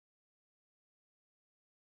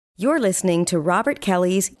You're listening to Robert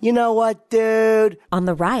Kelly's You Know What, Dude? On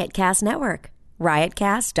the Riotcast Network,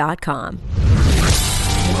 riotcast.com.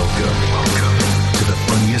 Welcome to the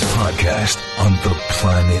funniest podcast on the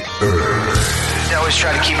planet Earth. I always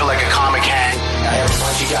try to keep it like a comic hang. I have a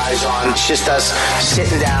bunch of guys on. It's just us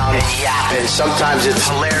sitting down and yapping. Sometimes it's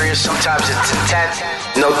hilarious. Sometimes it's intense.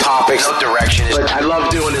 No topics, no direction. But I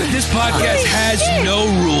love doing it. This podcast has no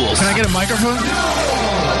rules. Can I get a microphone?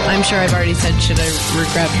 I'm sure I've already said, should I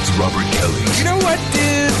regret? It's Robert Kelly. You know what,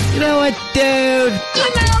 dude? You know what, dude?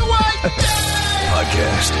 You know what, dude?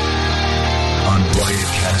 Podcast on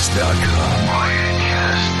riotcast.com.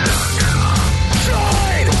 Riotcast.com.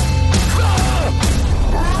 Join the riot.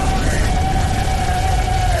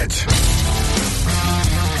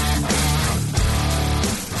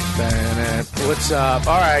 What's up?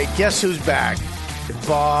 All right, guess who's back?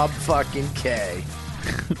 Bob fucking K.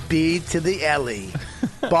 B to the L-E.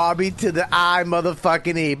 Bobby to the I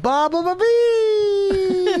motherfucking E. Bob B.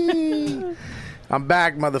 I'm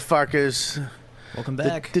back, motherfuckers. Welcome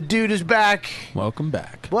back. The dude is back. Welcome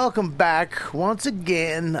back. Welcome back once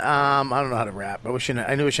again. I don't know how to rap. I wish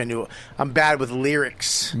I knew. I'm bad with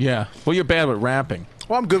lyrics. Yeah. Well, you're bad with rapping.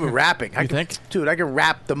 Well, I'm good with rapping. You think? Dude, I can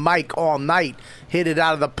rap the mic all night. Hit it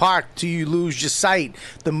out of the park till you lose your sight.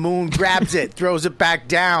 The moon grabs it, throws it back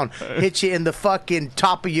down, hits you in the fucking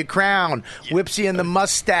top of your crown, whips you in the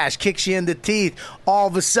mustache, kicks you in the teeth. All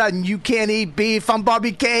of a sudden, you can't eat beef. I'm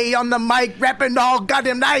Bobby K on the mic, rapping all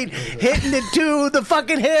goddamn night, hitting it to the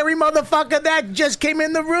fucking hairy motherfucker that just came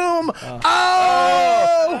in the room.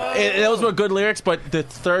 Those were good lyrics, but the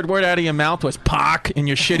third word out of your mouth was "pock" in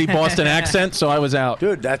your shitty Boston accent, so I was out.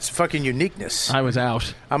 Dude, that's fucking uniqueness. I was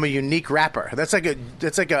out. I'm a unique rapper. That's like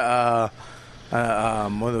a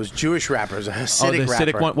one of those Jewish rappers, a Hasidic the rapper.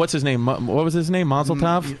 Hasidic one. What's his name? What was his name? Mazel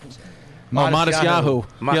Tov? Modest Yahoo.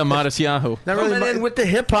 Ma- Yeah, Modest Yahoo. Not really Coming in with the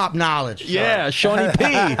hip hop knowledge. Yeah, Shawnee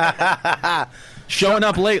P. Showing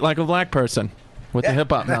up late like a black person with the hip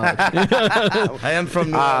hop knowledge. I am from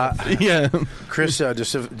New Orleans. Yeah. Chris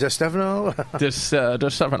Distefano.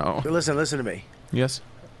 Distefano. Listen to me. Yes.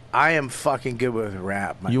 I am fucking good with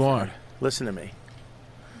rap. You friend. are. Listen to me.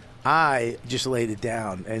 I just laid it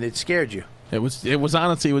down, and it scared you. It was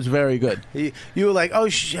honestly, it was very good. You were like, oh,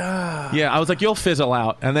 Yeah, I was like, you'll fizzle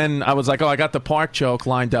out. And then I was like, oh, I got the park joke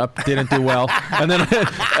lined up. Didn't do well. And then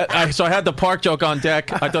so I had the park joke on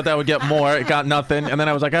deck. I thought that would get more. It got nothing. And then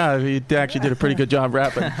I was like, he actually did a pretty good job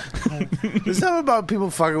rapping. There's something about people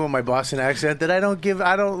fucking with my Boston accent that I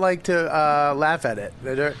don't like to laugh at it.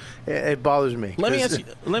 It bothers me. Let me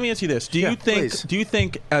ask you this. Do you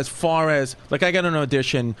think as far as, like, I got an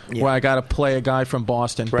audition where I got to play a guy from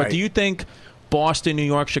Boston, Right. but do you think Boston, New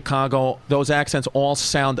York, Chicago, those accents all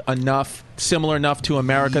sound similar enough to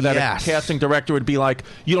America that a casting director would be like,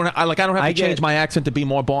 I don't have to change my accent to be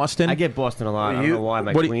more Boston? I get Boston a lot. I don't know why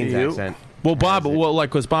my Queens accent. Well, Bob,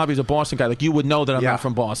 because Bobby's a Boston guy, like, you would know that I'm not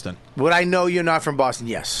from Boston. Would I know you're not from Boston?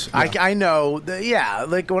 Yes. Yeah. I know.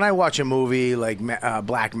 Like when I watch a movie like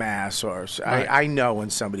Black Mass, right. I know when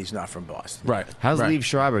somebody's not from Boston. Right. How's Liev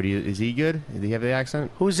Schreiber? Is he good? Does he have the accent?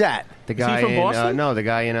 Who's that? The guy is he from Boston? No, the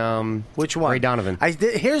guy in which one? Ray Donovan.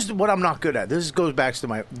 Here's what I'm not good at. This goes back to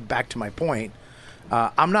my point.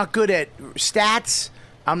 I'm not good at stats.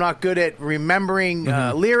 I'm not good at remembering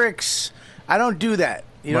lyrics. I don't do that.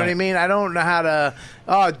 You know what I mean? I don't know how to.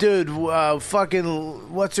 Oh, dude,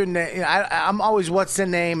 fucking, what's her name? I'm always, what's the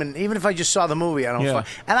name? And even if I just saw the movie, I don't. Yeah.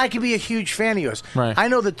 And I could be a huge fan of yours. Right. I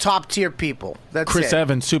know the top tier people. That's Chris it.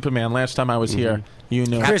 Evans, Superman. Last time I was here, you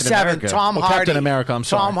knew Chris Evans, Tom Hardy, Captain America. I'm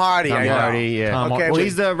sorry, Tom Hardy. Tom Hardy. Yeah. Okay, well,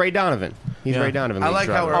 he's the Ray Donovan. He's Ray Donovan. I like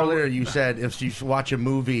how Schreiber. earlier you said if you watch a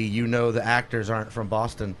movie, you know the actors aren't from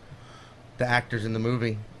Boston. The actors in the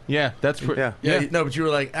movie. Yeah, that's Yeah. No, but you were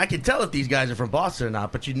like, I can tell if these guys are from Boston or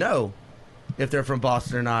not, but you know if they're from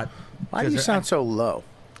Boston or not. Why do you sound so low?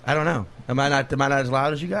 I don't know. Am I not as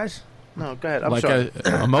loud as you guys? No, go ahead. I'm like sorry.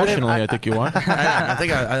 Emotionally, I think you are. I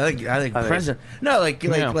think present. No, I think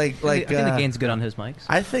the gain's good on his mics.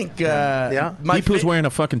 I think Deepu's wearing a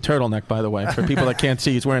fucking turtleneck, by the way. For people that can't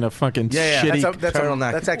see, he's wearing a fucking shitty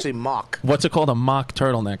turtleneck. That's actually mock. What's it called? A mock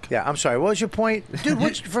turtleneck. Yeah, I'm sorry. What was your point?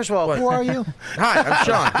 Dude, first of all, who are you? Hi, I'm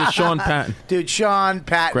Sean. It's Sean Patton. Dude, Sean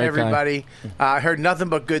Patton, Great everybody. I heard nothing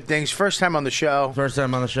but good things. First time on the show. Thanks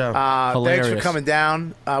for coming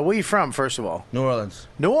down. Where are you from, first of all? New Orleans.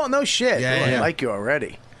 No shit. Yeah. I like you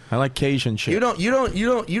already. I like Cajun shit. You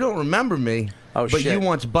don't remember me. Oh, but shit. you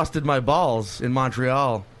once busted my balls in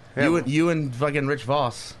Montreal. Yeah. You and fucking Rich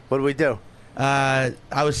Voss. What did we do? I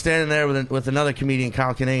was standing there with another comedian,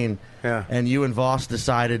 Kyle Kinane. Yeah. And you and Voss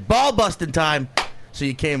decided ball busting time. So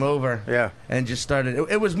you came over, and just started.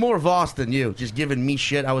 It was more Voss than you, just giving me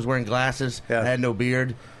shit. I was wearing glasses, I had no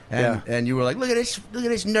beard, and you were like, look at this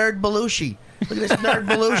nerd Belushi. Look at this nerd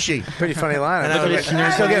Belushi. Pretty funny line. And I was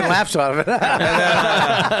like, still getting laughs out of it.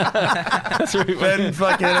 That's really funny. Then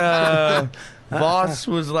fucking Voss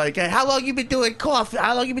was like, hey, how long you been doing coffee?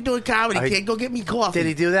 How long you been doing comedy? Kid, go get me coffee. Did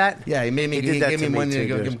he do that? Yeah, he made me. He gave me money to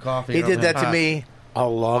go get him coffee. He did that to me a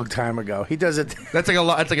long time ago. He does it. That's like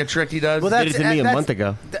that's like a trick he does. Well, did it to me a month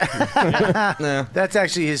ago. That's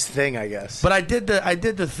actually his thing, I guess. But I did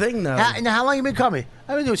the thing though. How long you been coming?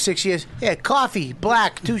 I've been doing 6 years. Yeah, coffee,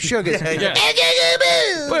 black, 2 sugars.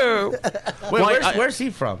 Where's he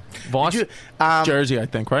from? Voss, Jersey, I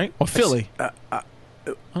think, right? Or Philly? I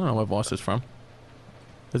don't know where Voss is from.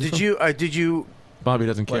 Did you? Bobby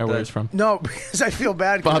doesn't care where he's from. No, because I feel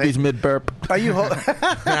bad. Bobby's mid-burp. Are you?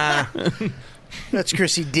 That's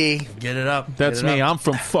Chrissy D. Get it up. That's me. I'm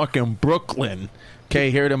from fucking Brooklyn. Okay,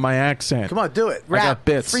 hear it in my accent. Come on, do it. Rap. I got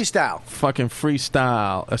bits. Freestyle. Fucking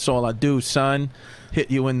freestyle. That's all I do, son. Hit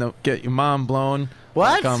you in the, get your mom blown.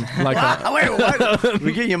 What? Like Wait, what?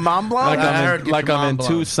 We get your mom blown? Like I'm in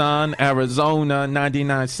Tucson, Arizona,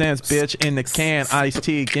 99 cents, bitch, in the can, iced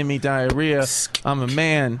tea, give me diarrhea. I'm a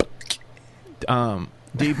man.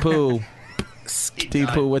 Deepu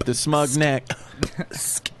with the smug neck.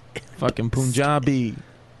 Fucking Punjabi.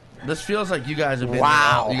 This feels like you guys have been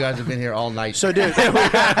Wow. you guys have been here all night. So, dude, it feels like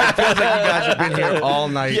you guys have been here all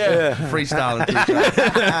night freestyling.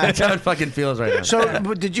 That's how it fucking feels right now. So,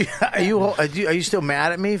 did you? Are you still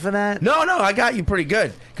mad at me for that? No, I got you pretty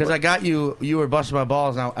good because I got you. You were busting my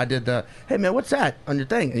balls. And I did the hey man, what's that on your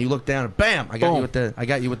thing? And you looked down and bam, I got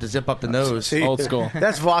you with the zip up the nose. See, old school.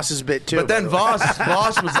 That's Voss's bit too. But then Voss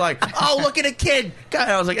was like, "Oh, look at a kid!" God,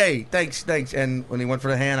 I was like, "Hey, thanks." And when he went for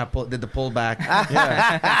the hand, I did the pull back.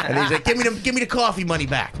 And he's like, "Give me the coffee money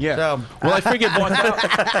back." Yeah. So, well, I figured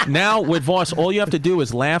Voss, now with Voss, all you have to do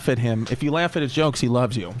is laugh at him. If you laugh at his jokes, he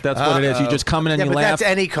loves you. That's what it is. You just come in and yeah, you but laugh. that's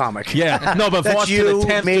any comic. Yeah, no, but That's Voss to you, the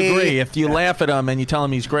 10th me. degree. If you laugh at him and you tell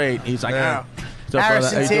him he's great, he's like, Yeah. So,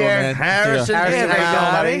 Harrison's brother, how you doing, here. man? Harrison, Harrison, hey, how you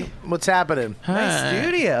doing, buddy? buddy? What's happening? Nice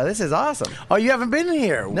studio. This is awesome. Oh, you haven't been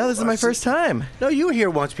here? No, this is my first time. No, you were here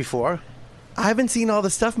once before. I haven't seen all the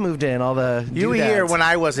stuff moved in. All the You were doodads. here when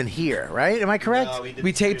I wasn't here, right? Am I correct? No,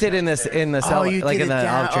 we taped it in the cell, you like did in the it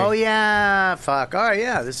down. olive tree. Oh yeah, fuck. All right,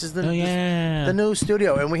 yeah. This is the the new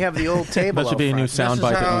studio, and we have the old table. That should be a new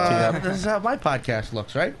soundbite that we tee This is how my podcast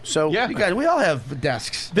looks, right? So Yeah. You guys, we all have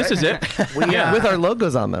desks. This is it. Yeah. With our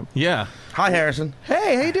logos on them. Yeah. Hi, Harrison.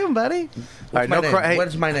 Hey, how you doing, buddy? All right, My no name? cry. Hey, What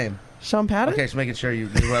is my name? Sean Patton? Okay, just making sure you.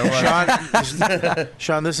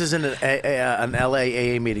 Sean, this isn't an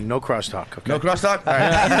LAAA meeting. No crosstalk. Okay. No crosstalk? All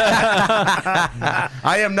right.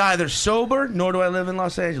 I am neither sober nor do I live in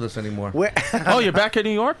Los Angeles anymore. Oh, you're back in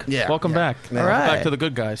New York? Yeah. Welcome back. All Welcome right. back to the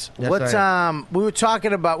good guys. Yes, What's I am. we were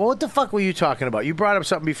talking about? Well, what the fuck were you talking about? You brought up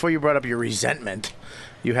something before. You brought up your resentment.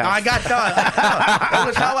 You have. I got done. That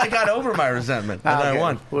was how I got over my resentment. And Okay. I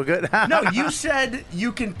won. We're good. No, you said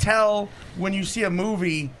you can tell when you see a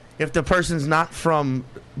movie if the person's not from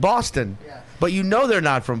Boston. Yeah. But you know they're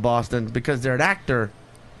not from Boston because they're an actor.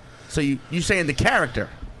 So you saying the character.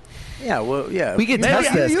 Yeah, well, yeah. We can Maybe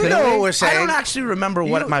test this, You couldn't know we? what we're saying. I don't actually remember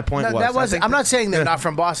what my point No, was. That was. I think I'm not that- saying they're not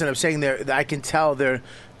from Boston. I'm saying I can tell they're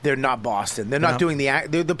not Boston. They're not No. doing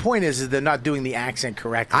the point is they're not doing the accent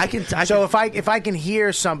correctly. I so can- if I can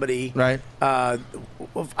hear somebody, Right.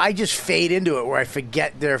 If I just fade into it where I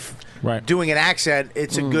forget they're Right. doing an accent,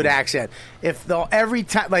 it's a good accent. If they'll every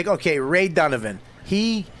time, like okay, Ray Donovan,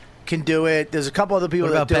 he can do it. There's a couple other people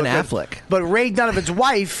What that about do Ben it. Affleck? But Ray Donovan's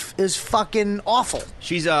wife is fucking awful.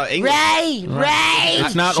 She's English. Ray.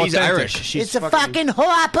 It's not She's authentic. Irish. She's It's a fucking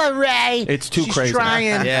hopper, Ray. It's too She's crazy.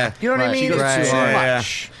 Trying, Yeah. you know what I Right. mean? She's It's too right.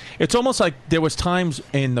 much. It's almost like there was times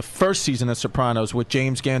in the first season of Sopranos with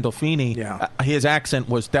James Gandolfini. Yeah. His accent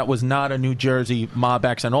was not a New Jersey mob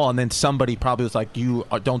accent at all. And then somebody probably was like, "You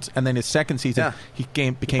don't." And then his second season, Yeah. he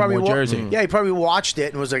became Probably more Jersey. Yeah, he probably watched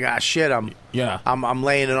it and was like, "Ah, shit, I'm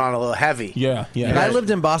laying it on a little heavy." Yeah. And I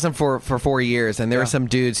lived in Boston for 4 years, and there were some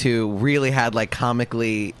dudes who really had like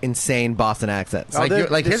comically insane Boston accents. Oh,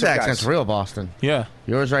 Like his some accent's guys. real Boston. Yeah.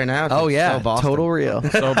 Yours right now? Oh yeah, so Boston. total real,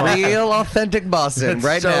 So Boston. real authentic Boston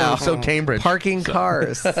right so, now. So Cambridge. Parking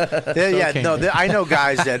cars. I know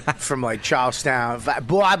guys that from like Charlestown,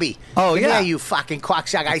 Bobby. Oh, come yeah. here, you fucking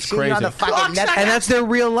cocksucker! I see you crazy. on the fucking net. And that's their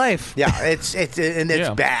real life. Yeah, it's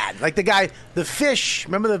Yeah. bad. Like the guy, the fish.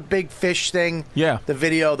 Remember the big fish thing? Yeah. The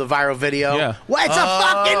viral video. Yeah. Well, it's a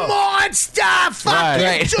fucking monster, fucking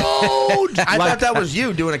Right. dude. I thought that was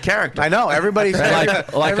you doing a character. I know everybody's Like,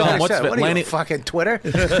 everybody what's said, it, what are you, Lenny- fucking Twitter?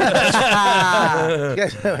 The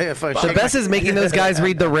best is making those guys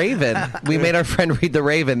read The Raven. We made our friend read The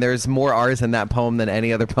Raven. There's more R's in that poem than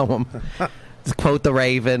any other poem. Just quote The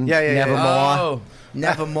Raven. Nevermore. Oh,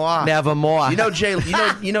 Nevermore. Nevermore. You know Jay.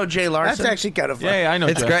 You know Jay Larson. That's actually kind of fun. Yeah, I know.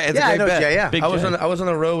 It's Jay. great. It's a I great know bit. Jay. Yeah, Big I was Jay. on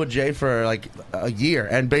the road with Jay for like a year,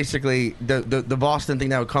 and basically the Boston thing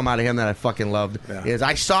that would come out of him that I fucking loved is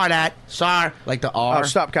I saw like the R. Oh,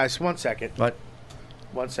 stop, guys. 1 second. What?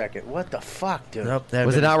 1 second. What the fuck, dude? Nope,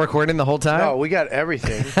 Was it not recording the whole time? No, we got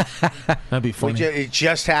everything. That'd be funny. It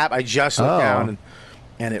just happened. I just looked down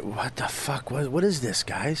and it. What the fuck? What is this,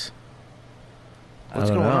 guys? What's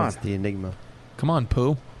going on? It's the enigma. Come on,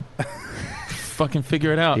 Pooh. Fucking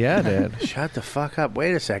figure it out. Yeah, dude. Shut the fuck up.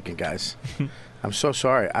 Wait a second, guys. I'm so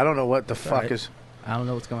sorry. I don't know what the fuck is. I don't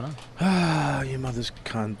know what's going on. Ah, you mother's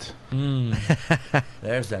cunt.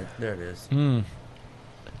 There it is.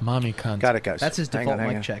 Mommy cunt. Got it, guys. That's his Hang default on, hang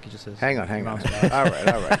mic on. check. He just says. Hang on. "Your mom's all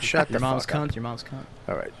right. Shut the Your mom's fuck up. cunt. Your mom's cunt.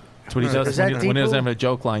 All right. That's what he does Is that when he doesn't Deepu? have a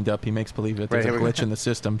joke lined up. He makes believe that there's Right, a here we glitch in the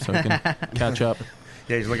system so he can catch up.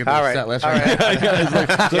 Yeah, he's looking for All the right. set list. All right.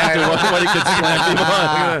 What he could slam people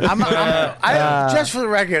on. Just for the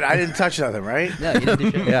record, I didn't touch nothing, right? No, you didn't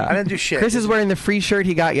do shit. Yeah. I didn't do shit. Chris is wearing the free shirt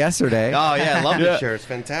he got yesterday. Oh yeah, I love Yeah. this shirt. It's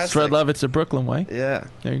fantastic. Fred Love, it's the Brooklyn way. Yeah.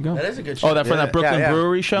 There you go. That is a good Oh, show. that from that Brooklyn Yeah.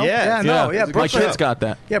 Brewery show? Yeah. My Brooklyn. kids got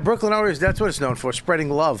that. Yeah, Brooklyn always. That's what it's known for: spreading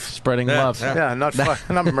love. Spreading love. Yeah, not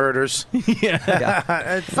murders.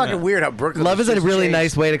 Yeah. It's fucking weird how Brooklyn. Love is a just really changed.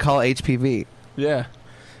 nice way to call HPV. Yeah.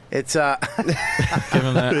 It's Give him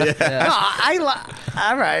that. No,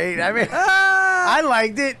 all right. I mean, I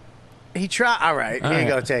liked it. He tried. All right, here you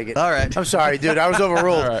go. Take it. All right. I'm sorry, dude. I was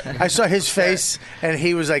overruled. All right. I saw his face, and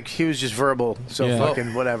he was just verbal. So Yeah.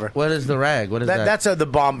 fucking whatever. What is the rag? What is that? That's the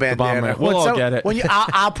bomb bandana. band. We'll all get it. When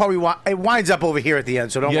I'll probably it winds up over here at the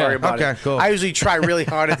end, so don't Yeah. worry about it. Okay, cool. I usually try really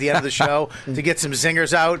hard at the end of the show to get some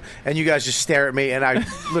zingers out, and you guys just stare at me, and I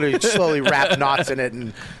literally slowly wrap knots in it,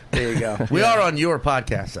 and there you go. We are on your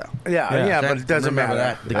podcast, though. Yeah, but it doesn't Remember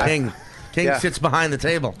matter. that. The king Yeah. sits behind the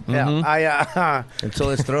table Yeah, until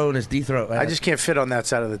his throne is dethroned. I just can't fit on that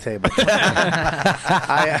side of the table.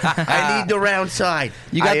 I need the round side.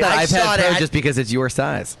 You got I that saw iPad Pro that. just because it's your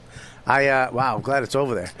size. Wow, I'm glad it's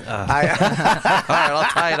over there. All right, I'll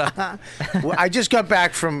tie it up. I just got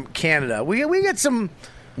back from Canada. We get some.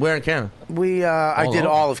 Where in Canada? I did over?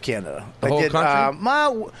 all of Canada. The I whole did.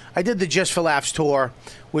 country? I did the Just for Laughs tour,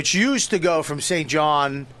 which used to go from St.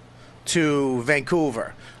 John to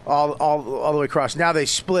Vancouver, all the way across. Now they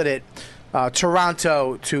split it,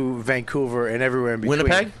 Toronto to Vancouver and everywhere in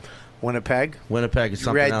between. Winnipeg Winnipeg is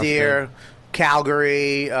something Red else. Deer, big.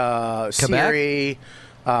 Calgary, Surrey.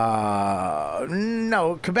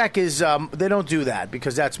 No, Quebec is. They don't do that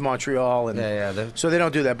because that's Montreal, and so they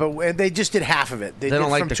don't do that. But they just did half of it. They did don't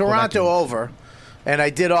like from the Toronto Quebecans. over, and I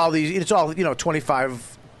did all these. It's all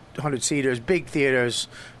 2,500 seaters, big theaters.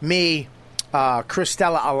 Me,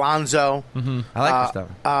 Christella Alonso. I like this stuff.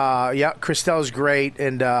 Yeah, Christella's great,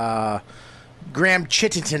 and Graham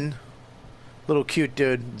Chittenden, little cute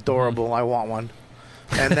dude, adorable. I want one.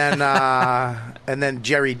 And then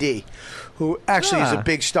Jerry D, who actually is a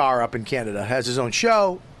big star up in Canada, has his own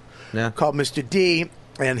show called Mr. D,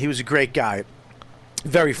 and he was a great guy.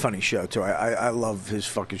 Very funny show too. I love his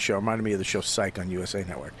fucking show. Reminded me of the show Psych on USA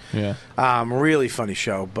Network. Yeah. Really funny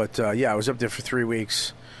show. But I was up there for 3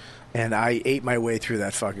 weeks, and I ate my way through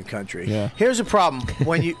that fucking country. Yeah. Here's a problem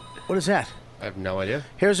when you. What is that? I have no idea.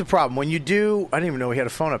 Here's the problem when you do. I didn't even know we had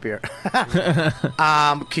a phone up here.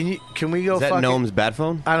 Can we go? Is that fucking, Gnome's bad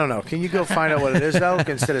phone? I don't know. Can you go find out what it is though,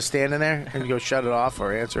 instead of standing there and go shut it off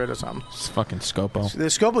or answer it or something? It's fucking Scopo. The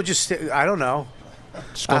Scopo just. I don't know.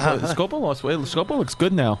 Scopo lost weight. Scopo looks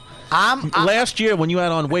good now. I'm Last year when you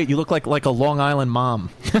had on weight, you look like a Long Island mom,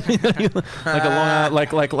 like a Long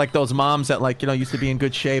Island, like those moms that used to be in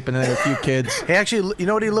good shape and then had a few kids. He actually, you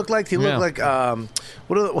know what he looked like? He looked like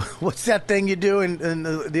what's that thing you do in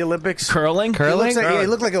the Olympics? Curling. He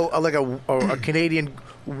looked like a Canadian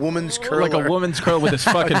woman's curler. Like a woman's curl with his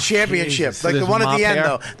fucking a championship, Jesus, like the his one at mop the end hair.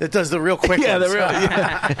 though that does the real quick Yeah, ones. the real.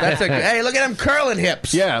 Yeah. That's hey, look at him curling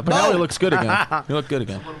hips. Yeah, but now Boom. he looks good again. He looked good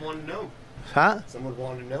again. Someone wanted to know. Huh? Someone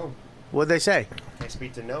wanted to know. What'd they say? I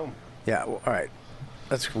speak to Gnome. Yeah, well, all right.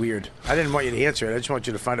 That's weird. I didn't want you to answer it. I just want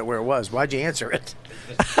you to find out where it was. Why'd you answer it?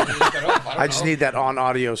 I just need that on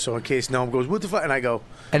audio so in case Noam goes, what the fuck? And I go.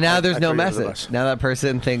 And now there's I no threw you under the message. bus. Now that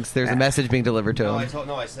person thinks there's a message being delivered to him. I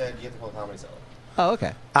said you have to call Comedy Cellar. Oh,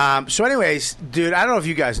 okay. So, anyways, dude, I don't know if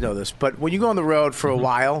you guys know this, but when you go on the road for a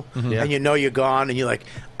while and you know you're gone, and you're like,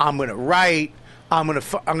 I'm gonna write, I'm gonna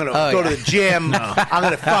go to the gym, I'm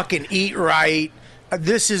gonna fucking eat right,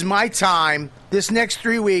 this is my time. This next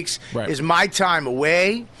 3 weeks is my time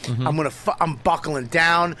away. I'm buckling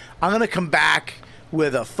down. I'm gonna come back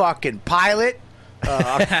with a fucking pilot,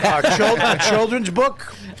 a children's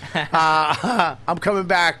book. I'm coming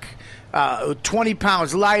back 20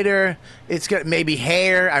 pounds lighter. It's got maybe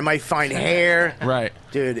hair. I might find hair. Right.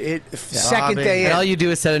 Dude, second day in. And all you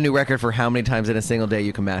do is set a new record for how many times in a single day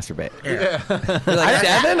you can masturbate. Yeah. You're like,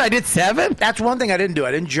 7? I did 7? That's one thing I didn't do.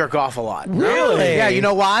 I didn't jerk off a lot. Really? Yeah, you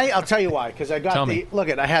know why? I'll tell you why. Because I got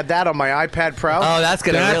I had that on my iPad Pro. Oh,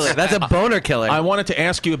 that's a boner killer. I wanted to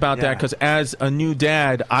ask you about that because as a new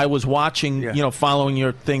dad, I was watching, following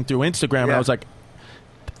your thing through Instagram, and I was like,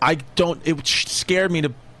 it scared me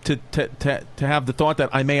to have the thought that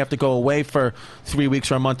I may have to go away for 3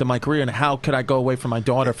 weeks or a month in my career, and how could I go away from my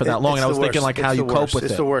daughter for that long? And I was thinking, like, how you cope with it.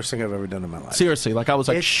 It's the worst thing I've ever done in my life. Seriously, like, I was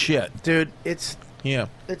like, shit. Dude, it's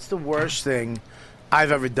the worst thing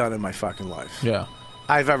I've ever done in my fucking life. Yeah.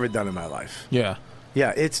 I've ever done in my life. Yeah.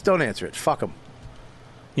 Yeah, don't answer it. Fuck them.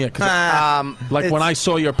 Yeah, because when I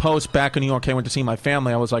saw your post back in New York, I went to see my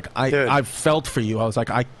family, I was like, I felt for you. I was like,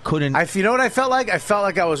 I couldn't. You know what I felt like? I felt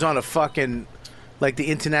like I was on a fucking... like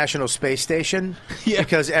the International Space Station,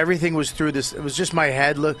 because everything was through this. It was just my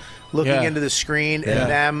head looking into the screen and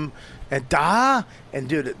them and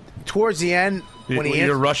dude. Towards the end, when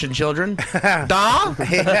your Russian children,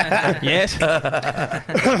 yes.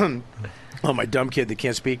 Oh, my dumb kid that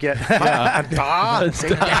can't speak yet.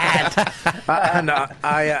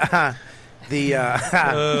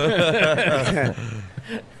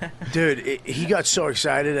 Dude, he got so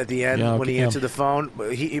excited at the end when he answered the phone.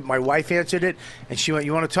 My wife answered it, and she went,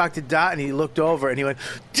 "You want to talk to Da?" And he looked over, and he went,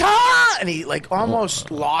 "Da!" And he almost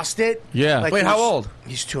lost it. Yeah. Wait, how old?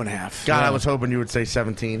 He's 2.5. God, I was hoping you would say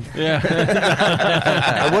 17. Yeah.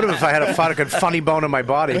 I would have if I had a fucking funny bone in my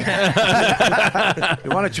body. Why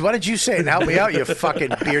did you say it and help me out, you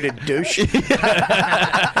fucking bearded douche?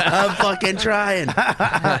 I'm fucking trying.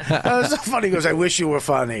 That was so funny. He goes, "I wish you were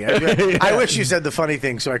funny. I wish you said the funny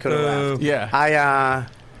thing so I could have laughed." Yeah.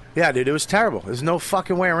 Yeah, dude, it was terrible. There's no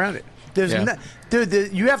fucking way around it.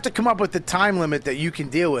 Dude, you have to come up with the time limit that you can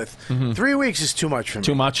deal with. 3 weeks is too much for me.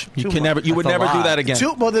 Too much. You would never do that again.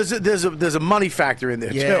 There's a money factor in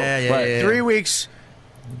there too. Yeah. 3 weeks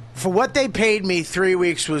for what they paid me. 3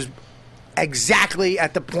 weeks was exactly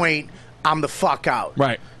at the point I'm the fuck out.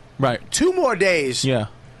 Right. 2 more days. Yeah.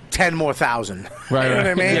 10 more thousand. Right. You know what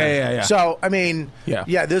I mean? Yeah. So, I mean,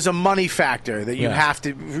 yeah, there's a money factor that you have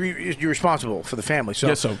to, you're responsible for the family.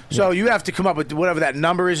 So, so you have to come up with whatever that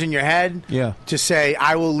number is in your head to say,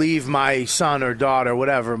 I will leave my son or daughter,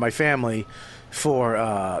 whatever, my family,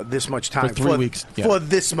 for this much time. For 3 weeks. For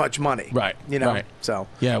this much money. Right. You know? Right. So,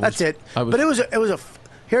 that's it. But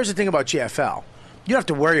here's the thing about GFL. You don't have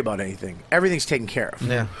to worry about anything. Everything's taken care of.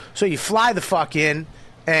 Yeah. So you fly the fuck in,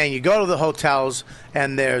 and you go to the hotels,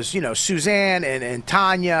 and there's, Suzanne and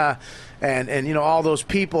Tanya and all those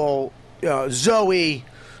people, Zoe,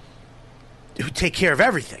 who take care of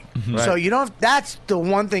everything. Mm-hmm. So that's the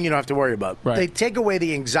one thing you don't have to worry about. Right. They take away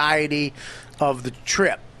the anxiety of the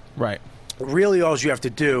trip. Right. Really, all you have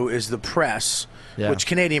to do is the press. Which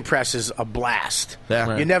Canadian press is a blast. Yeah.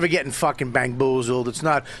 Right. You're never getting fucking bangboozled. It's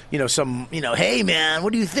not, hey man,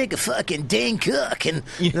 what do you think of fucking Dane Cook? And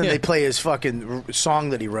then they play his fucking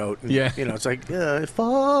song that he wrote. And, it's like,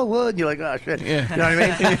 forward. And you're like, oh shit. Yeah. You know what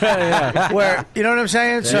I mean? Where, you know what I'm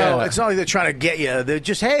saying? So it's not like they're trying to get you. They're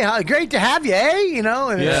just, hey, great to have you, And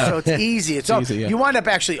so it's easy. It's easy. You wind up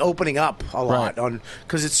actually opening up a lot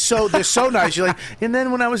because they're so nice. You're like, and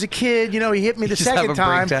then when I was a kid, he hit me the second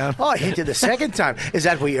time. Oh, I hit you the second time. Is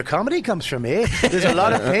that where your comedy comes from, eh? There's a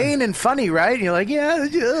lot of pain and funny, right? And you're like,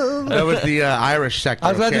 That was the Irish sector. I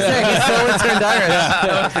was about to say, he's so turned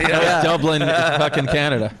Irish. Dublin, fucking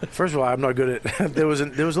Canada. First of all, I'm not good at. There was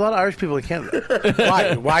a lot of Irish people in Canada.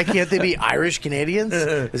 Why? Why can't they be Irish Canadians?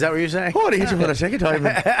 Is that what you're saying? Oh, they hit you for the second time.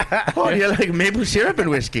 Oh, you like maple syrup and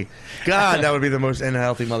whiskey. God, that would be the most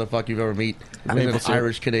unhealthy motherfucker you've ever meet. An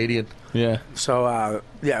Irish Canadian. Yeah. So,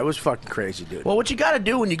 it was fucking crazy, dude. Well, what you got to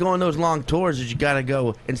do when you go on those long tours is you got to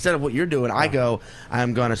go, instead of what you're doing,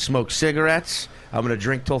 I'm going to smoke cigarettes. I'm going to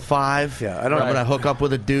drink till 5. Yeah, I'm going to hook up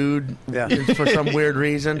with a dude for some weird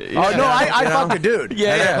reason. Oh, no, I fucked a dude.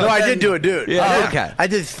 Yeah. No, I did do a dude. Yeah. Okay. I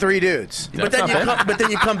did 3 dudes. But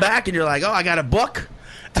then you come back and you're like, oh, I got a book.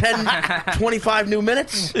 25 new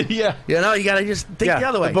minutes. Yeah. You got to just think the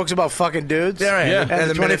other way. The book's about fucking dudes. Yeah. And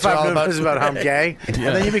the 25 new minutes is about how I'm gay. And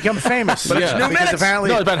then you become famous. But it's new minutes. Apparently,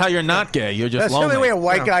 no, it's about how you're not gay. You're just that's lonely. the only way a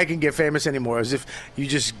white guy can get famous anymore is if you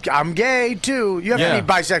I'm gay too. You have to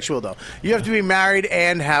be bisexual though. You have to be married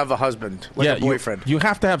and have a husband, a boyfriend. You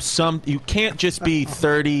have to have some. You can't just be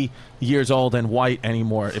 30 years old and white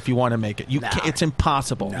anymore if you want to make it. You can't, it's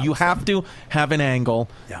impossible. You have to have an angle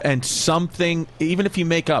and something, even if you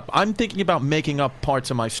make up. I'm thinking about making up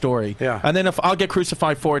parts of my story. And then if I'll get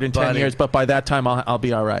crucified for it in 10 years, but by that time I'll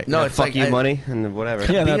be all right. No, it's fuck like you money and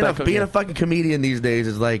whatever. Yeah, being a fucking comedian these days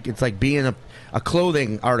is like, it's like being a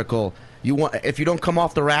clothing article. You want, if you don't come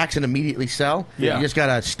off the racks and immediately sell, you just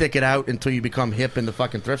gotta stick it out until you become hip in the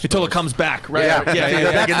fucking thrift until stores. it comes back, right?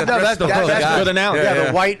 That's good analogy.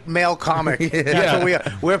 The white male comic. That's what we are.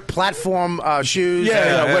 We're platform shoes.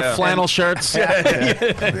 We're flannel shirts.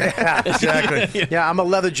 Exactly. Yeah, I'm a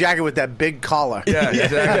leather jacket with that big collar. Yeah,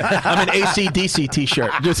 exactly. I'm an AC/DC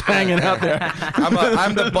T-shirt, just hanging out there.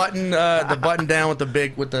 I'm the button down with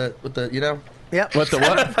the you know. Yep. What the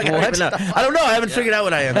what? I don't know. I haven't figured out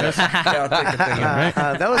what I am. I'll take the thing.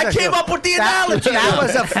 I came up with the analogy. That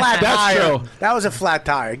was a flat tire. True. That was a flat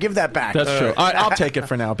tire. Give that back. That's true. I'll take it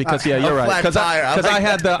for now because you're right. Because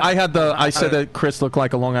I said that Chris looked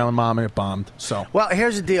like a Long Island mom and it bombed. So well,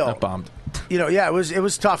 here's the deal. It bombed. You know, it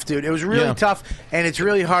was tough, dude. It was really tough, and it's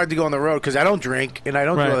really hard to go on the road because I don't drink and I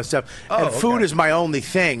don't do all that stuff. And food is my only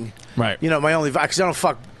thing. Right. You know, my only because I don't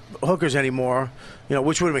fuck hookers anymore. You know,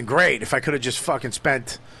 which would have been great if I could have just fucking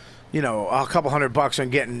spent, you know, a couple $100 on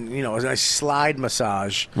getting, you know, a nice slide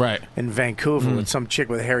massage in Vancouver with some chick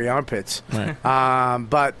with hairy armpits. Right.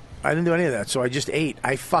 But I didn't do any of that, so I just ate.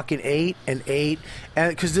 I fucking ate, and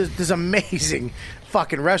because there's amazing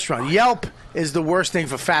fucking restaurant. Yelp is the worst thing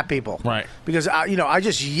for fat people, right? Because I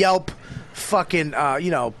just Yelp fucking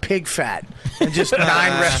pig fat and just 9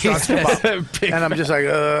 restaurants come up, and I'm just like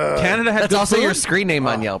Canada has. That's also your screen name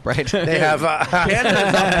on Yelp, right? They have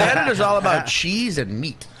Canada's all about cheese and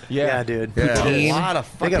meat. Yeah, dude. Poutine. A lot of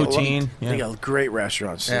fucking poutine. They got great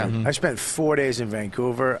restaurants. Yeah. I spent 4 days in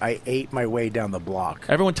Vancouver. I ate my way down the block.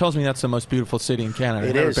 Everyone tells me that's the most beautiful city in Canada.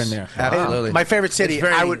 I've never been there. Absolutely. My favorite city.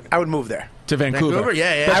 I would move there. To Vancouver.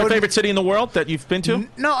 Yeah. That's your favorite city in the world that you've been to?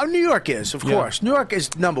 No, New York is, of course. New York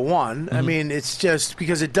is number one. I mean, it's just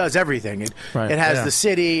because it does everything. It has the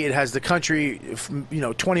city, it has the country,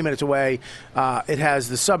 20 minutes away. It has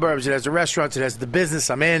the suburbs, it has the restaurants, it has the business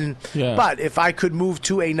I'm in. Yeah. But if I could move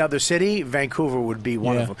to another city, Vancouver would be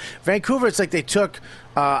one of them. Vancouver, it's like they took...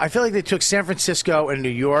 I feel like they took San Francisco and New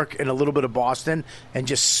York and a little bit of Boston and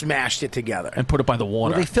just smashed it together. And put it by the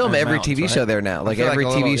water. Well, they film every TV show there now. Like every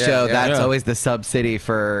TV show, that's always the sub-city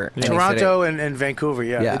for any Toronto city. and Vancouver,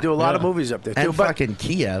 They do a lot of movies up there, too. And fucking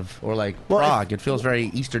Kiev or like Prague. It feels very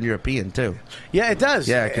Eastern European, too. Yeah, it does.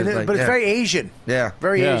 Yeah, but it's very Asian. Yeah.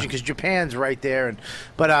 Very Asian because Japan's right there.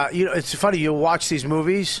 But it's funny. You'll watch these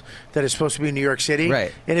movies that are supposed to be in New York City.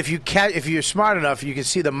 Right. And if you're smart enough, you can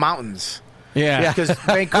see the mountains. Yeah. Because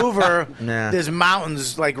Vancouver, there's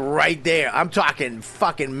mountains like right there. I'm talking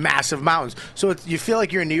fucking massive mountains. So you feel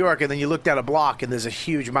like you're in New York, and then you look down a block, and there's a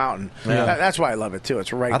huge mountain. Yeah. That's why I love it, too.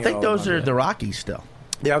 It's right I near think those are the Rockies still.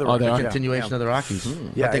 The other they are? Continuation of the Rockies.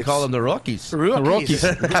 Yeah, But they call them the Rockies. The Rockies.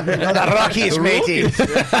 The Rockies, matey.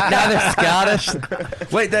 Now they're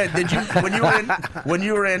Scottish. Wait, did you when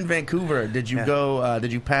you were in Vancouver? Did you go?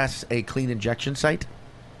 Did you pass a clean injection site?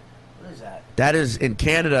 What is that? That is in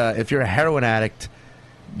Canada. If you're a heroin addict,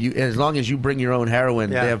 as long as you bring your own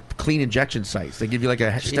heroin, they have clean injection sites. They give you like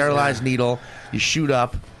a sterilized needle. You shoot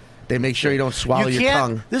up. They make sure you don't swallow your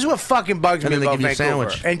tongue. This is what fucking bugs me And then they about give you a Vancouver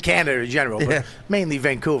sandwich. and Canada in general, but mainly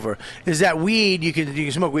Vancouver, is that weed, you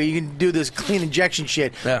can smoke weed, you can do this clean injection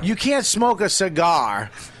shit. Yeah. You can't smoke a cigar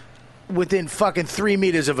within fucking 3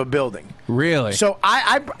 meters of a building. Really? So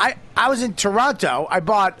I was in Toronto. I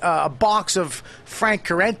bought a box of Frank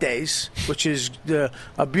Correntes, which is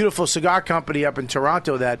a beautiful cigar company up in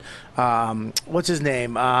Toronto that, what's his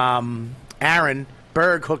name? Aaron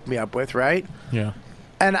Berg hooked me up with, right? Yeah.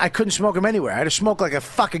 And I couldn't smoke them anywhere. I had to smoke like a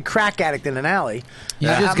fucking crack addict in an alley. You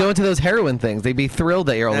just go into those heroin things. They'd be thrilled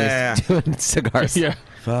that you're only doing cigars. Yeah.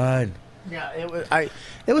 Fine. Yeah,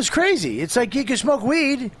 it was crazy. It's like you can smoke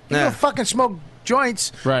weed, you can fucking smoke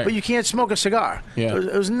joints, but you can't smoke a cigar. Yeah.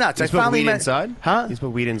 It was nuts. You I smoke finally weed inside? Huh? You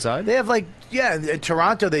smoke weed inside? They have in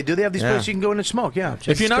Toronto they do. They have these places you can go in and smoke. Yeah.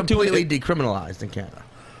 If you're not completely decriminalized in Canada.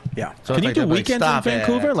 Yeah. So Can it's you like do they weekends stop in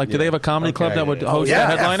Vancouver? Like, do they have a comedy club that would host a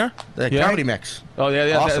headliner? The Comedy Mix. Oh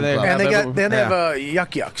yeah. Awesome club. And they have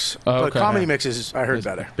Yuck Yucks. Oh, But okay. Comedy Mix is, I heard,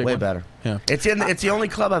 better. Way better. Yeah. It's the only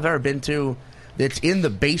club I've ever been to that's in the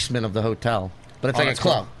basement of the hotel. But it's like a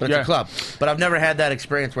club. Cool. But it's a club. But I've never had that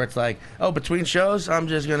experience where it's like, between shows, I'm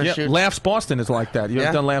just going to shoot. Laughs Boston is like that. You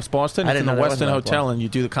ever done Laughs Boston? I It's in didn't the know that Westin was Hotel, Laughs and you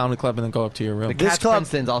do the comedy club and then go up to your room. The Catch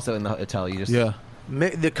Princeton's also in the hotel. You just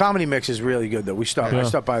The Comedy Mix is really good, though. I Yeah.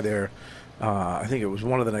 stopped by there. I think it was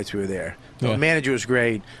one of the nights we were there. The Yeah. manager was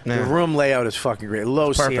great. The room layout is fucking great.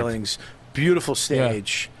 Low ceilings, beautiful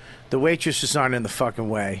stage. The waitresses aren't in the fucking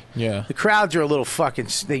way. Yeah. The crowds are a little fucking.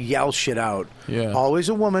 They yell shit out. Yeah. Always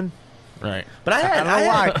a woman. Right. But I don't know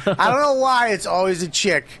why. I don't know why it's always a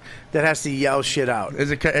chick that has to yell shit out.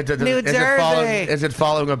 Is it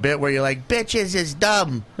following a bit where you're like, bitches is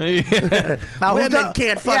dumb? Now, Women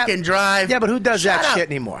can't fucking drive. Yeah, but who does Shut that up. shit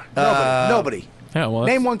anymore? Nobody. Yeah, well,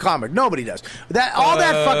 Name one comic. Nobody does. All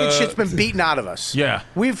that fucking shit's been beaten out of us. Yeah.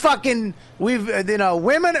 We've women.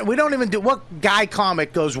 We don't even do. What guy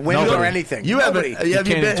comic goes women or anything? Nobody.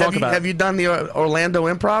 Have you done the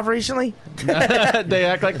Orlando Improv recently? They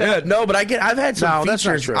act like that. No, but I've had some No, that's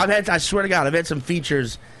not features. true. I swear to God, I've had some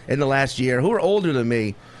features in the last year who are older than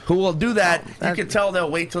me. Who will do that? You can tell they'll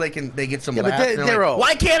wait till they get some. Yeah, but laughs. they're like, old.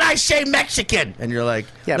 Why can't I say Mexican? And you're like,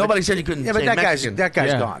 nobody said you couldn't. Yeah, but say that Mexican.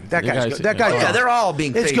 guy's gone. That guy's gone. Yeah, they're all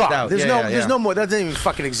being It's phased gone. out. There's Yeah. no more. That doesn't even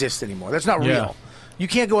fucking exist anymore. That's not Yeah. real. You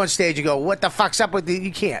can't go on stage and go, "What the fuck's up with you?"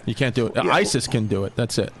 You can't. You can't do it. Yeah. ISIS can do it.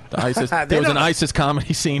 That's it. The ISIS. They There was an don't- ISIS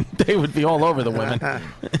comedy scene. They would be all over the women.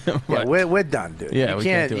 Yeah, we're done, dude. Yeah, we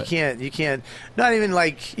can't do you it. You can't. Not even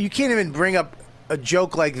like you can't even bring up a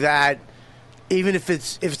joke like that, even if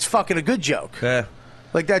it's fucking a good joke. Yeah.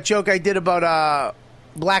 Like that joke I did about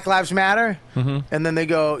Black Lives Matter, Mm-hmm. and then they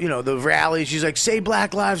go, the rally. She's like, "Say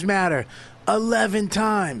Black Lives Matter 11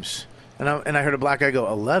 times," and I heard a black guy go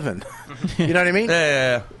 11. You know what I mean?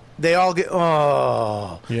 Yeah. They all get,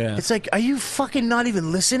 oh. Yeah. It's like, are you fucking not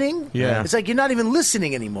even listening? Yeah. It's like you're not even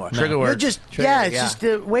listening anymore. Trigger You're words. just, Trigger, it's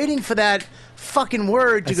just waiting for that fucking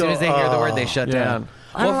word to As go. soon as they hear the word, "Oh." they shut Yeah. down.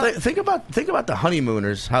 Well, think about the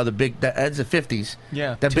honeymooners. How the big that's the 50s.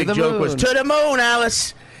 Yeah. That To big the joke was moon. to the moon,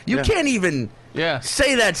 Alice. You Yeah. can't even Yeah.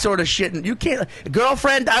 say that sort of shit. You can't,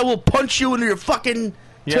 girlfriend. I will punch you into your fucking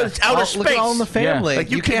Yeah. outer space. Look at All in the Family.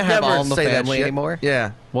 Like, you can can't have never All in the say that Family shit. anymore.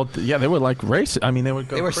 Yeah. Well, yeah, they were like racist. I mean, they would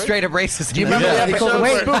go. They were crazy. straight up racist. Do you remember Yeah. the episode?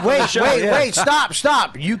 Wait,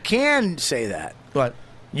 stop. You can say that. What?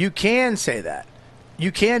 You can say that.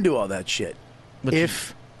 You can do all that shit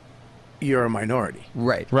if you're a minority.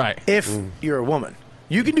 Right. Right. If you're a woman.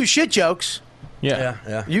 You can do shit jokes. Yeah.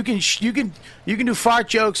 Yeah. You can do fart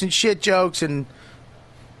jokes and shit jokes and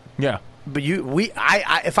Yeah. but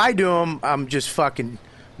if I do them, I'm just fucking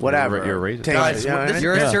whatever. You're a racist. Take it, Guys, you know what I mean?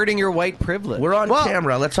 You're Yeah. asserting your white privilege. We're on Well,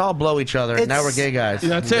 camera. Let's all blow each other. Now it's- we're gay guys.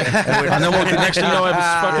 That's it. And then the next thing you know, I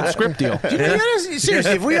have this fucking script deal.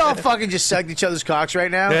 Seriously, if we all fucking just sucked each other's cocks right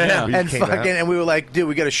now, Yeah. and We came out. and we were like, dude,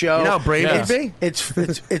 we got a show. You know how brave Yeah. it'd be? It's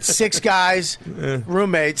 6 guys,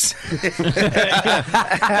 roommates.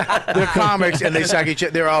 They're comics, and they suck each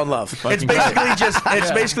other. They're all in love. It's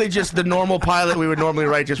basically just the normal pilot we would normally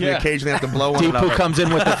write. Just we occasionally have to blow one Deepu another. comes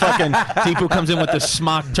in with the fucking Deepu comes in with the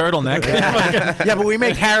smock turtleneck. Yeah, but we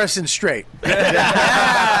make Harrison straight. There's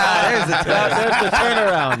the There's the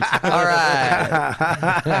turnaround. All right.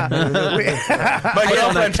 My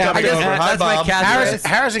girlfriend's coming over. Hi, That's my Bob. catchphrase.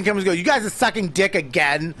 Harrison comes and goes, you guys are sucking dick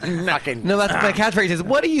again. Fucking. No, that's my catchphrase. Is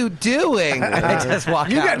what are you doing? I just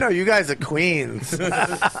walk out. You guys are queens.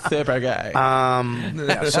 Super guy.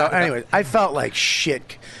 Yeah, so anyway, I felt like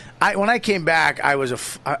shit. When I came back, I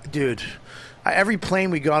was dude. Every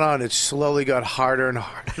plane we got on, it slowly got harder and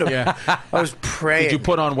harder. Yeah. I was praying. Did you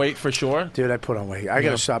put on weight for sure? Dude, I put on weight. I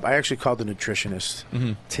got to stop. I actually called the nutritionist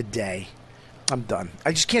today. I'm done.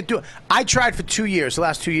 I just can't do it. I tried for 2 years, the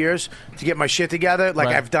last 2 years, to get my shit together. Like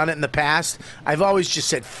Right. I've done it in the past. I've always just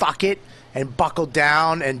said, fuck it, and buckled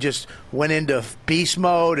down and just went into beast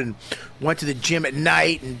mode and went to the gym at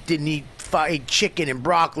night and didn't eat chicken and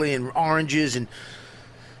broccoli and oranges and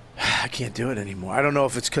I can't do it anymore. I don't know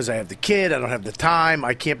if it's because I have the kid. I don't have the time.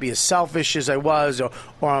 I can't be as selfish as I was, or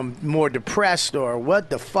I'm more depressed, or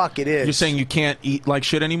what the fuck it is. You're saying you can't eat like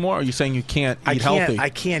shit anymore, or are you saying you can't eat healthy? I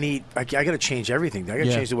can't eat. I got to change everything. I got to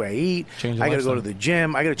Yeah. change the way I eat. Change the I got to go to lifestyle. the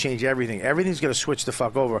gym. I got to change everything. Everything's got to switch the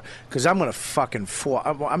fuck over because I'm going to fucking fall.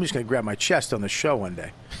 I'm just going to grab my chest on the show one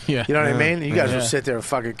day. Yeah. You know what I mean? You guys Yeah. will sit there and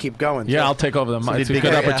fucking keep going. Yeah, I'll take over the mic. It's a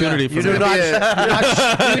good opportunity for You me. do not.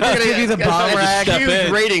 Give you the bomb rag. Step Huge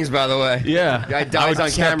in. ratings, by the way. Yeah, Guy I dies would on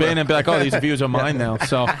step camera. in and be like, "Oh, these views are mine now."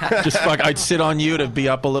 So just fuck, I'd sit on you to be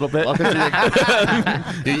up a little bit. Welcome to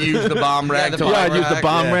the You use the bomb rag. the to I'd use the rag.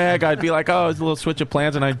 bomb Yeah. rag. I'd be like, "Oh, it's a little switch of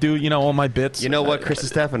plans," and I do, all my bits. You know what, Chris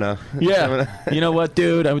Distefano? Yeah, you know what,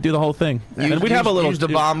 dude? I would do the whole thing, and we'd have a little. Use the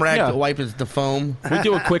bomb rag yeah. to wipe the foam. We'd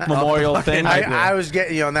do a quick memorial thing. I was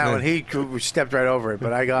getting you on that one. He stepped right over it,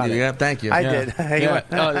 but I got it. Yeah, thank you. I Yeah. did. Yeah.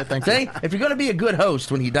 Oh, thank you. See, if you're going to be a good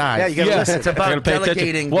host when he dies, Yeah, you gotta listen. It's I about gotta pay attention.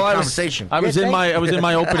 delegating. Well, conversation. I was in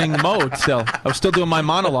my opening mode still. I was still doing my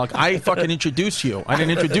monologue. I fucking introduced you. I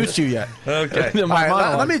didn't introduce you yet. Okay. All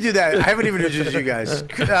right, let me do that. I haven't even introduced you guys.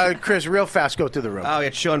 Chris, real fast, go through the room. Oh,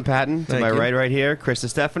 it's Sean Patton to Thank my you. right here. Chris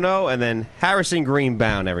Distefano, and then Harrison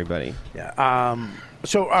Greenbaum, everybody. Yeah.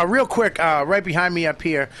 So real quick, right behind me up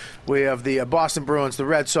here, we have the Boston Bruins, the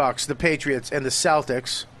Red Sox, the Patriots, and the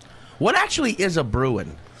Celtics. What actually is a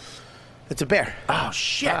Bruin? It's a bear. Oh,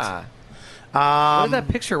 shit. What is that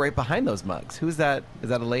picture right behind those mugs? Who's that? Is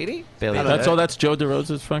that a lady? That's Joe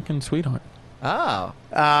DeRosa's fucking sweetheart. Oh.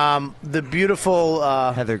 The beautiful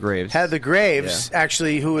Heather Graves. Heather Graves,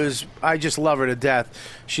 actually, who is, I just love her to death.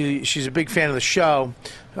 She's a big fan of the show.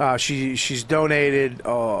 She's donated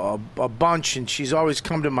a bunch, and she's always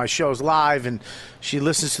come to my shows live, and she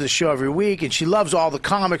listens to the show every week, and she loves all the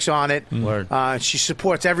comics on it. She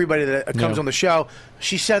supports everybody that comes on the show.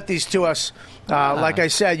 She sent these to us. Like I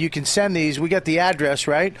said, you can send these. We got the address,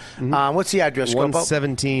 right? What's the address?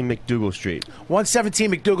 117 McDougal Street.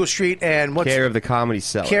 117 McDougal Street, and what's Care of the Comedy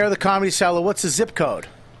Cellar. Care of the Comedy Cellar. What's the zip code?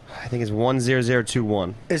 I think it's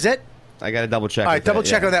 10021. Is it? I got to double check. All right, double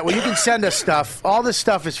check on that. Well, you can send us stuff. All this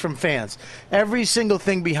stuff is from fans. Every single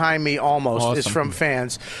thing behind me almost is from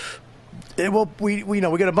fans. We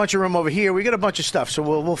got a bunch of room over here. We got a bunch of stuff, so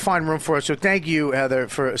we'll find room for it. So thank you, Heather,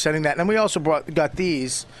 for sending that. And we also got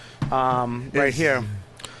these right here.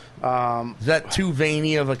 Is that too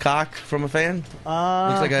veiny of a cock from a fan? Looks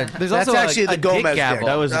like a. There's That's also actually the dick Gomez gavel. dick.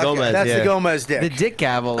 That was Gomez. That's yeah. the Gomez dick. The dick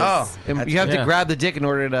gavel. You have to grab the dick in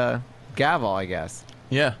order to gavel, I guess.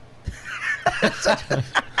 Yeah.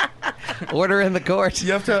 Order in the court.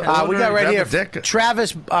 You have to. We got right here Dick.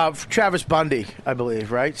 Travis Bundy, I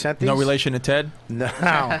believe, right? Sent these? No relation to Ted? No.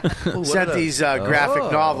 Sent these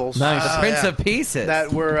graphic novels. Nice. Prince of Pieces. That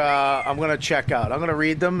I'm going to check out. I'm going to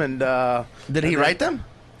read them. And Did he write them?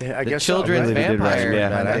 I guess children's so, right? vampire.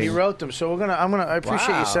 Yeah. He wrote them. So I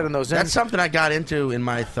appreciate you sending those in. That's something I got into in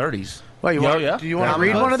my 30s. Well, do you want to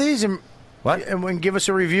read one of these and What? and give us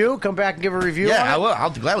a review? Come back and give a review. Yeah, on it? I will. I'll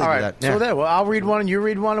gladly All right. do that. So there. Well, I'll read one and you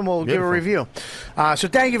read one, and we'll give a review. So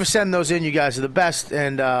thank you for sending those in. You guys are the best.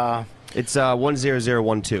 And It's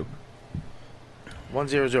 10012.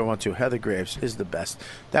 10012. Heather Graves is the best.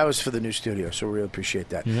 That was for the new studio, so we really appreciate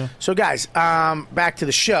that. Yeah. So guys, back to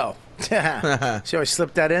the show. See how I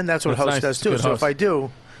slipped that in? That's what That's host nice. does too. Good So host. if I do,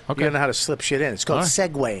 Okay. you know how to slip shit in. It's called All right.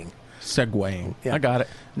 segueing. Segueing. Yeah. I got it.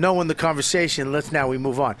 Knowing the conversation, we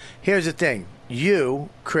move on. Here's the thing. You,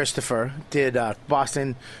 Christopher, did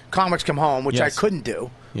Boston Comics Come Home, which Yes. I couldn't do,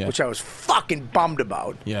 Yeah. which I was fucking bummed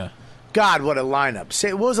about. Yeah. God, what a lineup.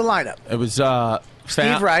 What was the lineup? It was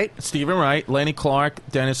Steve Wright. Stephen Wright, Lenny Clark,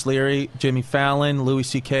 Dennis Leary, Jimmy Fallon, Louis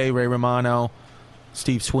C.K., Ray Romano,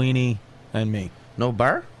 Steve Sweeney, and me. No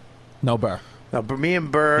Burr? No Burr. No, me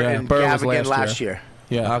and Burr and Burr was Gavigan last year.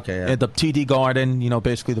 Yeah. Okay, yeah. At the TD Garden,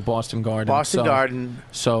 basically the Boston Garden. Boston Garden.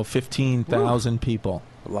 So 15,000 people.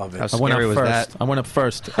 Love it. How I went up scary was first. that? I went up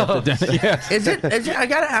first. Yeah. Is it? I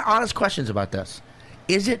got honest questions about this.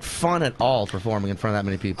 Is it fun at all performing in front of that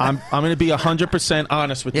many people? I'm going to be 100%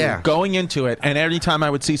 honest with Yeah. you. Going into it, and every time I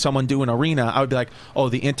would see someone do an arena, I would be like, oh,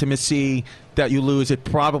 the intimacy that you lose, it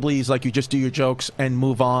probably is like you just do your jokes and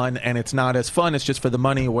move on, and it's not as fun. It's just for the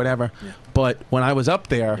money or whatever. Yeah. But when I was up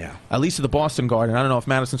there, at least at the Boston Garden, I don't know if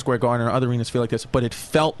Madison Square Garden or other arenas feel like this, but it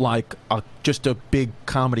felt like just a big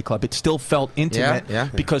comedy club. It still felt intimate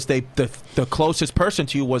because the closest person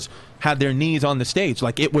to you had their knees on the stage.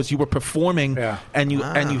 Like it was, you were performing and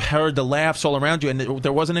you heard the laughs all around you, and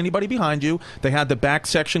there wasn't anybody behind you. They had the back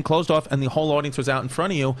section closed off, and the whole audience was out in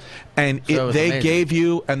front of you. And they gave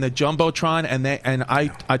you and the Jumbotron, and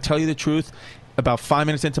I tell you the truth. About 5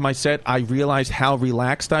 minutes into my set, I realized how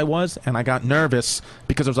relaxed I was, and I got nervous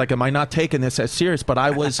because I was like, "Am I not taking this as serious?" But I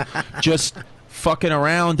was just fucking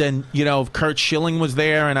around, and Kurt Schilling was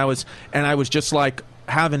there, and I was just like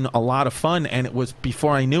having a lot of fun. And it was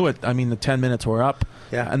before I knew it. I mean, the 10 minutes were up,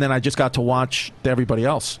 and then I just got to watch everybody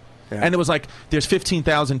else. Yeah. And it was like, there's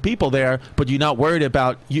 15,000 people there, but you're not worried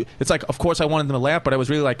about you. It's like, of course I wanted them to laugh, but I was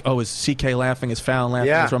really like, oh, is CK laughing? Is Fallon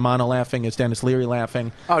laughing? Is Romano laughing? Is Dennis Leary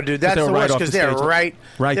laughing? Oh, dude, that's the worst because they're right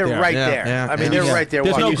there. Yeah. I mean, they're right there.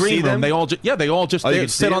 There's no green room. them? They all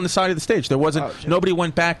just sit on the side of the stage. There wasn't nobody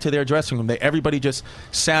went back to their dressing room. Everybody just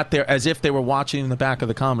sat there as if they were watching in the back of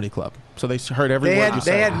the comedy club. So they heard every word you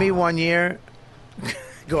said. They had me one year.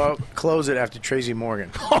 Go out, close it after Tracy Morgan.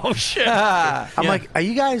 Oh shit! I'm like, are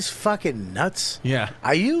you guys fucking nuts? Yeah.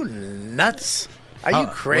 Are you nuts? Are you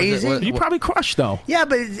crazy? You probably crushed though. Yeah,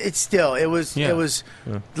 but it's still. It was.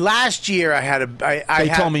 Last year I had a. They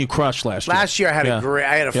told me you crushed last year. Last year I had a great.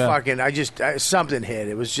 I had a Yeah. fucking. Something hit.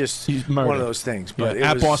 It was just one of those things. But it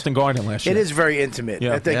at was, Boston Garden last year. It is very intimate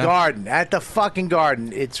Yeah. at the Garden. At the fucking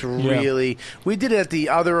Garden, it's really. We did it at the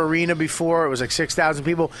other arena before. It was like 6,000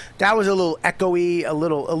 people. That was a little echoey, a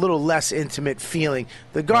little less intimate feeling.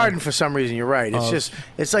 The Garden, for some reason, you're right. It's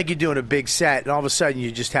it's like you're doing a big set, and all of a sudden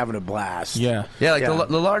you're just having a blast. Yeah. The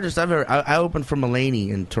largest I've ever. I opened for Mulaney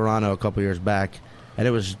in Toronto a couple years back, and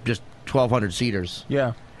it was just 1,200 seaters.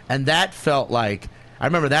 Yeah. And that felt like, I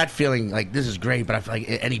remember that feeling like, this is great, but I feel like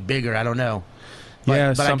any bigger, I don't know.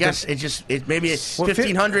 But I guess maybe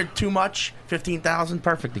 1,500 too much, 15,000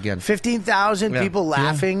 perfect again. 15,000 people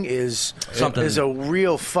laughing is a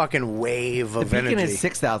real fucking wave of the Beacon energy. is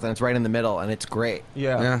 6,000. It's right in the middle, and it's great.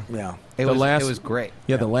 Yeah. It was great.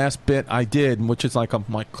 Yeah, the last bit I did, which is like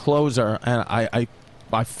my closer, and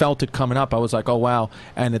I felt it coming up. I was like, oh, wow.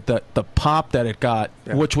 And the pop that it got,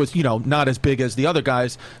 which was, not as big as the other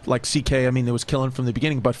guys, like CK, I mean, it was killing from the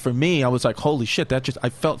beginning. But for me, I was like, holy shit, I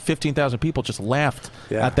felt 15,000 people just laughed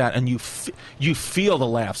at that. And you feel the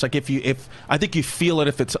laughs. Like I think you feel it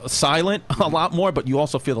if it's silent a lot more, but you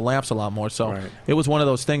also feel the laughs a lot more. So it was one of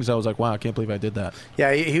those things I was like, wow, I can't believe I did that.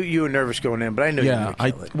 Yeah, you were nervous going in, but I knew you were going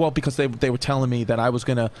to kill it. Well, because they were telling me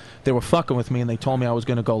that they were fucking with me, and they told me I was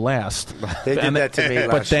going to go last. They did that to me.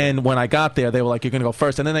 But then when I got there, they were like, you're going to go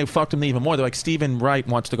first. And then they fucked him even more. They're like, Stephen Wright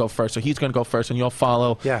wants to go first, so he's going to go first, and you'll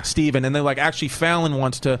follow Stephen. And they're like, actually, Fallon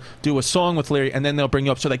wants to do a song with Leary, and then they'll bring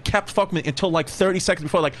you up. So they kept fucking me until like 30 seconds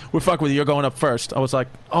before, like, we're fucking with you, you're going up first. I was like,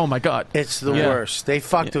 oh my God. It's the worst. They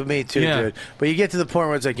fucked with me too, dude. But you get to the point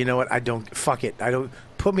where it's like, you know what? Fuck it.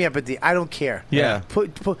 Put me up at I don't care. Yeah.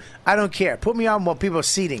 I don't care. Put me on while people are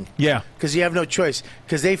seating. Yeah. Because you have no choice.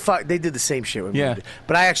 Because they did the same shit with me.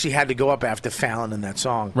 But I actually had to go up after Fallon in that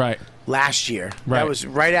song. Right. Last year. Right. That was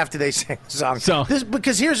right after they sang the song. So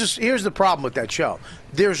because here's the problem with that show.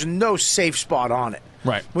 There's no safe spot on it.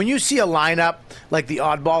 Right. When you see a lineup like the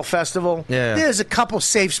Oddball Festival, there's a couple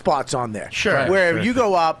safe spots on there. Sure. Right. Where Sure. you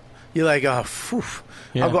go up, you're like, oh, phew.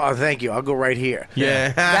 Yeah. I'll go. Oh, thank you. I'll go right here.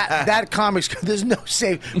 Yeah. that comics. There's no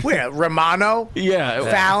safe. Where Romano? Yeah.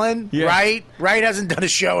 Fallon. Yeah. Wright hasn't done a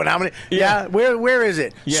show in how many? Yeah. Where is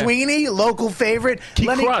it? Yeah. Sweeney, local favorite. He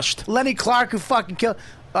crushed. Lenny Clark, who fucking killed.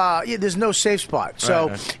 There's no safe spot.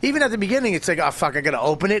 So even at the beginning, it's like, oh fuck, I gotta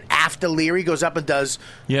open it after Leary goes up and does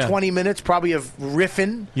 20 minutes, probably of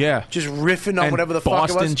riffing. Yeah. Just riffing on and whatever the fuck it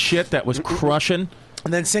was. Boston shit that was crushing.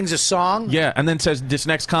 And then sings a song. Yeah, and then says this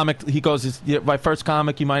next comic. He goes, my first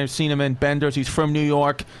comic. You might have seen him in Bender's. He's from New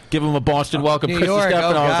York. Give him a Boston welcome. New Chris York,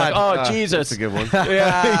 Distefano. I was like, God. oh Jesus, That's a good one.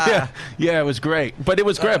 yeah, it was great. But it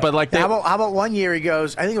was great. But like, how about 1 year he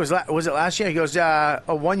goes? I think it was it last year? He goes.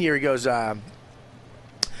 1 year he goes.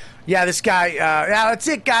 Yeah, this guy. Yeah, that's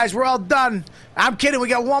it, guys. We're all done. I'm kidding. We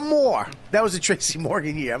got one more. That was the Tracy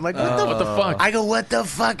Morgan year. I'm like, what the fuck? I go, what the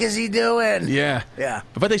fuck is he doing? Yeah. Yeah.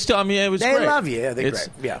 But they still, I mean, it was They great. love you. Yeah, they're great.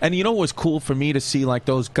 Yeah. And you know what was cool for me to see, like,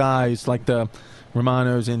 those guys, like the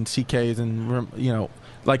Romanos and CKs and,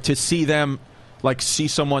 like, to see them, like, see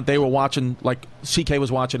someone, they were watching, like, CK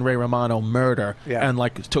was watching Ray Romano murder and,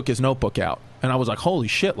 like, took his notebook out. And I was like, holy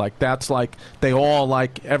shit, like, that's, like, they all,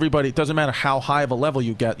 like, everybody, it doesn't matter how high of a level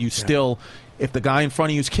you get, you still... If the guy in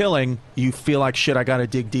front of you is killing, you feel like shit. I got to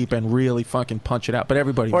dig deep and really fucking punch it out. But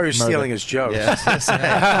everybody, or you're stealing his jokes. It'd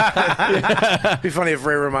be funny if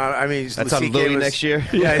Ray Romano. I mean, that's on Louis next year.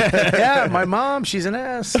 Yeah, my mom, she's an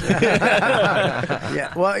ass.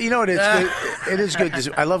 Yeah, well, you know what? It is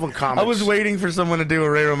good. I love when comics. I was waiting for someone to do a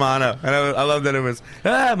Ray Romano, and I love that it was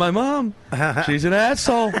my mom. She's an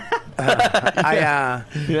asshole. I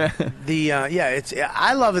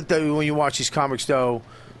love it though when you watch these comics though,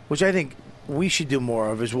 which I think we should do more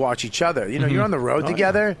of is watch each other. You know, you're on the road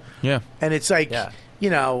together. Yeah. And it's like,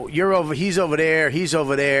 you're over, he's over there, he's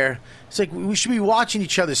over there. It's like we should be watching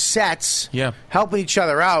each other's sets. Yeah. Helping each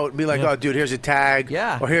other out and be like, oh, dude, here's a tag.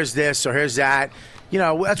 Yeah. Or here's this, or here's that. You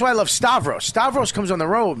know, that's why I love Stavros. Stavros comes on the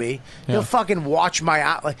road with me. Yeah. He'll fucking watch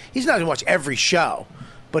like, he's not going to watch every show,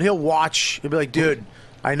 but he'll be like, dude,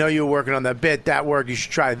 I know you were working on that bit, that work, you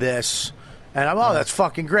should try this. And I'm, that's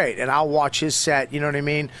fucking great. And I'll watch his set, you know what I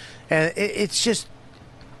mean? And it's just,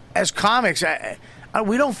 as comics,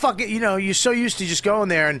 we don't fucking, you're so used to just going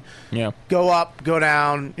there and go up, go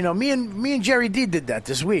down. You know, me and Jerry D did that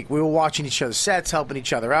this week. We were watching each other's sets, helping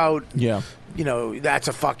each other out. Yeah. You know, that's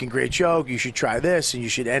a fucking great joke. You should try this, and you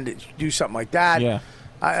should end it, do something like that. Yeah.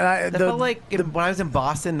 I felt like when I was in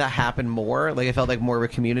Boston, that happened more. Like, it felt like more of a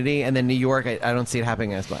community. And then New York, I don't see it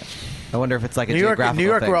happening as much. I wonder if it's like a geographical New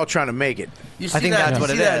York, thing. we're all trying to make it. You see that's what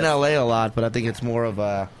you it see that is. in L.A. a lot, but I think it's more of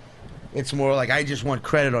a. It's more like I just want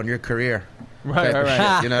credit on your career. Right.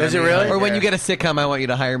 Shit, you know Is what it I mean? really? Or when you get a sitcom, I want you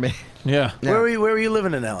to hire me. Yeah. Where were you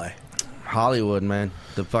living in L.A.? Hollywood, man,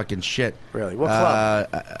 the fucking shit. Really? What club?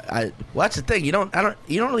 Well, that's the thing. You don't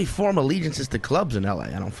really form allegiances to clubs in LA.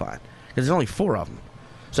 I don't find because there's only 4 of them.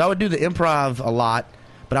 So I would do the Improv a lot,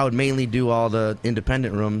 but I would mainly do all the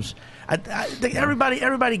independent rooms. I think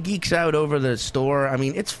everybody geeks out over the store. I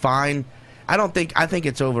mean, it's fine. I think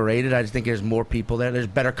it's overrated. I just think there's more people there. There's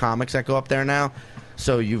better comics that go up there now.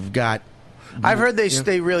 So you've got. I've heard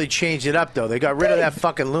they really changed it up though. They got rid of that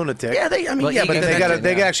fucking lunatic. Yeah, they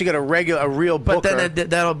actually got a real booker. But then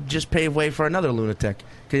that'll just pave way for another lunatic.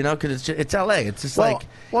 Because it's L.A. It's just stop.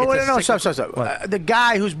 The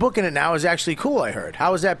guy who's booking it now is actually cool. I heard.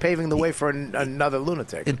 How is that paving the way for another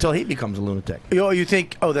lunatic? Until he becomes a lunatic. You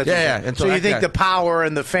think? Oh, that's So you think the power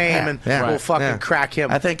and the fame will fucking crack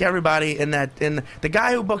him? I think everybody in the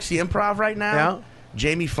guy who books the Improv right now. Yeah.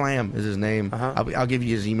 Jamie Flam is his name. I'll give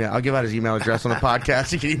you his email. I'll give out his email address on the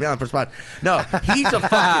podcast. You can email him for spot. No, he's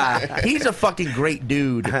a fucking great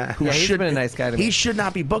dude. He's been a nice guy to me. He should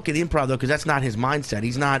not be booking the Improv though, because that's not his mindset.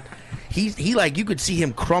 He's not. He like you could see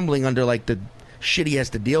him crumbling under like the shit he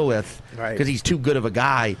has to deal with because he's too good of a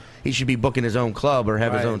guy. He should be booking his own club or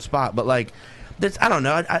have his own spot. But like, I don't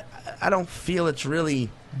know. I don't feel it's really.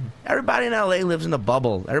 Everybody in LA lives in a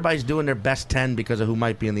bubble. Everybody's doing their best 10 because of who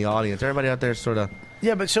might be in the audience. Everybody out there sort of.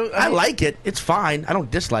 Yeah, but I like it. It's fine. I don't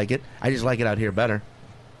dislike it. I just like it out here better.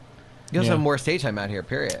 You also have more stage time out here.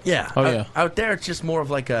 Period. Yeah. Out there, it's just more of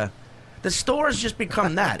like a. The store's just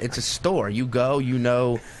become that. It's a store. You go. You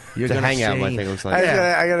know. You're it's a gonna hangout. see. I think it looks like.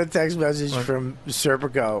 I got a text message from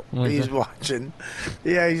Serpico. He's watching.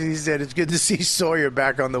 Yeah, he said it's good to see Sawyer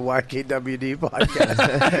back on the YKWD podcast.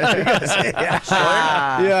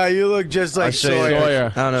 Yeah, you look just like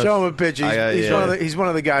Sawyer. Show him a picture. He's one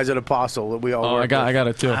of the guys at Apostle that we all. I got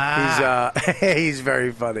it too. He's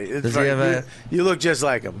very funny. Does he have you look just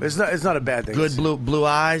like him. It's not a bad thing. Good blue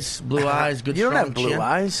eyes. Blue eyes. Good. You don't have blue chin.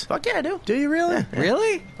 eyes. Fuck yeah, I do. Do you really? Yeah.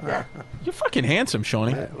 Really? Yeah. You're fucking handsome,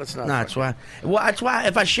 Shawnee. Let's not. No, that's why. Well, that's why.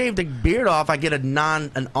 If I shave the beard off, I get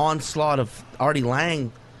an onslaught of Artie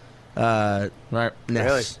Lang. Right.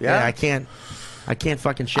 Really? Yeah. I can't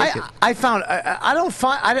fucking shake it. I found I don't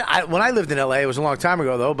find when I lived in LA. It was a long time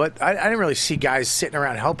ago though, but I didn't really see guys sitting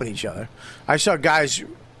around helping each other. I saw guys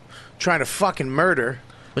trying to fucking murder.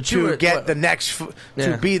 But to get the next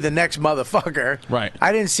to be the next motherfucker. Right.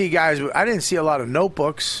 I didn't see guys. I didn't see a lot of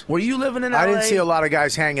notebooks. Were you living in LA? I didn't see a lot of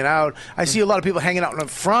guys hanging out. I see a lot of people hanging out in the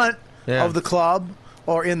front of the club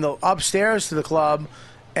or in the upstairs to the club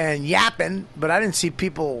and yapping. But I didn't see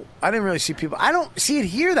people. I didn't really see people. I don't see it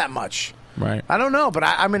here that much. Right. I don't know, but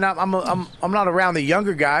I'm not around the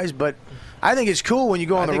younger guys, but. I think it's cool when you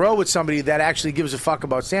go on the road with somebody that actually gives a fuck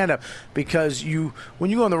about stand-up because when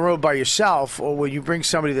you go on the road by yourself or when you bring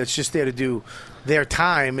somebody that's just there to do their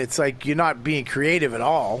time, it's like you're not being creative at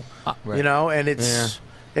all, you know, and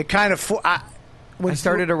it kind of... I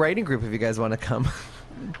started a writing group if you guys want to come.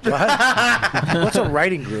 What? What's a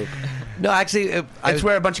writing group? No, actually, it's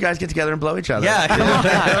where a bunch of guys get together and blow each other. Yeah, come on.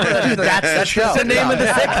 Dude, that's the show. That's the name of the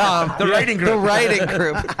sitcom. The writing group. The writing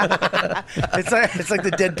group. It's like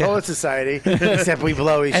the Dead Poet Society, except we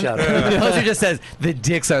blow each other. The poster just says the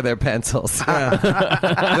dicks are their pencils.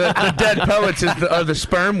 The dead poets are the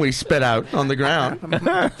sperm we spit out on the ground.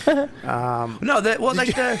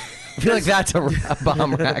 I feel like that's a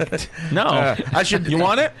bomb rack. No, I should. You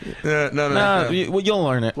want it? No. You'll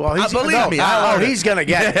learn it. Well, believe me. He's gonna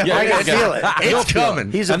get it. I can feel it. It's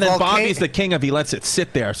coming. He's a and then volcano. Bobby's the king of he lets it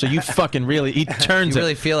sit there, so you fucking he turns You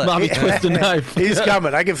really feel it. Bobby twists the knife. He's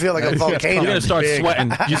coming. I can feel like a volcano. You're gonna start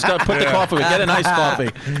sweating. You put the coffee with. Get a nice coffee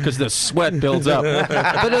because the sweat builds up.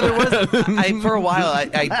 But no, there was for a while.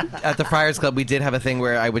 I at the Friars Club we did have a thing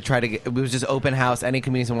where I would try to get. It was just open house. Any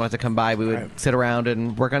comedians who wanted to come by, we would sit around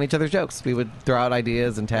and work on each other's jokes. We would throw out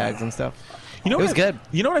ideas and tags and stuff. You know, it was good.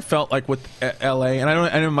 You know what I felt like with L.A. and I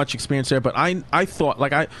don't have much experience there, but I thought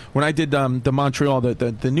like when I did the Montreal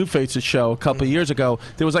the New Faces show a couple of years ago,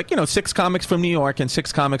 there was 6 comics from New York and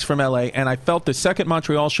 6 comics from L.A. and I felt the second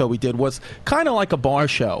Montreal show we did was kind of like a bar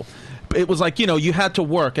show. It was like you had to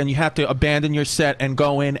work and you had to abandon your set and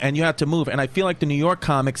go in and you had to move, and I feel like the New York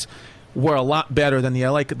comics were a lot better than the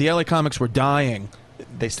L.A. The L.A. comics were dying.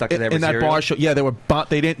 They stuck to their in that material? bar show. Yeah,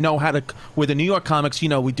 they didn't know how to. With the New York comics,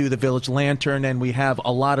 we do the Village Lantern, and we have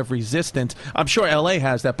a lot of resistance. I'm sure LA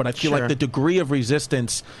has that, but I feel like the degree of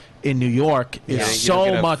resistance in New York is you don't so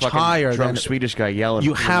get a much fucking higher drunk than Swedish guy yelling.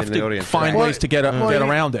 You from have the to audience. find ways to get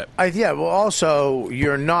around it. Well, also,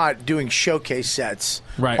 you're not doing showcase sets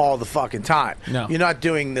all the fucking time. No. You're not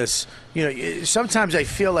doing this. Sometimes I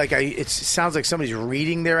feel like it sounds like somebody's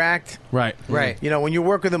reading their act. Right. When you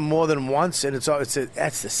work with them more than once, and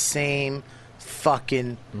that's the same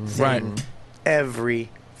fucking thing every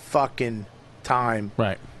fucking time.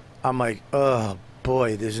 Right. I'm like, oh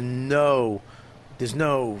boy, there's no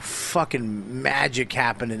fucking magic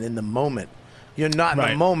happening in the moment. You're not in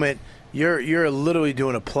the moment. You're literally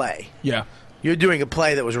doing a play. Yeah. You're doing a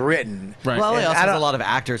play that was written. Right. Well, LA also has a lot of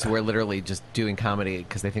actors who are literally just doing comedy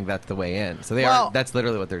because they think that's the way in. So that's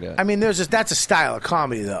literally what they're doing. I mean, that's a style of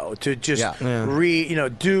comedy, though, to just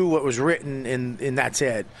do what was written and that's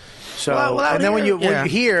it. So and then when you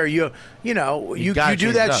hear you do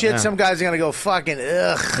that shit, some guys are gonna go fucking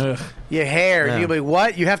ugh. Your hair. Yeah. You'll be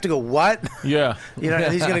what? You have to go what? Yeah.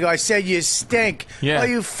 And he's gonna go. I said you stink. Yeah. Oh,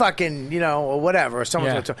 you fucking or whatever. Or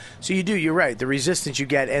someone's gonna talk. So you're right. The resistance you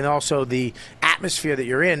get, and also the atmosphere that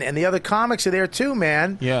you're in, and the other comics are there too,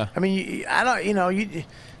 man. Yeah. I mean, I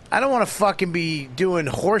don't want to fucking be doing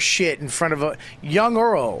horse shit in front of a young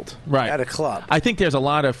or old at a club. I think there's a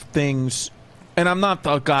lot of things. And I'm not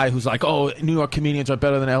the guy who's like, oh, New York comedians are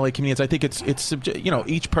better than LA comedians. I think it's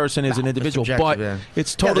each person is an individual, but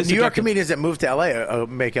it's totally the New York comedians that move to LA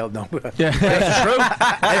make out no. Yeah, that's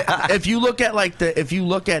true. If you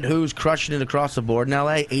look at who's crushing it across the board in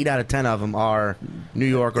LA, 8 out of 10 of them are New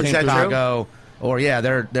York or Chicago, or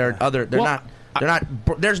they're not.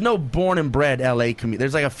 There's no born and bred LA comedian.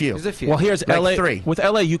 There's like a few. There's a few. Well, here's like LA. 3. With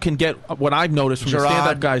LA, you can get what I've noticed from the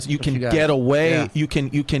stand-up guys. You can get away. Yeah. You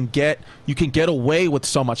can get away with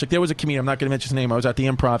so much. Like there was a comedian. I'm not going to mention his name. I was at the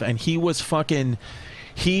Improv, and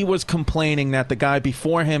he was complaining that the guy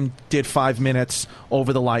before him did 5 minutes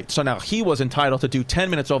over the light. So now he was entitled to do 10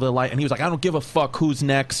 minutes over the light. And he was like, I don't give a fuck who's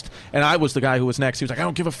next. And I was the guy who was next. He was like, I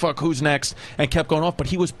don't give a fuck who's next. And kept going off. But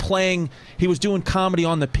he was doing comedy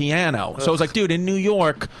on the piano. So I was like, dude, in New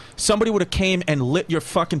York, somebody would have came and lit your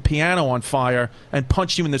fucking piano on fire and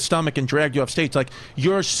punched you in the stomach and dragged you off stage. Like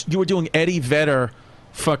you were doing Eddie Vedder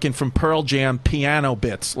fucking from Pearl Jam piano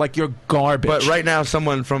bits. Like you're garbage. But right now,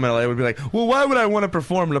 someone from LA would be like, well, why would I want to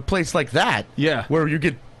perform in a place like that? Yeah. Where you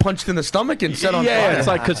get punched in the stomach and set on fire. Yeah, it's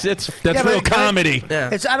like, because that's real comedy. I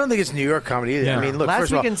don't think it's New York comedy either. Yeah. I mean, look, Last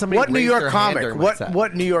first of all, weekend somebody what New raised York their hand comic? during my What set.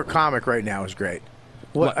 what New York comic right now is great?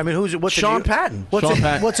 What's Sean Patton.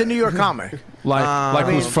 What's a New York comic?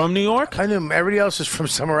 Who's from New York? I knew everybody else is from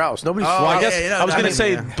somewhere else. Nobody's. Well, I guess yeah, I was going to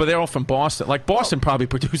say, but they're all from Boston. Like Boston probably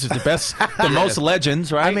produces the most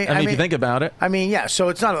legends, right? I mean, if you think about it. I mean, yeah. So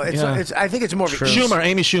it's not. It's I think it's more of a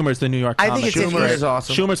Amy Schumer's the New York comic. I think it's Schumer is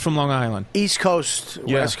awesome. Schumer's from Long Island. East Coast,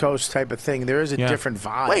 West Coast type of thing. There is a different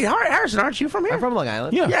vibe. Wait, Harrison, aren't you from here? I'm from Long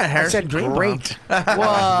Island. Yeah, Harrison. I said great.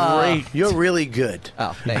 Great. You're really good.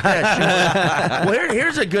 Oh, thanks. Well,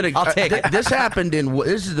 here's a good. I'll take it. This happened in.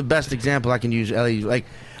 This is the best example I can use. LA, like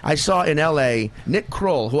I saw in L.A. Nick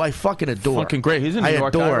Kroll, who I fucking adore. Fucking great. He's a New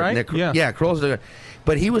York guy, right? Nick. Yeah, Kroll's the.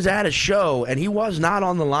 But he was at a show and he was not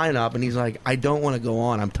on the lineup, and he's like, I don't want to go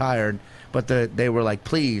on. I'm tired. But they were like,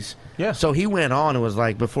 please. Yeah. So he went on and was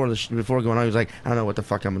like, before going on, he was like, I don't know what the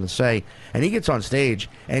fuck I'm going to say. And he gets on stage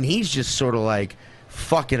and he's just sort of like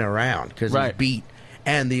fucking around because he's beat.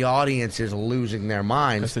 And the audience is losing their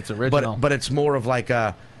minds. It's original. But it's more of like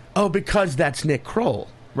because that's Nick Kroll.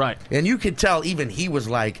 Right. And you could tell even he was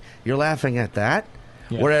like, you're laughing at that?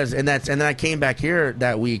 Yeah. Whereas, and then I came back here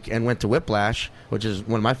that week and went to Whiplash, which is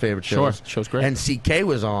one of my favorite shows. Sure. Show's great. And CK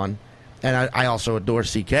was on. And I also adore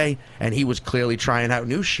CK, and he was clearly trying out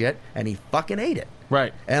new shit, and he fucking ate it.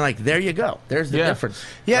 Right. And like, there you go. There's the difference.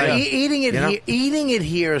 Yeah, Like, eating it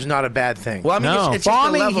here is not a bad thing. Well, I mean, it's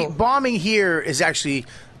bombing here is actually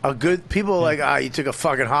a good. People are like, you took a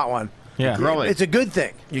fucking hot one. Yeah, it's a good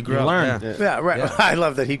thing. You grow. learn. Yeah, right. Yeah. I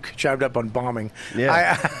love that he chimed up on bombing.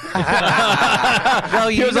 Yeah.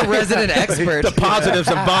 Well, you're the resident expert. The positives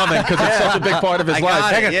of bombing because it's such a big part of his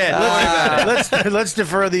life. Hang on. Let's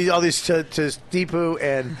defer all these to Deepu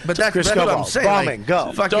and Chris what I'm Cobalt. saying. Bombing, like,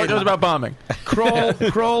 go. It was about bombing.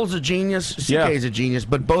 Kroll's a genius. CK's a genius.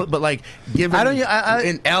 But like, given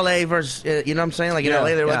in L.A. versus, you know what I'm saying? Like in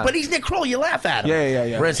L.A. they were like, but he's Nick Kroll. You laugh at him.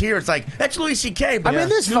 Yeah. Whereas here it's like, that's Louis C.K. But I mean,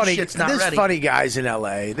 there's ready. funny guys in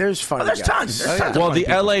L.A. There's funny guys. There's tons. Well, the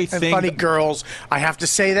L.A. And thing. funny girls. I have to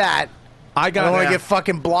say that. I don't want to get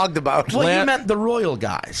fucking blogged about. Well, you meant the royal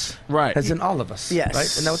guys, right? As in all of us, yes. Right?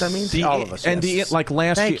 Isn't that what that means? All of us. And yes.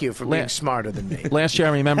 last Thank year, you for being smarter than me. Last year,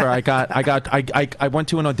 I remember I went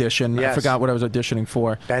to an audition. I forgot what I was auditioning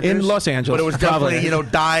for in Los Angeles. But it was definitely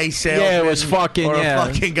dye salesman. Yeah, it was fucking or a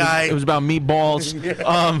fucking guy. It was about meatballs. and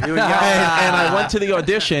I went to the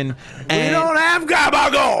audition. And we don't have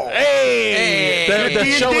gabagool. Hey, the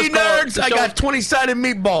show was D&D nerds. I got 20-sided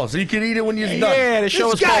meatballs. You can eat it when you're done. Yeah, the show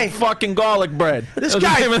was called fucking garlic bread. This that was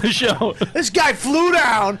guy, the name of the show. This guy flew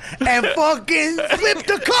down and fucking flipped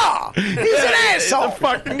the car. He's an asshole. The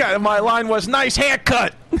fucking guy. My line was nice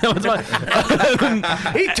haircut. That was my.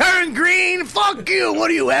 He turned green. Fuck you. What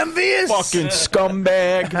are you, envious? Fucking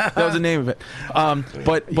scumbag. That was the name of it.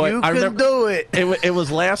 But you I remember can do it. It was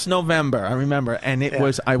last November. I remember, and it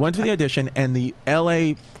was. I went to the audition, and the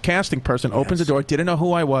L.A. casting person opens the door. Didn't know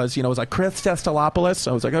who I was. It was like Chris Distefano.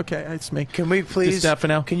 I was like, okay, it's me. Can we please?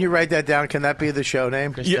 Distefano. Can you write that down? Can that be the show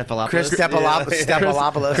name? Chris Distefano. Chris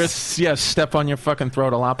Distefano. Chris, yes, step on your fucking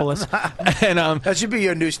throat, Alopoulos. And that should be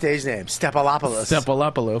your new stage name, Stepalopoulos.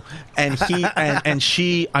 Stepalopoulos. And he and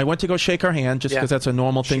she, I went to go shake her hand just because that's a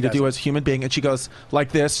normal thing to do as a human being. And she goes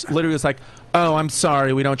like this, literally was like, "Oh, I'm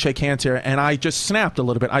sorry, we don't shake hands here." And I just snapped a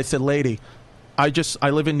little bit. I said, "Lady, I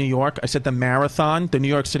live in New York." I said, the New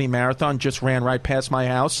York City Marathon just ran right past my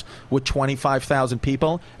house with 25,000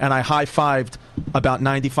 people, and I high-fived about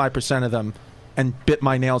 95% of them and bit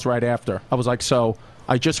my nails right after. I was like, so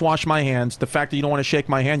I just washed my hands. The fact that you don't want to shake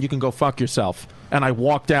my hand, you can go fuck yourself. And I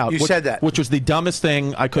walked out. You said that. Which was the dumbest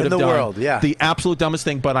thing I could have done. In the world, yeah. The absolute dumbest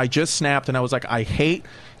thing, but I just snapped, and I was like, I hate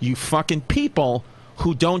you fucking people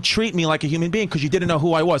who don't treat me like a human being because you didn't know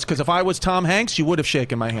who I was. Because if I was Tom Hanks, you would have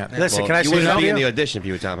shaken my hand. Listen, can I say you wouldn't something? be in the audition if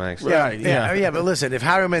you were Tom Hanks. Right, yeah. But listen, if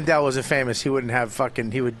Harry Mandel wasn't famous, he wouldn't have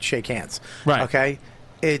he would shake hands. Right. Okay?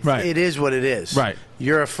 It is what it is. Right.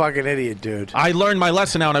 You're a fucking idiot, dude. I learned my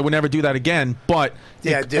lesson now, and I would never do that again. But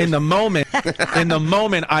in the moment,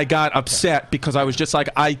 I got upset because I was just like,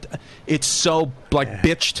 it's so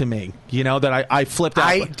bitch to me, that I flipped out.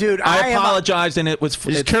 I apologized, and it's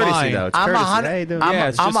courtesy, fine. though. It's I'm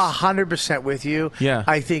courtesy. I'm 100% with you. Yeah.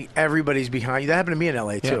 I think everybody's behind you. That happened to me in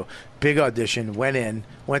L.A. too. Big audition, went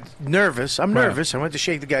nervous. I'm nervous. I went to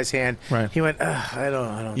shake the guy's hand. Right. He went, I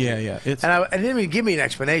don't. Yeah. And I didn't even give me an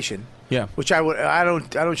explanation. Yeah. Which I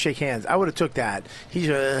don't shake hands. I would have took that. He's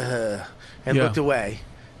and looked away,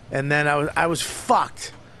 and then I was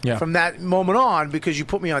fucked. Yeah. From that moment on because you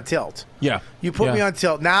put me on tilt. Yeah. You put me on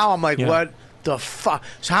tilt. Now I'm like, what the fuck?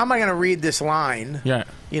 So how am I going to read this line? Yeah.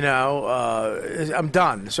 I'm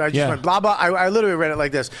done. So I just went blah blah. I literally read it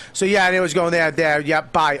like this. So and it was going there. Yeah,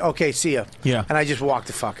 bye. Okay, see ya. Yeah. And I just walked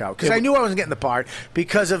the fuck out because I knew I wasn't getting the part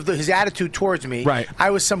because of his attitude towards me. Right.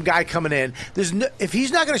 I was some guy coming in. If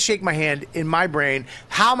he's not going to shake my hand in my brain,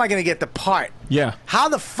 how am I going to get the part? Yeah. How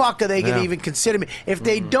the fuck are they going to even consider me if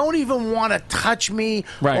they don't even want to touch me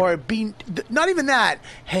or be? Not even that.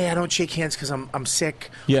 Hey, I don't shake hands because I'm sick.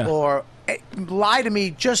 Yeah. Or lie to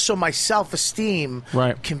me just so my self-esteem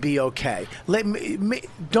can be okay. Let me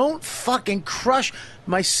don't fucking crush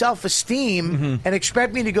my self-esteem and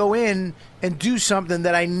expect me to go in and do something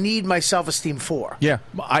that I need my self-esteem for. Yeah,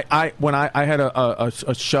 when I had a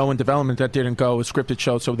show in development that didn't go, a scripted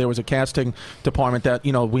show, so there was a casting department that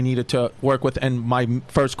we needed to work with, and my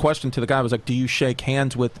first question to the guy was like, "Do you shake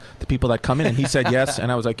hands with the people that come in?" And he said yes,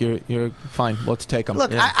 and I was like, "You're fine. Let's take them."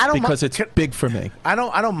 Look, I don't because it's big for me. I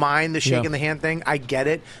don't mind the shaking the hand thing. I get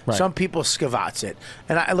it. Right. Some people skavats it,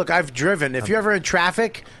 and I've driven. If you're ever in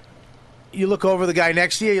traffic. You look over the guy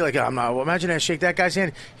next to you. You're like, I'm not. Well, imagine I shake that guy's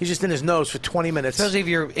hand. He's just in his nose for 20 minutes. Especially if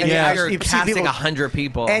you're casting 100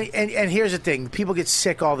 people. And here's the thing: people get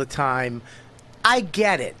sick all the time. I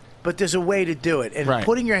get it, but there's a way to do it. And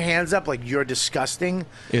putting your hands up like you're disgusting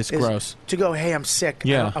is gross. To go, hey, I'm sick.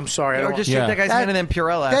 Yeah. I'm sorry. Or just shake that guy's hand and then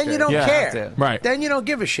Purell after. Then you don't care. Right. Then you don't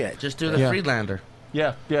give a shit. Just do the Friedlander.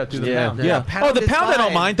 Yeah, do the pound. Yeah. The pound I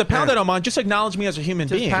don't mind. The pound I don't mind. Just acknowledge me as a human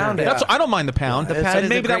being. Pound it. I don't mind the pound. The pound and is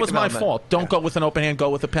maybe a that great was my development. fault. Don't go with an open hand. Go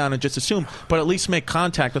with a pound and just assume. But at least make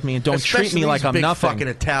contact with me and don't treat me like I'm big nothing. Fucking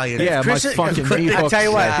Italian. Yeah, my fucking knee I hooks. tell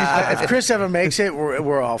you what, if Chris ever makes it,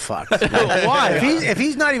 we're all fucked. Why? If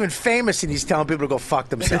he's not even famous and he's telling people to go fuck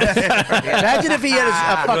themselves. Imagine if he had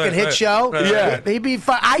a fucking hit show. Yeah. He'd be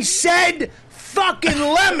I said fucking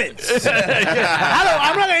lemons.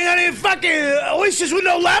 I'm not going to eat any fucking oysters with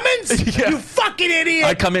no lemons. You fucking idiot.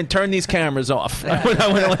 I come in, turn these cameras off. I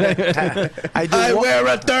wear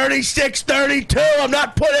a 36, 32. I'm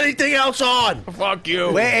not putting anything else on. Fuck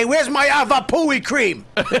you. Hey, where's my avapui cream?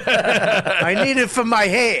 I need it for my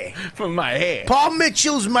hair. For my hair. Paul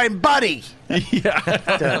Mitchell's my buddy. Oh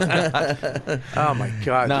my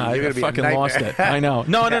God! Nah, dude, you're I gonna be a fucking nightmare. lost it. I know.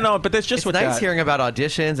 No. But that's just It's with nice that. hearing about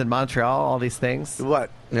auditions in Montreal, all these things. What?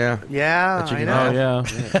 Yeah. Yeah, I know. Oh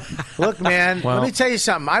yeah. Look, man, Well, let me tell you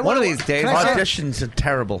something. one of these days, can I say- Auditions are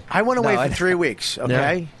terrible. I went away No, for 3 weeks,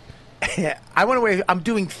 okay? I went away. I'm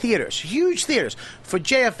doing theaters, huge theaters, for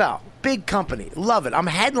JFL. Big company. Love it. I'm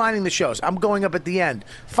headlining the shows. I'm going up at the end,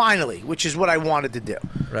 finally, which is what I wanted to do.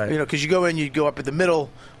 Right. You know, because you go in, you go up at the middle,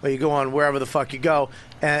 or you go on wherever the fuck you go.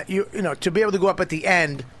 You know, to be able to go up at the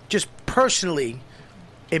end, just personally,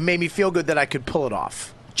 it made me feel good that I could pull it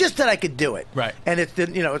off. Just that I could do it. Right. And it's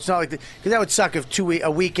not like because that would suck if a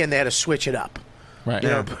weekend they had to switch it up. Right. You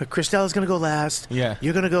know, Christelle's going to go last. Yeah.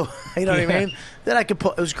 You're going to go, you know what I mean? Then I could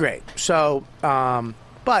put, it was great. So,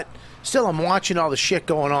 but still, I'm watching all the shit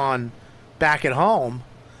going on back at home,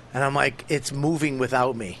 and I'm like, it's moving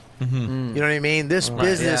without me. Mm-hmm. You know what I mean? This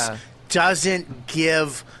business doesn't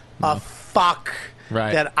give a fuck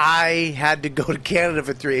that I had to go to Canada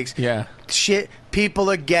for 3 weeks. Yeah. Shit,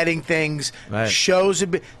 people are getting things. Right. Shows,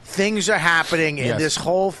 things are happening, and this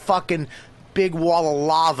whole fucking big wall of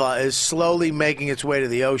lava is slowly making its way to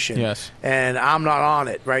the ocean. Yes. And I'm not on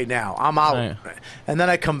it right now. I'm out. Right. And then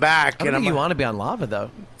I come back. I don't think you want to be on lava,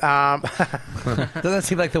 though. Doesn't that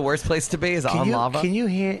seem like the worst place to be? Is on lava? Can you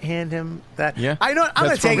hand him that? Yeah. I'm going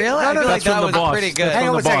to take it. Really? I feel like that was pretty good. Hang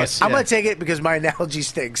on one boss. second. I'm going to take it because my analogy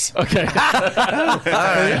stinks. Okay.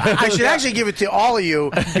 I should actually give it to all of you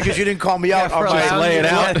because you didn't call me out on Just lay it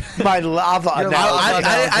out. my lava analogy.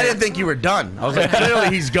 I didn't think you were done. I was like, clearly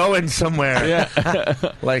he's going somewhere. Yeah.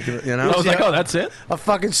 Like, you know. I was like, oh, that's it? A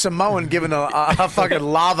fucking Samoan giving a fucking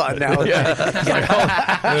lava analogy.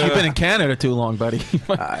 You've been in Canada too long, buddy.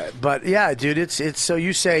 But yeah, dude, it's so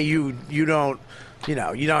you say you don't, you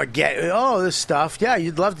don't get this stuff. Yeah,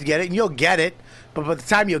 you'd love to get it, and you'll get it, but by the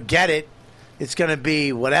time you'll get it, it's gonna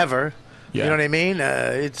be whatever. Yeah. You know what I mean?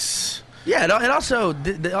 It's Yeah, and also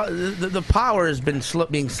the power has been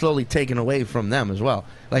being slowly taken away from them as well.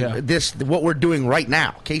 Like what we're doing right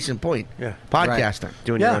now. Case in point, podcasting,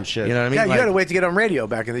 Doing your own shit. You know what I mean? Yeah, Like, you had to wait to get on radio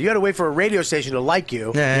back in the. You had to wait for a radio station to like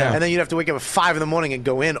you, and then you'd have to wake up at 5 in the morning and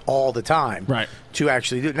go in all the time, Right. To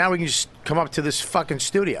actually do it. Now we can just come up to this fucking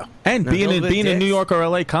studio. And being a New York or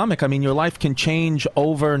LA comic, I mean, your life can change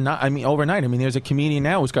overnight. I mean, there's a comedian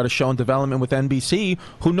now who's got a show in development with NBC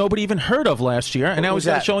who nobody even heard of last year, and now he's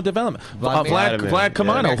got a show in development. Vlad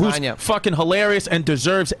Kamano, who's fucking hilarious and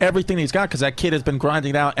deserves everything he's got because that kid has been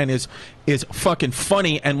grinding it out and is fucking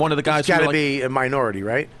funny. And one of the guys He's got to be a minority,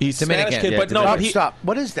 right? He's Dominican. Spanish kid, Yeah, but no, Dominican. Stop.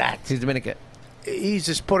 What is that? He's Dominican. He's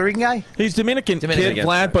this Puerto Rican guy? He's Dominican kid,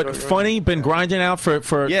 Vlad, but funny, been grinding out for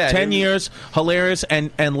 10 years, hilarious,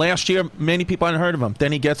 and last year, many people hadn't heard of him.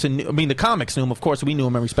 Then he gets the comics knew him, of course, we knew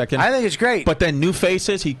him and respect him. I think it's great. But then new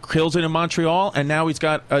faces, he kills it in Montreal, and now he's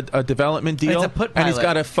got a development deal, and he's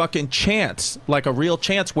got a fucking chance, like a real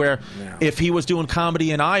chance, where if he was doing comedy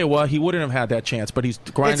in Iowa, he wouldn't have had that chance, but he's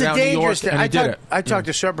grinding out in New York, and he did it. I talked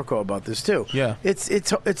to Serpico about this, too. Yeah. It's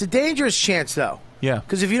a dangerous chance, though. Yeah.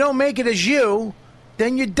 Because if you don't make it as you,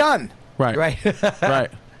 then you're done. Right. Right.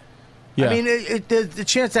 Yeah. I mean, there's the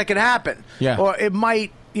chance that could happen. Yeah. Or it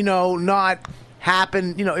might, not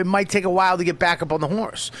happen. It might take a while to get back up on the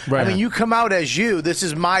horse. Right. I mean, you come out as you. This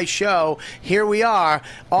is my show. Here we are.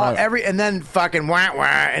 And then fucking wah, wah,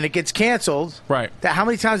 and it gets canceled. Right. How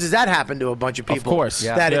many times has that happened to a bunch of people? Of course.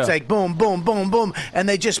 Yeah. That it's like boom, boom, boom, boom, and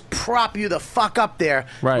they just prop you the fuck up there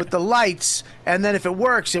with the lights. And then if it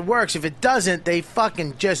works, it works. If it doesn't, they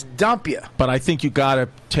fucking just dump you. But I think you got to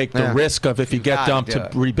take the risk of if you get dumped to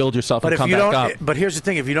rebuild yourself and come back up. But here's the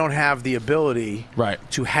thing: if you don't have the ability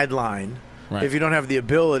to headline, if you don't have the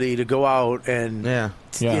ability to go out and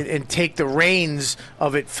and take the reins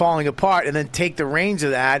of it falling apart, and then take the reins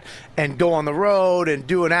of that and go on the road and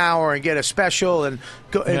do an hour and get a special and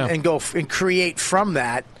go and go and create from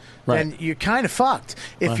that, then you're kind of fucked.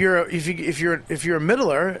 If you're a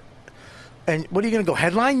middler. And what are you going to go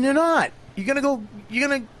headline? You're not. You're going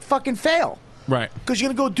to fucking fail. Right. Because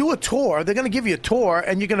you're going to go do a tour. They're going to give you a tour,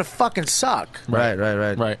 and you're going to fucking suck. Right.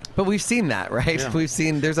 But we've seen that, right? Yeah. We've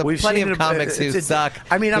seen plenty of comics who suck.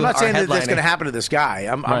 I mean, I'm not saying that that's headlining. going to happen to this guy.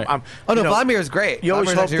 Vladimir is great. You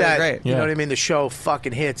always Vladimir's hope that great. you know what I mean. The show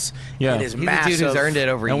fucking hits. And is He's massive. the dude who's earned it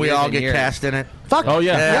over years. And we all get years. cast in it. Fuck. Oh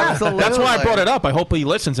yeah. Absolutely. That's why I brought it up. I hope he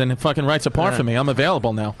listens and fucking writes a part for me. I'm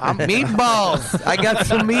available now. Meatballs. I got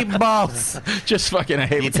some meatballs. Just fucking, I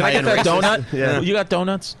hate it. Can I get Italian that racist. donut? You got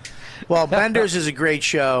donuts? Well, Bender's is a great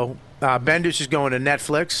show. Benders is going to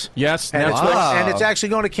Netflix. Yes, and Netflix. and it's actually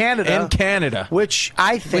going to Canada. In Canada, which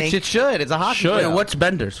I think Which it should. It's a hockey Should. show. What's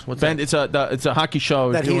Benders? What's It's a hockey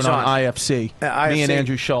show That doing he's on on. IFC. Me IFC. and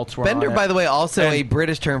Andrew Schultz were Bender, on by it. the way, also And- a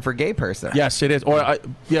British term for gay person. Yes, it is. Or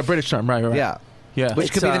British term, right? Yeah. Yeah.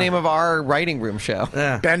 Which could be the name of our writing room show.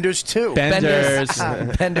 Benders 2. Benders.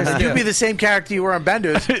 Benders And 2. you'd be the same character you were on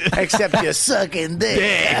Benders, except you're sucking dick.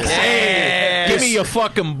 Yes. Give me your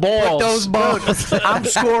fucking balls. Those balls. I'm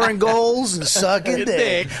scoring goals and sucking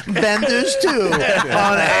dick. Benders 2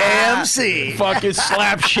 on AMC. Fucking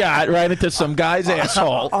slap shot right into some guy's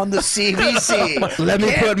asshole. On the CBC. Let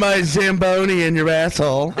me put my Zamboni in your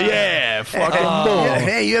asshole. Yeah, fucking Yeah, bull.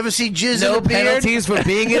 hey, you ever see jizz No in the beard? penalties for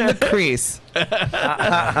being in the crease.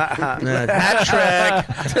 Hat trick.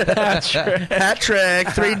 Hat trick.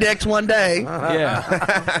 3 dicks one day.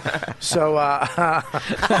 Yeah. So,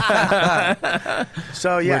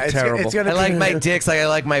 so yeah, We're it's terrible. gonna I like be my dicks like I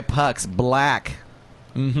like my pucks. Black.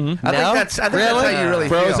 Mm-hmm. I think that's how you really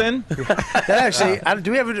Frozen? That actually.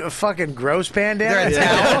 Do we have a fucking gross bandana? Is there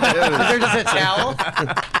a towel? Is there just a towel?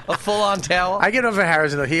 A full-on towel? I get over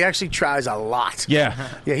Harrison though. He actually tries a lot. Yeah.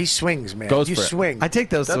 Yeah, he swings, man. Goes you for it. swing. I take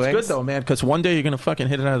those That's swings. good though, man, because one day you're gonna fucking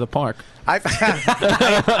hit it out of the park. I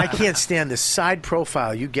can't stand the side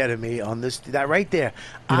profile you get of me on this. That right there.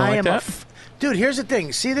 You don't I like am that? Dude, here's the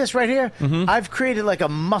thing. See this right here? Mhm. I've created like a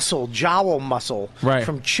jowl muscle Right.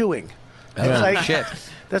 from chewing. Oh, It's like, shit.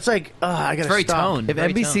 That's like, I gotta It's very stop. toned. If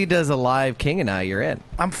Very NBC toned. does a live King and I, you're in.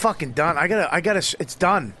 I'm fucking done. I gotta. It's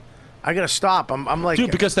done. I gotta stop. I'm like, Dude,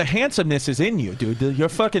 because the handsomeness is in you, dude. Your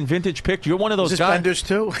fucking vintage picture. You're one of those is this guys. Benders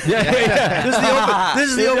 2? Yeah. This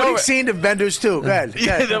is the opening scene of Benders 2. Go ahead.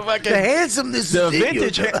 Yeah, Go ahead. the handsomeness The is in you.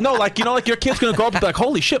 vintage. No, like your kid's gonna grow up and be like,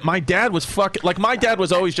 holy shit, my dad was fucking. Like my dad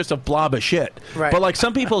was always just a blob of shit. Right. But like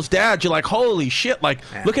some people's dads, you're like, holy shit, like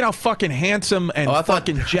look at how fucking handsome and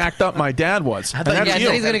fucking jacked up my dad was. And Yeah, that's then you.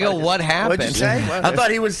 he's going to go, what happened? What'd you say? I thought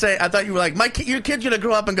he would say. I thought you were like, your kid's gonna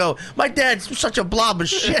grow up and go, my dad's such a blob of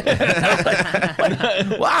shit.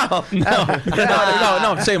 Wow. No,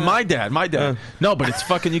 I'm saying my dad. No, but it's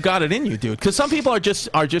fucking. You got it in you, dude. Because some people are just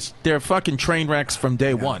they're fucking train wrecks from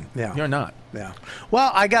day one. Yeah. You're not. Yeah. Well,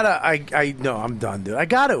 I no, I'm done, dude. I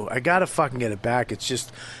gotta fucking get it back. It's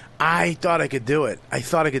just, I thought I could do it. I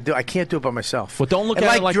can't do it by myself. Well, don't look and at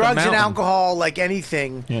like it like drugs the and mountain. alcohol, like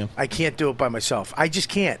anything. Yeah. I can't do it by myself. I just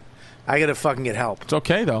can't. I gotta fucking get help. It's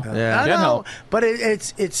okay though. Yeah. I Get know, help. but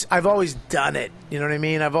it's. I've always done it. You know what I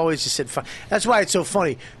mean? I've always just said, "Fuck." That's why it's so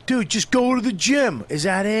funny, dude. Just go to the gym. Is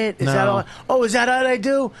that it? Is that No. all? Oh, is that all I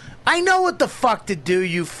do? I know what the fuck to do.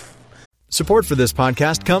 You. Support for this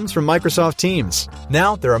podcast comes from Microsoft Teams.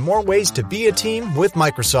 Now, there are more ways to be a team with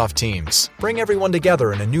Microsoft Teams. Bring everyone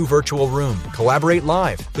together in a new virtual room, collaborate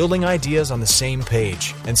live, building ideas on the same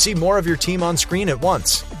page, and see more of your team on screen at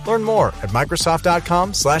once. Learn more at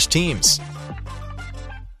Microsoft.com/Teams.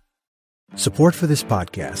 Support for this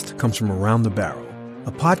podcast comes from Around the Barrel,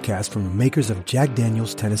 a podcast from the makers of Jack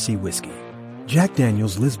Daniel's Tennessee Whiskey. Jack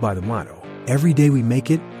Daniel's lives by the motto, every day we make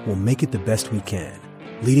it, we'll make it the best we can,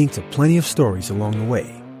 leading to plenty of stories along the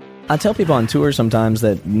way. I tell people on tour sometimes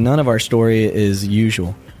that none of our story is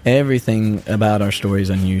usual. Everything about our story is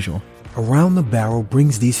unusual. Around the Barrel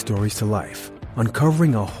brings these stories to life,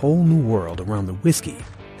 uncovering a whole new world around the whiskey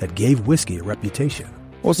that gave whiskey a reputation.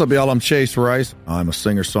 What's up, y'all? I'm Chase Rice. I'm a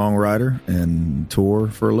singer-songwriter and tour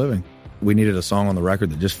for a living. We needed a song on the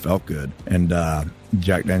record that just felt good, and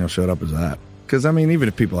Jack Daniels showed up as that. Because, I mean, even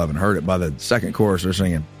if people haven't heard it, by the second chorus, they're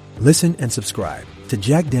singing. Listen and subscribe to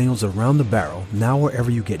Jack Daniel's Around the Barrel now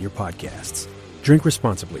wherever you get your podcasts. Drink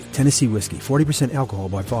responsibly. Tennessee Whiskey, 40% alcohol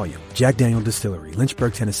by volume. Jack Daniel Distillery,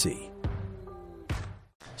 Lynchburg, Tennessee.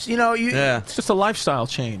 You know, it's just a lifestyle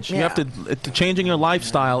change. You Yeah. have to changing your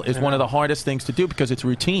lifestyle is one of the hardest things to do because it's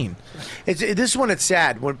routine. This is when it's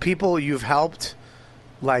sad when people you've helped,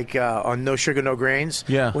 like on No Sugar No Grains.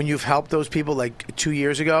 Yeah. When you've helped those people like 2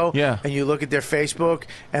 years ago. Yeah. And you look at their Facebook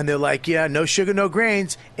and they're like, yeah, No Sugar No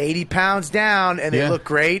Grains, 80 pounds down, and they Yeah. look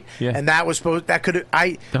great. Yeah. And that was supposed. That could.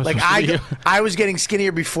 I That was like. supposed to be you. I was getting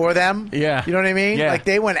skinnier before them. Yeah. You know what I mean? Yeah. Like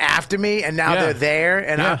they went after me, and now Yeah. they're there,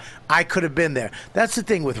 and Yeah. I could have been there. That's the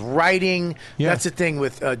thing with writing. Yeah. That's the thing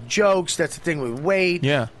with jokes. That's the thing with weight.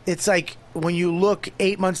 Yeah. It's like when you look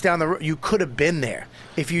 8 months down the road, you could have been there.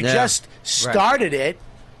 If you Yeah. just started it,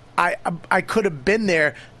 I could have been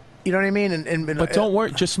there You know what I mean? And But don't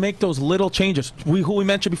worry. Just make those little changes. Who we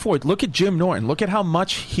mentioned before. Look at Jim Norton. Look at how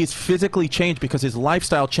much he's physically changed because his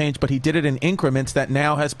lifestyle changed, but he did it in increments that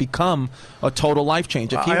now has become a total life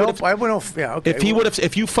change. If he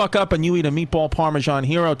if you fuck up and you eat a meatball Parmesan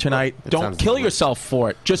Hero tonight, don't kill yourself for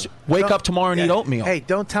it. Just wake up tomorrow and eat oatmeal. Hey,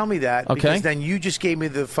 don't tell me that. Okay. Because then you just gave me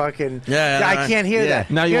the fucking. Yeah, I can't hear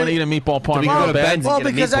that. Now you want to eat a meatball Parmesan? Well,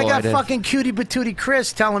 because I got fucking cutie patootie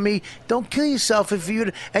Chris telling me, don't kill yourself if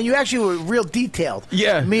you. And you actually were real detailed.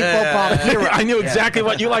 Yeah. Meatball Palm Hero. I knew exactly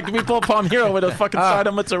what you like. Meatball Palm Hero with a fucking side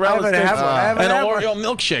of mozzarella sticks and an Oreo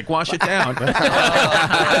milkshake. Wash it down.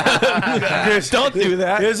 Chris, don't do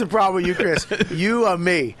that. Here's the problem with you, Chris. You or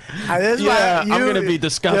me. I'm going to be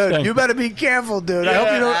disgusting. Dude, you better be careful, dude. I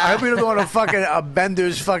hope you don't go on a fucking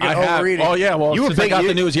Bender's fucking overeating. Oh yeah, well, since I got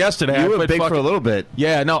the news yesterday, You were big for a little bit.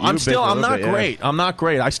 Yeah, no, I'm not bit, great. I'm not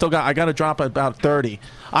great. I got to drop about 30.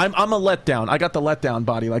 I'm a letdown. I got the letdown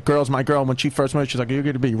body. Like my girl, when she first met, she's like, "You're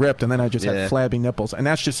going to be ripped," and then I just had flabby nipples, and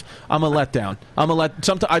that's just I'm a letdown.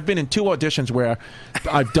 Sometimes I've been in 2 auditions where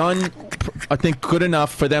I've done, I think, good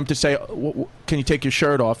enough for them to say, "Can you take your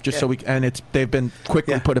shirt off?" Just so we they've been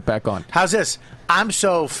quickly put it back on. How's this? I'm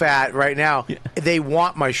so fat right now. They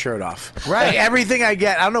want my shirt off. Right. Like everything I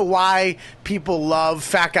get. I don't know why people love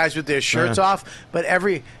fat guys with their shirts off, but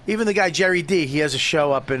even the guy Jerry D, he has a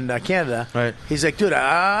show up in Canada. Right. He's like, dude,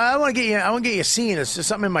 I want to get you a scene. It's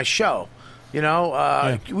something in my show. You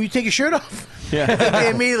know, will you take your shirt off? Yeah.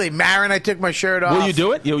 Immediately. Marin, I took my shirt off. Will you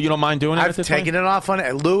do it? You don't mind doing it? I've taken it off on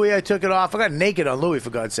it. Louis, I took it off. I got naked on Louis, for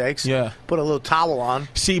God's sakes. Yeah. Put a little towel on.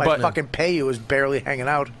 My fucking pay was barely hanging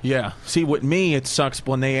out. Yeah. See, with me, it sucks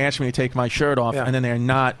when they ask me to take my shirt off, and then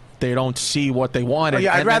they don't see what they want. Oh,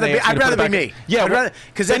 yeah, I'd rather be me. Yeah,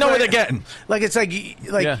 because they know what they're getting. Like it's like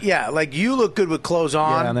you look good with clothes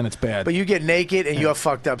on. Yeah, and then it's bad. But you get naked and you're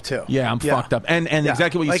fucked up too. Yeah, I'm fucked up. And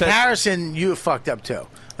exactly what you said. Like Harrison, you're fucked up too.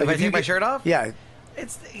 Like if I take my shirt off? Yeah.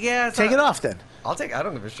 Take it off then. I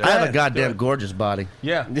don't give a shit. I have a goddamn gorgeous body.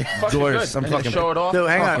 Yeah. Gorgeous. I'm fucking show it off. Dude,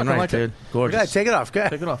 hang on. Fucking right, dude. Gorgeous. Yeah, take it off. Go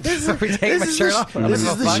ahead. Take it off. This we take my shirt off. This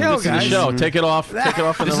is the show, guys. Take it off. Take it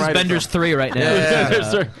off in the This right. is Bender's 3 right now.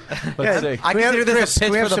 Let's see. I consider this a pitch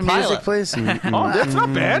we have for the some pilot. music, please? Oh, that's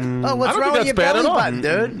not bad. Oh, what's wrong with your belly button,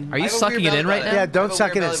 dude? Are you sucking it in right now? Yeah, don't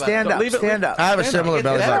suck it in. Stand up. Stand up. I have a similar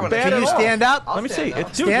belly button. Can you stand up? Let me see.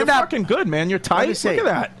 Dude, you're fucking good, man. You're tight. Look at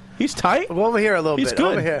that. He's tight. Go over here a little bit. He's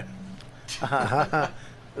good. Over here.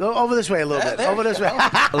 Over this way a little bit. Over this way.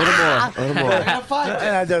 A little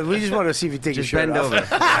more. We just want to see if you take your shirt bend off.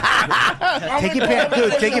 over. Take your pants,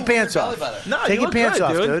 dude. Take your pants off. No, Take you your look pants good,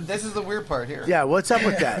 off, dude. dude. This is the weird part here. Yeah, what's up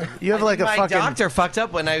with that? You have like a my fucking. doctor fucked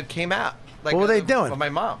up when I came out. Like, What were they doing? With my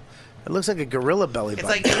mom. It looks like a gorilla belly It's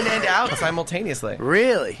button. like in and out simultaneously.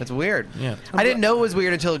 Really? It's weird. Yeah. I didn't know it was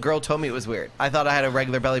weird until a girl told me it was weird. I thought I had a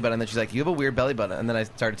regular belly button, and then she's like, "You have a weird belly button," and then I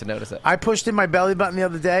started to notice it. I pushed in my belly button the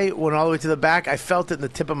other day, went all the way to the back. I felt it in the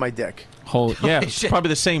tip of my dick. Yeah, it's probably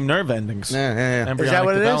the same nerve endings. Yeah. Embryonic Is that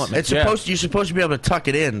what it is? development. It's supposed. You're supposed to be able to tuck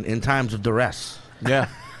it in times of duress. Yeah.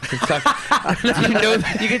 You can tuck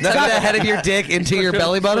the head of your dick into your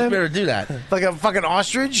belly button. Be able to do that. Like a fucking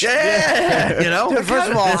ostrich? Yeah. You know. Dude, first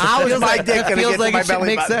of all, how is my dick going to get to my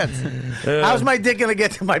belly button? Sense. How's my dick going to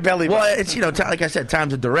get to my belly button? Well, it's like I said,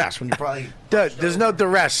 times of duress when you probably. Dude, there's no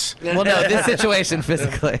duress. Well, no, this situation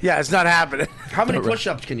physically. Yeah, it's not happening. How many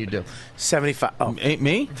push-ups can you do? 75. Oh, Ain't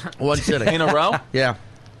me? One sitting In a row? Yeah.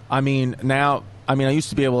 I used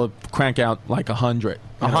to be able to crank out like 100.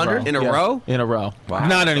 100 in a row? In a row. Wow.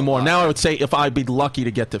 Not anymore. Now I would say if I'd be lucky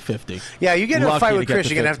to get to 50. Yeah, you get in a Lucky fight to with get Chris,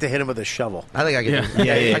 to you're going to 50. have to hit him with a shovel. I think I can.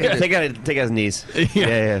 Yeah. I can Take out his knees.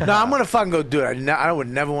 Yeah. No, I'm going to fucking go do it. I would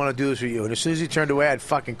never want to do this with you. And as soon as he turned away, I'd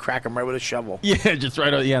fucking crack him right with a shovel. Yeah, just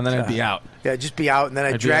right out. Yeah, and then I'd be out. Yeah, just be out, and then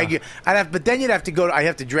I'd I'd be drag out. you. But then you'd have to go. I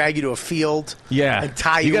have to drag you to a field. Yeah. and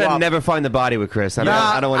tie You you gotta up. never find the body with Chris.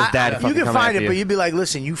 I don't want his dad to You fucking can come find after it, but you. you'd be like,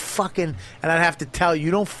 "Listen, you fucking," and I'd have to tell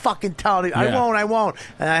you, "Don't fucking tell me." I Yeah. won't,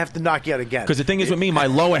 and I have to knock you out again. Because the thing is with me, my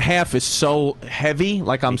lower half is so heavy.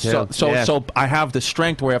 Like I'm too. so I have the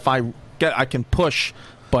strength where if I can push.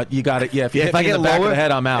 But you got it. Yeah, if you hit me in the back of the head,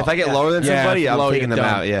 I'm out. If I get lower than somebody, if I'm low, taking you're them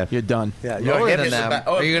done. out. Yeah, You're done. Yeah, Lower than them.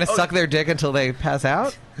 Are you going to suck their dick until they pass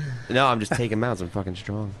out? No, I'm just taking them out. I'm fucking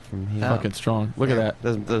strong from here. Fucking strong. Look at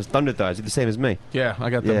that. Those thunder thighs. You're the same as me. Yeah, I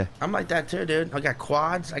got them. Yeah. I'm like that too, dude. I got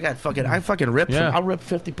quads. I fucking rip. Yeah. I'll rip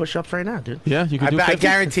 50 push-ups right now, dude. Yeah, you can do 50. I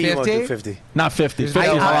guarantee you won't do 50? 50. Not 50. 50 is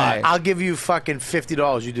a lot. I'll give you fucking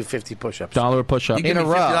 $50. You do 50 push-ups. $1 push-up. You give me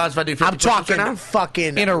 $50 if I do 50 I'm push-ups talking right now?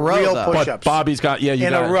 fucking In a row, real though. push-ups. But Bobby's got, you in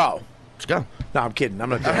got a row. Let's go. No, I'm kidding.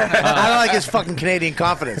 I'm not doing it. I don't like his fucking Canadian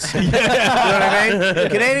confidence. You know what I mean?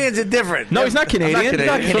 Canadians are different. No, he's not Canadian. He's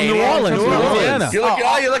not He's from New Orleans. From New Orleans.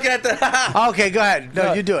 Louisiana. You're looking at the. Okay, go ahead.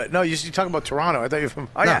 No, you do it. No, you're talking about Toronto. I thought you were from.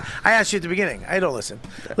 Oh, yeah. I asked you at the beginning. I don't listen.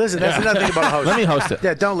 Listen, that's another thing about a host. Let me host it.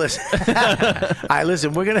 Yeah, don't listen. All right,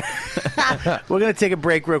 listen. We're gonna take a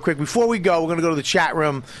break real quick. Before we go, we're gonna go to the chat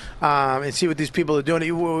room and see what these people are doing.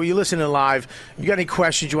 You listening live? You got any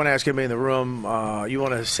questions you want to ask anybody in the room? You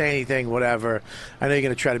want to say anything? Whatever. I know you're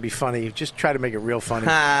gonna try to be funny. Just try to make it real funny.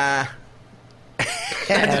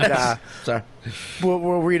 And sorry.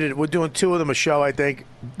 We'll read it. We're doing 2 of them a show, I think.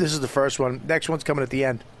 This is the first one. Next one's coming at the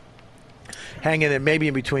end. Hang in there, maybe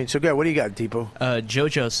in between. So good. What do you got, Tipo?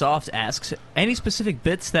 Jojo Soft asks, any specific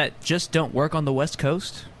bits that just don't work on the West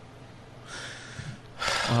Coast?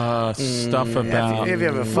 Stuff about. If you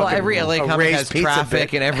have a well, every LA comic has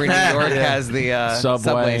traffic, and every New York has the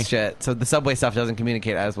subway shit. So the subway stuff doesn't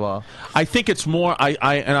communicate as well. I think it's more.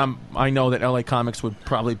 I know that LA comics would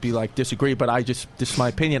probably be like disagree, but this is my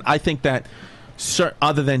opinion. I think that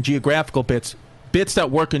other than geographical bits that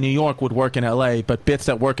work in New York would work in LA, but bits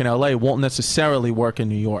that work in LA won't necessarily work in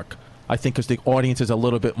New York. I think because the audience is a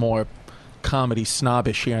little bit more comedy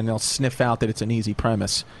snobbish here, and they'll sniff out that it's an easy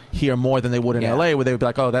premise here more than they would in LA, where they would be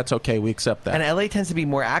like, oh, that's okay, we accept that. And LA tends to be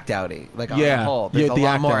more act-outy, like on the whole. There's a the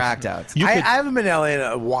lot more act-outs. act-outs. I haven't been to LA in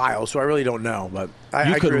a while, so I really don't know. But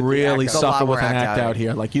I could agree with the really act-out. suffer with an act-out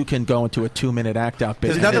here. Like, you can go into a 2-minute act-out bit.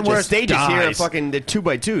 There's nothing worse. Stages here are fucking the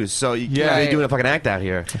 2x2s, so you can't really doing a fucking act-out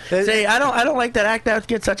here. See, I don't like that act-outs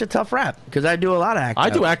get such a tough rap, because I do a lot of act-outs. I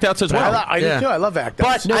do act-outs as well. I do too. I love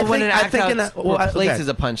act-outs. But when an I think act-out replaces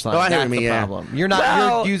a punchline, I hear that's me, the yeah. problem. You're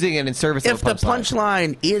not you're using it in service of a punchline. If the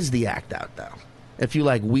punchline is the act-out, though, if you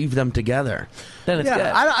like weave them together, then it's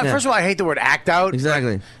good. First of all, I hate the word act out.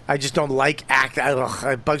 Exactly. I just don't like act.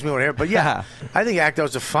 It bugs me when I hear it. But yeah, I think act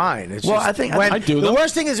outs are fine. It's Well, just I think- when, I do the them.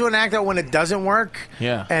 worst thing is when act out when it doesn't work.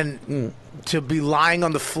 Yeah. And to be lying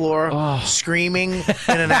on the floor screaming in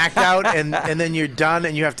an act out, and then you're done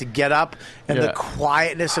and you have to get up, and the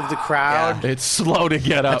quietness of the crowd. It's slow to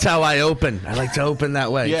get up. That's how I open. I like to open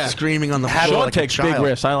that way, screaming on the floor Sean like takes a big child.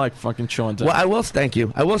 risks. I like fucking Sean's. Well, I will thank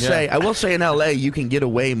you. I will say in LA you can get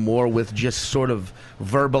away more with just sort of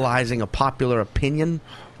verbalizing a popular opinion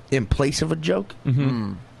in place of a joke.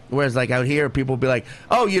 Mm-hmm. Whereas like out here, people will be like,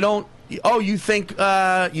 "Oh, you don't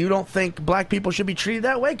think black people should be treated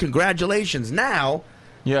that way? Congratulations now."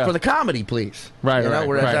 Yeah. For the comedy, please. Right, You know, right,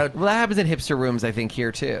 whereas right. out- Well, that happens in hipster rooms, I think,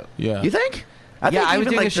 here too. Yeah. You think? I think was even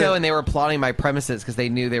doing like a show the- and they were applauding my premises because they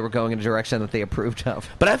knew they were going in a direction that they approved of.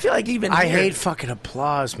 But I feel like even I here- hate fucking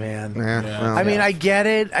applause, man. well, I mean, I get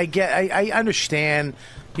it. I understand.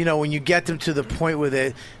 You know, when you get them to the point with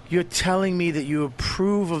you're telling me that you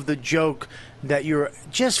approve of the joke, that you're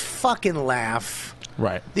just fucking laugh.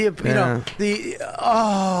 Right.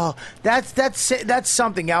 That's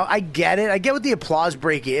something. Now I get it. I get what the applause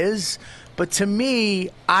break is, but to me,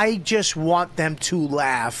 I just want them to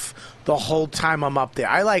laugh the whole time I'm up there.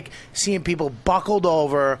 I like seeing people buckled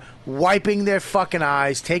over, wiping their fucking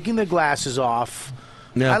eyes, taking their glasses off.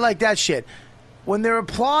 Yeah. I like that shit. When they're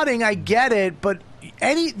applauding, I get it, but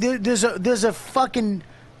there's a fucking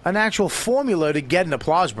an actual formula to get an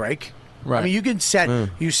applause break. Right. I mean, you can set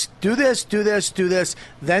do this,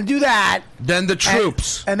 then do that, then the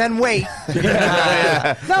troops, and then wait.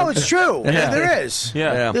 No, it's true. Yeah. There is.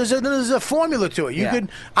 Yeah. There's a formula to it. You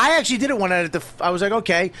could. I actually did it one night I was like,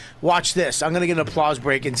 okay, watch this. I'm gonna get an applause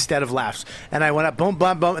break instead of laughs. And I went up, boom,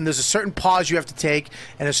 boom, boom, and there's a certain pause you have to take,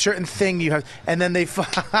 and a certain thing you have, and then they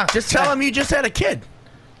just tell them you just had a kid.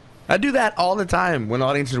 I do that all the time when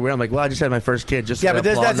audiences are weird. I'm like, well, I just had my first kid. Just but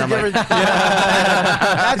that's a difference.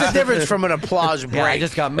 That's a difference from an applause break. Yeah, I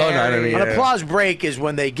just got married. An applause break is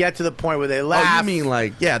when they get to the point where they laugh. Oh, you mean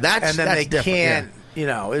like, that's and then that's they different, can't. yeah. You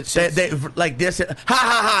know, it's they like this. Ha ha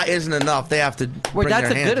ha! Isn't enough. They have to. Well, bring that's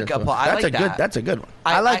their a hands good into it. applause. I That's like a good. that. That's a good one.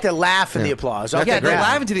 I like to laugh in the applause. Yeah, the great.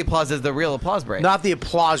 laughing to the applause is the real applause break. Not the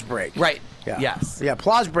applause break. Right. Yeah. Yes. Yeah,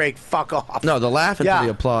 applause break, fuck off. No, the laughing to the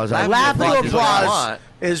applause. Laughing to applause is what I applause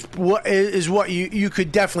want. is what you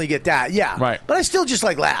could definitely get that. Yeah. Right. But I still just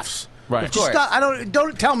like laughs. Right. Just stop,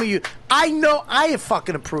 don't tell me you. I know I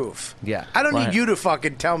fucking approve. Yeah. I don't Right. need you to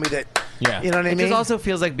fucking tell me that. Yeah. You know what I It mean? just also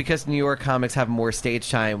feels like because New York comics have more stage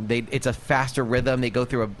time, it's a faster rhythm. They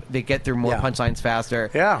get through more punchlines faster.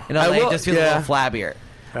 Yeah. In LA, it just feels a little flabbier.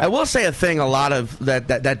 I will say a thing. A lot of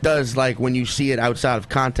that does, like when you see it outside of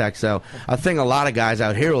context. Though a thing a lot of guys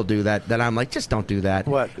out here will do that I'm like, just don't do that.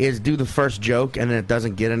 What is do the first joke and then it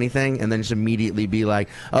doesn't get anything and then just immediately be like,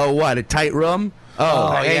 oh, what, a tight room?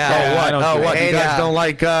 I hate that. What? You guys don't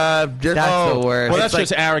like? That's the worst. Well, that's It's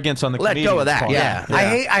just arrogance on the let go of that. comedian's part.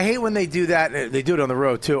 Yeah. I hate when they do that. They do it on the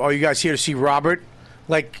road too. Oh, you guys here to see Robert?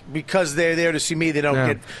 Like, because they're there to see me, they don't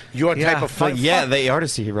get your type of fun. Yeah, they are to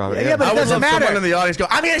see Robert. Yeah, but it doesn't matter. Someone in the audience go,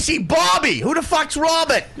 I'm here to see Bobby. Who the fuck's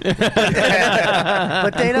Robert? But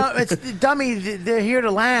they don't. It's dummy. They're here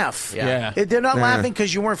to laugh. Yeah. They're not laughing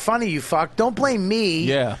because you weren't funny. You fuck. Don't blame me.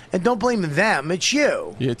 Yeah. And don't blame them. It's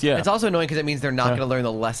you. Yeah. It's also annoying because it means they're not going to learn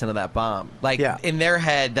the lesson of that bomb. Like, in their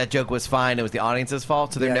head, that joke was fine. It was the audience's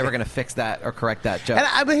fault, so they're never going to fix that or correct that joke.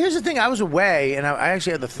 But here's the thing. I was away, and I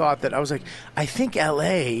actually had the thought that I was like, I think L.A.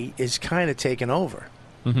 is kind of taken over.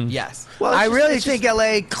 Yes. Well, I really think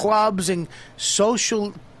L.A. clubs and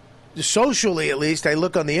socially at least, I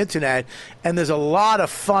look on the internet, and there's a lot of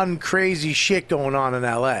fun, crazy shit going on in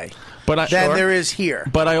L.A. But there is here.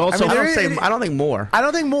 But I also I don't think more. I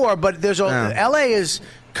don't think more, but there's L.A. is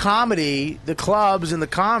comedy, the clubs and the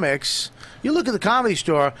comics. You look at the Comedy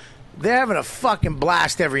Store. They're having a fucking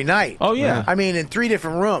blast every night. Oh yeah. I mean, in 3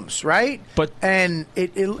 different rooms, right?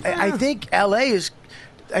 I think L.A. is.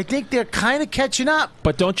 I think they're kind of catching up.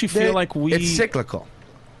 But don't you feel like It's cyclical.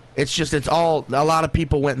 It's just a lot of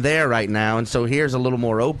people went there right now, and so here's a little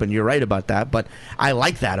more open. You're right about that, but I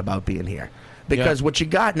like that about being here. Because what you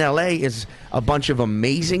got in L.A. is a bunch of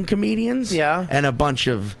amazing comedians and a bunch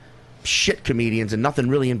of shit comedians and nothing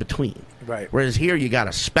really in between. Right. Whereas here you got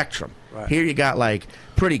a spectrum. Right. Here you got like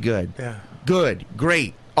pretty good, good,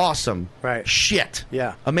 great, awesome, right, shit,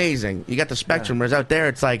 amazing. You got the spectrum. Whereas out there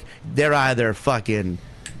it's like they're either fucking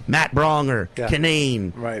Matt Bronger,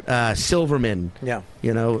 Kinane, Silverman,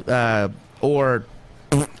 or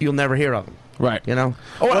you'll never hear of them. Right. You know?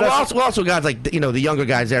 Also guys like, the younger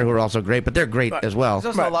guys there who are also great, but they're great as well.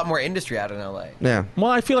 There's also a lot more industry out in L.A. Yeah.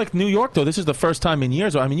 Well, I feel like New York, though, this is the first time in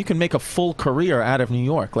years. I mean, you can make a full career out of New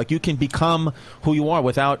York. Like, you can become who you are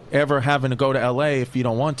without ever having to go to L.A. if you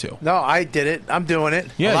don't want to. No, I did it. I'm doing it.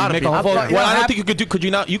 Yeah, a lot you of make a people. full. Well, I don't think you could do. Could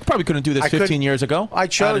you not? You probably couldn't do this 15 years ago. I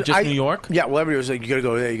chose out of just New York. Yeah, well, everybody was like, "You got to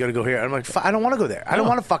go there. You got to go here." I'm like, "I don't want to go there. I don't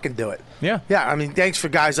want to fucking do it." Yeah. Yeah. I mean, thanks for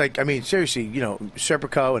guys like, seriously,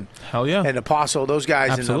 Serpico and Hell yeah, and Apostle, those guys,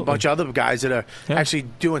 Absolutely. and a bunch of other guys that are actually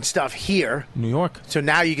doing stuff here, New York. So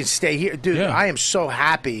now you can stay here, dude. Yeah. I am so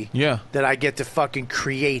happy. Yeah. That I get to fucking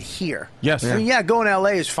create here. Yes. I mean, going to LA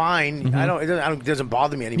is fine. It doesn't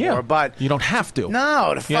bother me anymore. But you don't have to.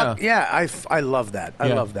 No, the fuck. Yeah, I love that. I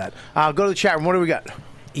love that. Go to the chat room. What do we got?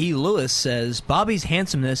 E. Lewis says Bobby's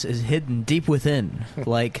handsomeness is hidden deep within,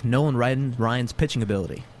 like Nolan Ryan's pitching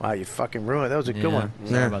ability. Wow, you fucking ruined it. That was a good one.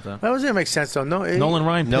 Sorry about that. That doesn't make sense though. Nolan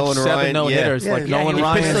Ryan pitched 7 no-hitters. Yeah, Like Nolan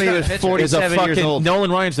Ryan he was 47 years old. Nolan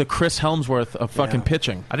Ryan's the Chris Helmsworth of fucking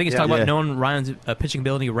pitching. I think he's talking about Nolan Ryan's pitching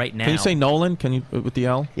ability right now. Can you say Nolan? Can you with the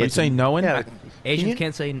L? Are you saying Nolan? Yeah. Asians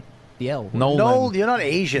can't say the L. Nolan. You're not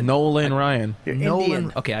Asian. Nolan Ryan. You're Nolan.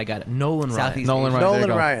 Indian. Okay, I got it. Nolan Ryan. Nolan Ryan. Nolan There you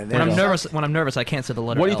go. Ryan. When I'm nervous, I can't say the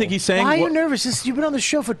letter. What do you L. think he's saying? Why are you nervous? You've been on the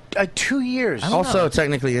show for 2 years. Also,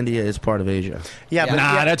 technically, India is part of Asia. Yeah, but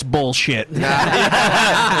that's bullshit.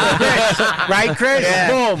 Right, Chris? Yeah.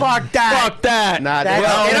 Boom. Fuck that. Fuck that. Nah, they don't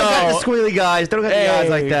got the squealy guys. They don't got the eyes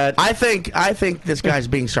like that. I think this guy's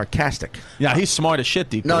being sarcastic. Yeah, he's smart as shit,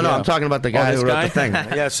 deep. No, I'm talking about the guy this who wrote guy? the thing.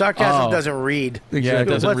 Yeah, sarcasm doesn't read. Yeah, it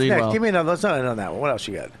doesn't What's read next? well. Give me another. Let's not end on that one. What else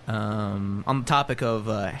you got? On the topic of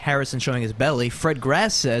Harrison showing his belly, Fred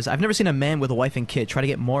Grass says, I've never seen a man with a wife and kid try to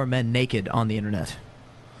get more men naked on the internet.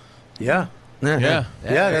 Yeah. Yeah.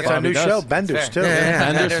 That's our new show. Benders, too.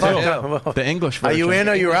 Benders, Fuck. too. The English Are version. you in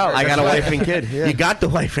or you're out? I got a wife and kid. You got the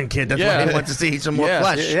wife and kid. That's why he wants to see some more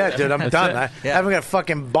flesh. Yeah, dude, I'm That's done. it. I haven't got a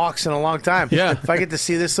fucking box in a long time. Yeah. If I get to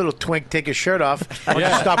see this little twink take his shirt off, I'll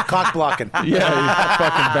just stop cock blocking. Yeah, you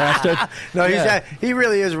fucking bastard. No, he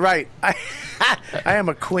really is right. I am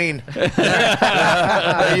a queen.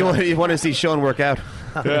 You want to see Sean work out?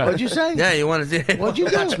 What'd you say? Yeah, you want to see. What'd you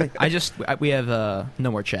do? We have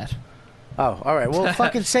no more chat. Oh, all right. Well,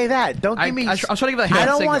 fucking say that. Don't give me. I was trying to give a I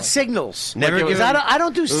don't signal. want signals. Never give because him- I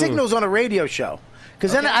don't do signals on a radio show.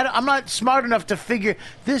 Because then I'm not smart enough to figure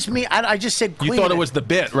this. I just said You queen. thought it was the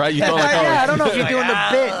bit, right? You thought like, oh, I don't know if you're doing the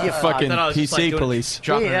bit. You fucking I thought I was just, PC like, doing- police.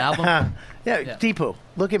 Dropping an album. Yeah, Deepu,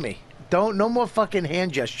 look at me. No more fucking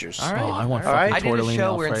hand gestures. All right. Oh, I want All right. fucking I did a tortellini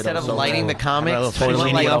show where instead of Alfredo. lighting the comics, Tortellini we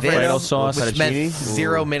went like Alfredo this, sauce. which meant Fettuccine?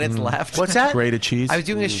 0 minutes left. What's that? Grated cheese. I was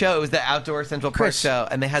doing a show. It was the Outdoor Central Park Chris. show,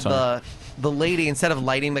 and they had Sorry. the lady, instead of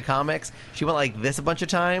lighting the comics, she went like this a bunch of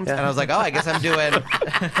times, and I was like, oh, I guess I'm doing.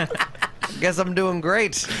 Guess I'm doing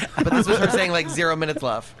great. But this was her saying like 0 minutes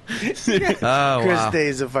left. Chris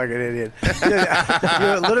Day's a fucking idiot.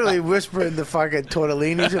 You're literally whispering the fucking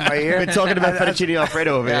tortellinis in my ear. We're talking about fettuccine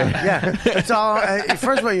Alfredo over here. Yeah, it's all.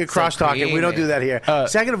 First of all, you're cross talking. We don't do that here. Uh,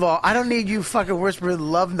 Second of all, I don't need you fucking whispering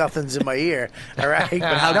love nothings in my ear. All right.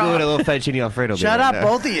 But how good would a little fettuccine Alfredo be? Shut right up, now?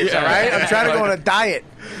 both of you. All right. I'm trying to go on a diet.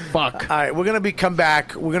 Fuck. All right, we're gonna come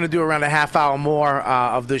back. We're gonna do around a half hour more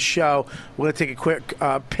of the show. We're gonna take a quick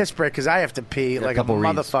piss break because I have to pee like a couple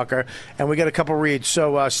reads. motherfucker, and we got a couple reads.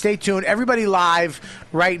 So stay tuned, everybody. Live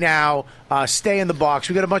right now. Stay in the box.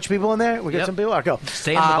 We got a bunch of people in there. We got some people. All right, go.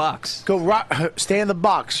 Stay in the box. Go. Stay in the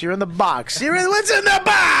box. You're in the box. What's in the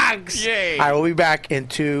box? Yay! All right, we'll be back in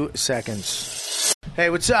 2 seconds.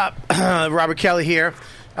 Hey, what's up? Robert Kelly here.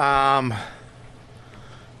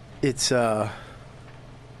 It's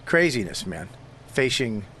craziness, man.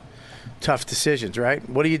 Facing tough decisions, right?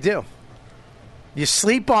 What do? You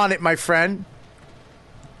sleep on it, my friend.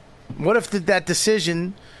 What if that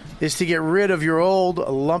decision is to get rid of your old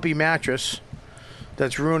lumpy mattress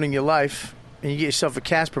that's ruining your life, and you get yourself a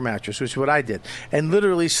Casper mattress, which is what I did, and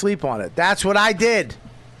literally sleep on it? That's what I did.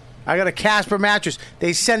 I got a Casper mattress.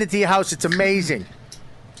 They send it to your house. It's amazing.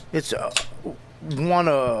 It's won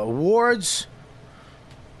awards.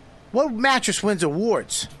 What mattress wins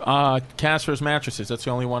awards? Casper's mattresses. That's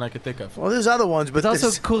the only one I could think of. Well, there's other ones, but It's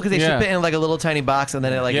also cool because they ship it in like a little tiny box and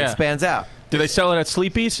then it expands out. Do they sell it at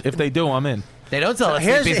Sleepy's? If they do, I'm in. They don't sell it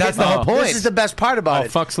at Sleepy's. That's the whole point. This is the best part about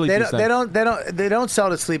it. Fuck Sleepy's. They don't sell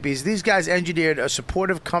it at Sleepy's. These guys engineered a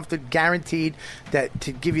supportive comfort guaranteed that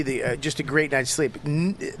to give you the just a great night's sleep.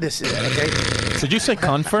 This is okay. Did you say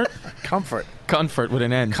comfort? Comfort. Comfort with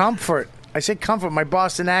an N. Comfort. I said comfort. My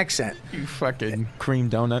Boston accent. You fucking cream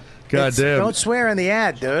donut. Don't swear in the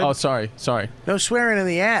ad, dude. Oh, sorry. No swearing in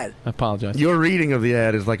the ad. I apologize. Your reading of the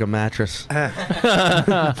ad is like a mattress.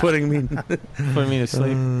 Putting me to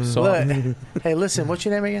sleep. Look, hey, listen. What's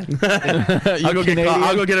your name again? I'll go get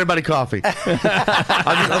everybody coffee.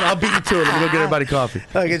 I'll beat you to it. Let me go get everybody coffee.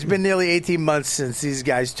 Look, it's been nearly 18 months since these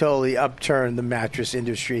guys totally upturned the mattress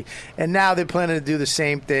industry, and now they're planning to do the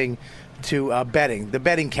same thing to the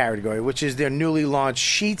bedding category, which is their newly launched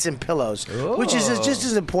sheets and pillows, which is just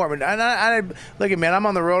as important. And I look at, man, I'm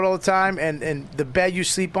on the road all the time, and the bed you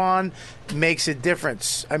sleep on makes a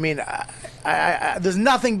difference. I mean, there's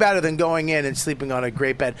nothing better than going in and sleeping on a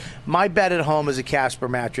great bed. My bed at home is a Casper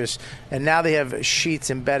mattress, and now they have sheets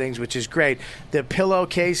and beddings, which is great. Their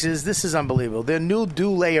pillowcases, this is unbelievable. Their new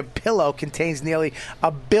dual-layer pillow contains nearly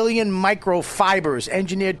 1 billion microfibers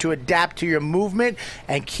engineered to adapt to your movement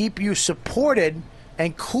and keep you supported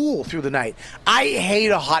and cool through the night. I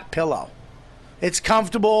hate a hot pillow. It's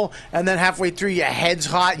comfortable, and then halfway through, your head's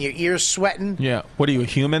hot and your ears sweating. Yeah. What are you, a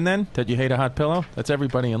human then? That you hate a hot pillow? That's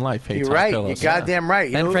everybody in life hates You're hot right. pillows. You're goddamn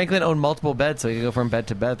right. And Franklin owned multiple beds, so you can go from bed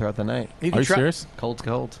to bed throughout the night. Are you serious? Cold to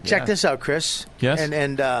cold. Check this out, Chris. Yes?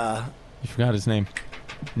 And you forgot his name.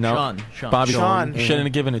 No. Sean. Bobby Sean. shouldn't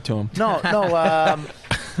have given it to him. No.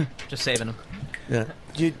 Just saving him. Yeah.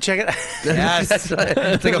 You check it. Yes. It's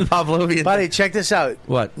like a Pavlovian. Buddy, check this out.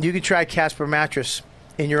 What? You can try Casper mattress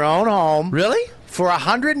in your own home. Really? For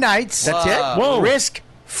 100 nights. That's it? Whoa. Risk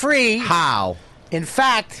free. How? In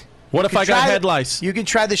fact, What if I got head lice? You can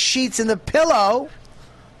try the sheets and the pillow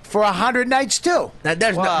for 100 nights too.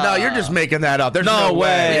 No, you're just making that up. There's no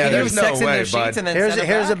way. Yeah, there's no way, bud.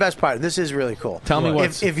 Here's the best part. This is really cool. Tell me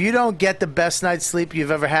what. If you don't get the best night's sleep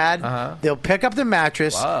you've ever had, they'll pick up the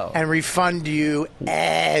mattress and refund you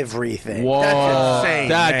everything. Whoa. That's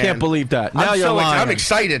insane, I man. can't believe that. Now you're lying. I'm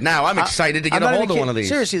excited now. I'm excited to get a hold of one of these.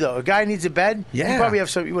 Seriously though, a guy needs a bed. Yeah. You probably have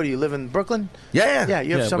some. What do you live in Brooklyn? Yeah. Yeah.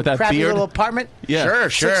 You have some with that crappy beard. little apartment. Yeah.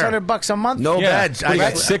 Sure. $600 a month. No Yeah. beds. What, you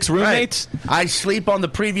got 6 roommates? I sleep on the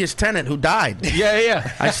previous tenant who died.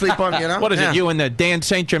 Yeah. I sleep on, What is it, you and the Dan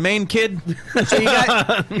St. Germain kid? So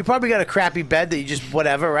you probably got a crappy bed that you just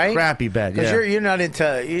whatever, right? Crappy bed, Because you're not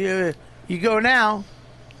into. You go now.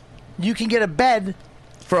 You can get a bed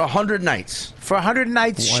for 100 nights. For 100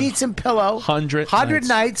 nights, sheets and pillow. 100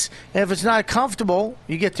 nights. And if it's not comfortable,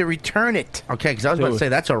 you get to return it. Okay, because I was about to say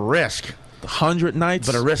that's a risk. 100 nights?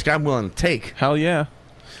 But a risk I'm willing to take. Hell yeah.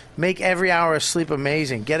 Make every hour of sleep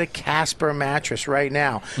amazing. Get a Casper mattress right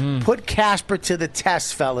now. Put Casper to the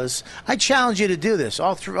test, fellas. I challenge you to do this.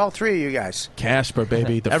 All three of you guys. Casper,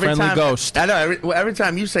 baby, the Every friendly time- ghost. I know. Every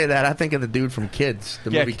time you say that, I think of the dude from Kids,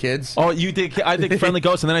 the movie Kids. Oh, you think I think friendly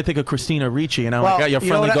ghost, and then I think of Christina Ricci, and I'm Well, like, your you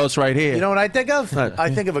know friendly what ghost right here. You know what I think of? I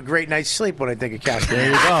think of a great night's sleep when I think of Casper. There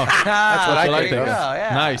you go. That's what I think of.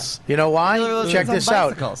 Nice. You know why? Those Check on this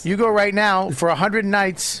bicycles. out. You go right now for 100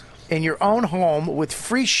 nights in your own home with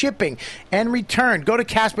free shipping and return. Go to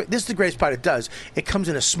Casper. This is the greatest part it does. It comes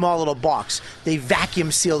in a small little box. They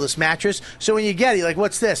vacuum seal this mattress. So when you get it, you're like,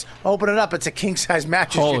 what's this? Open it up. It's a king-size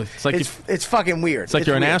mattress. Holy, it's fucking weird. It's like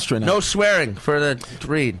you're an weird. astronaut. No swearing for the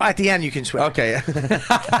read. At the end, you can swear. Okay.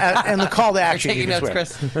 And the call to action, you can swear.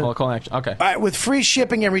 Call to action. Okay. All right, with free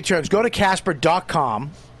shipping and returns, go to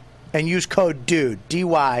Casper.com and use code DUDE,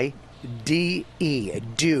 D-Y-D-E,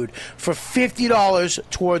 DUDE, for $50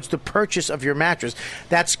 towards the purchase of your mattress.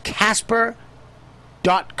 That's Casper.com,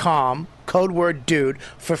 code word DUDE,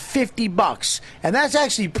 for $50. And that's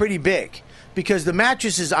actually pretty big because the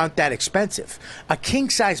mattresses aren't that expensive. A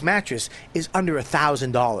king-size mattress is under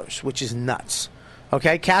 $1,000, which is nuts.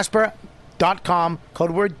 Okay, Casper.com,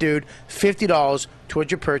 code word DUDE, $50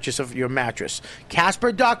 towards your purchase of your mattress.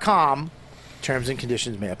 Casper.com, terms and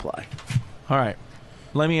conditions may apply. All right.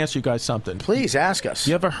 Let me ask you guys something. Please ask us.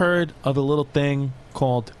 You ever heard of a little thing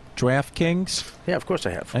called DraftKings? Yeah, of course I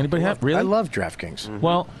have. Anybody have? Really? I love DraftKings. Mm-hmm.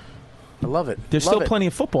 Well, I love it. There's Love still it. plenty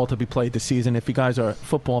of football to be played this season if you guys are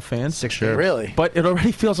football fans. Sure. Really? But it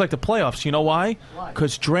already feels like the playoffs. You know why?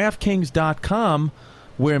 Because DraftKings.com,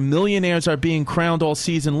 where millionaires are being crowned all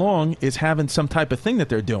season long, is having some type of thing that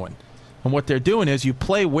they're doing. And what they're doing is you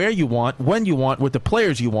play where you want, when you want, with the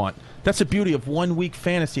players you want. That's the beauty of 1 week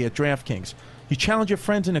fantasy at DraftKings. You challenge your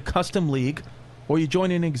friends in a custom league, or you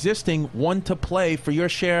join an existing one to play for your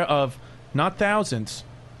share of not thousands,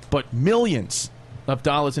 but millions of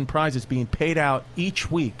dollars in prizes being paid out each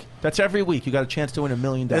week. That's every week. You got a chance to win $1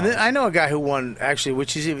 million. And then I know a guy who won, actually,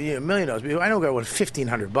 which is even $1 million. But I know a guy who won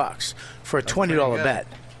 $1,500 for a $20 bet.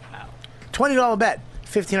 Wow. $20 bet,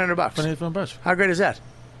 $1,500. $1,500. How great is that?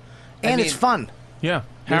 And it's fun. Yeah.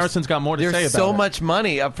 Harrison's got more to say about it. There's so much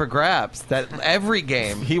money up for grabs that every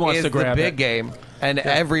game He wants is to grab the big it. game, and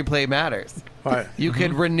every play matters. Right. You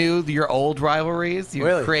could renew your old rivalries. You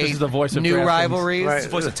Really? create This is the voice of new DraftKings. rivalries. Right. It's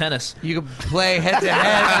the voice of tennis. You could play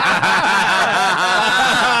head-to-head.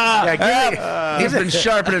 Yeah, He's been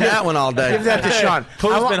sharpening that one all day. give that to Sean.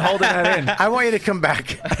 Who's been holding that in? I want you to come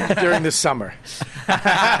back during the summer. When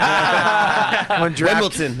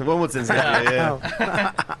draft- Wimbledon's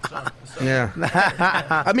Yeah.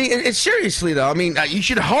 I mean, it's seriously, though. I mean, you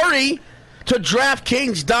should hurry to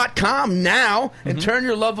DraftKings.com now and turn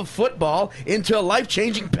your love of football into a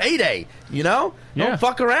life-changing payday. You know? Yeah. Don't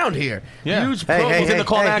fuck around here. Yeah. Use Hey, hey, He's in the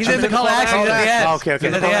call to action. He's in the call to action. He's at the end. Okay. He's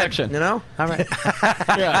in the call to action. You know? All right.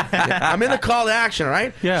 Yeah. I'm in the call to action, all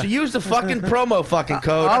right? Yeah. So use the fucking promo fucking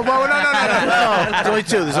code. Oh, well, no. There's only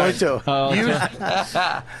two.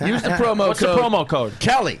 Use the promo What's code. the promo code?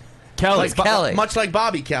 Kelly. Kelly. Like Kelly. Much like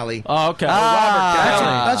Bobby Kelly. Oh, okay.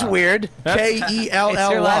 That's weird. It's your last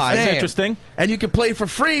Kelly. name. That's interesting. And you can play for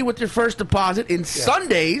free with your first deposit in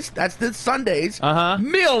Sundays. That's this Sundays. Uh-huh. $1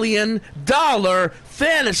 million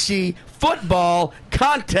fantasy football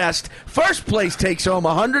contest. First place takes home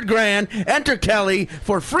 $100,000. Enter Kelly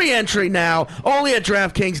for free entry now. Only at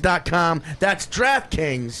DraftKings.com. That's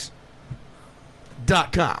DraftKings.com.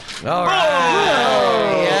 All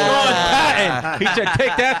right. Sean Patton. He said,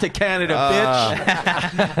 take that to Canada, bitch.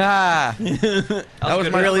 That was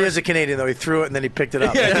really is a Canadian, though. He threw it and then he picked it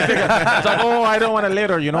up. It's like, oh, I don't want to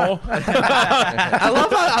litter, you know? I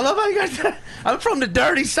love how you guys. I'm from the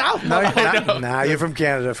dirty South. Nah, you're from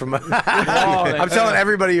Canada. I'm telling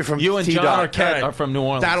everybody you're from You and T-Dog. John Arquette are from New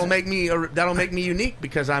Orleans. That'll make me unique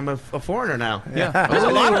because I'm a foreigner now. Yeah. There's a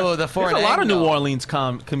lot of New Orleans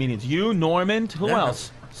comedians. You, Norman, who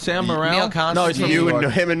else? Sam Morril? Neil Constantine. No, he's from New York.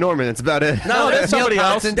 him and Norman. That's about it. No, there's somebody Neil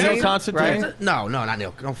else. Constantine, Neil Constantine. right? No, not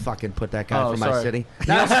Neil. Don't fucking put that guy Oh, from my sorry. city.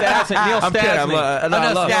 Neil Stasny. Neil I'm kidding. Stasny. I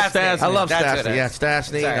love Stasny. I love That's Stasny. it. Yeah,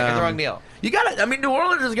 Stasny. Sorry, I got the wrong Neil. You got it. I mean, New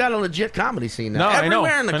Orleans has got a legit comedy scene now. No, I know.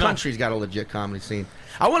 Everywhere in the I know. country's got a legit comedy scene.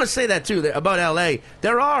 I want to say that too about L.A.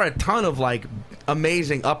 There are a ton of like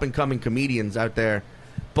amazing up and coming comedians out there,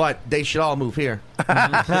 but they should all move here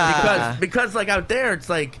because like out there it's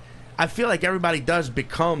like I feel like everybody does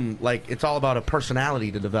become like it's all about a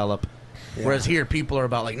personality to develop, whereas here people are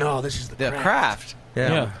about like no, this is the craft.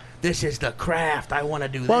 Yeah. This is the craft. I want to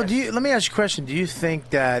do Well, this. let me ask you a question. Do you think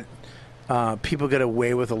that people get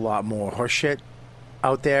away with a lot more horseshit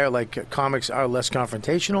out there? Like comics are less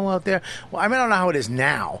confrontational out there? Well, I mean, I don't know how it is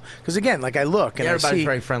now. Because again, like I look and Everybody's I see,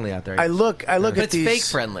 very friendly out there. I look But at it's these fake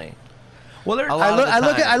friendly. Well,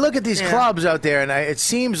 I look at these clubs out there, and it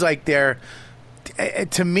seems like they're,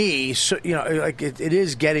 to me, so, like it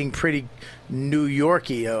is getting pretty, New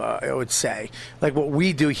Yorky, I would say, like what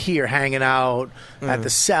we do here, hanging out at the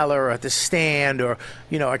Cellar, or at the Stand, or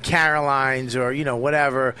at Caroline's, or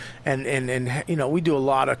whatever, and we do a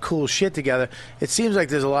lot of cool shit together. It seems like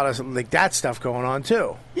there's a lot of like that stuff going on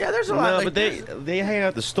too. Yeah, there's a lot. No, but they hang out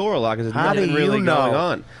at the store a lot because there's How do nothing really you know? going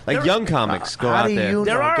on. Like young comics go how out do there. you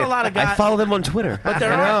There know? are a lot of guys. I follow them on Twitter. But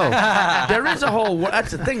there is a whole.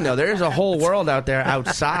 That's the thing, though. There is a whole world out there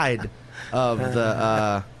outside of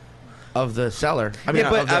the Cellar. I mean,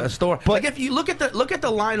 of the store. But like if you look at the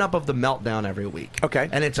lineup of the Meltdown every week, okay,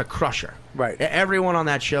 and it's a crusher. Right. Everyone on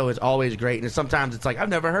that show is always great, and sometimes it's like I've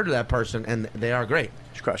never heard of that person, and they are great.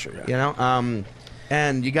 It's crusher. Yeah.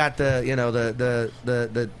 And you got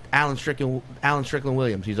the Alan Strickland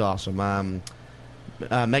Williams. He's awesome.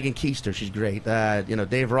 Megan Keister, she's great.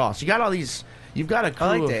 Dave Ross. You got all these. You've got a crew.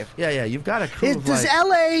 I like Dave. Yeah. You've got a crew. Does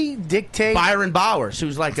L.A. dictate? Byron Bowers,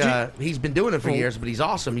 who's like he's been doing it for years, but he's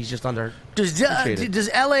awesome. He's just under. Does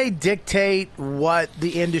L.A. dictate what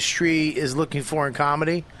the industry is looking for in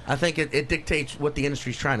comedy? I think it dictates what the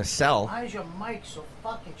industry's trying to sell. Why is your mic so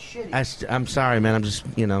fucking shitty? I'm sorry, man. I'm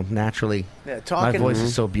just naturally. Yeah, my talking. voice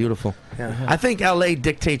is so beautiful. Yeah. I think L.A.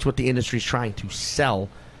 dictates what the industry's trying to sell.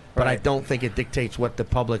 But I don't think it dictates what the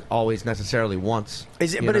public always necessarily wants.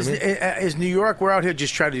 Is New York? We're out here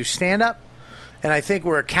just trying to do stand up, and I think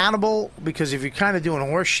we're accountable because if you're kind of doing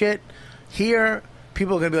horse shit here,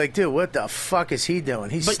 people are gonna be like, "Dude, what the fuck is he doing?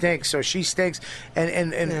 He stinks, or she stinks."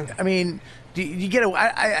 And I mean, you get?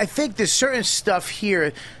 I think there's certain stuff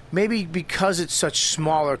here. Maybe because it's such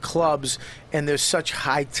smaller clubs and there's such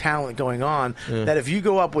high talent going on that if you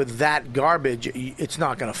go up with that garbage, it's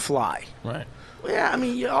not going to fly. Right. Yeah, I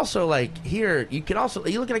mean, you also like here. You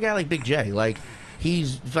look at a guy like Big J. Like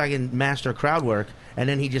he's fucking master crowd work, and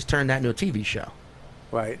then he just turned that into a TV show.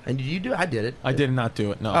 Right. And did you do? I did it. I did not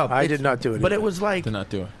do it. No. Oh, I did not do it. But either. it was like did not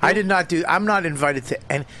do it. I did not do. I'm not invited to.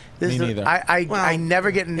 And Me neither. I never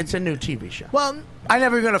get. It's a new TV show. Well, I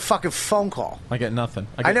never got a fucking phone call. I get nothing.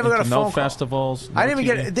 I never got a no phone call. festivals. No I didn't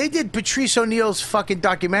even TV. get. They did Patrice O'Neal's fucking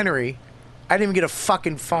documentary. I didn't even get a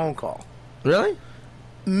fucking phone call. Really?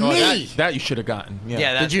 Me? Oh, that you should have gotten.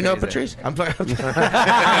 Yeah. Did you know Patrice? Now,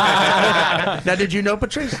 did you know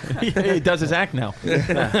Patrice? He does his act now.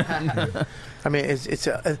 I mean, it's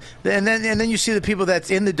and then you see the people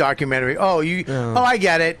that's in the documentary. Oh, I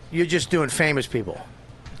get it. You're just doing famous people.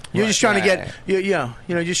 You're just trying to get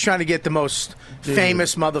just trying to get the most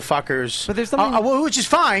famous motherfuckers. But there's something which is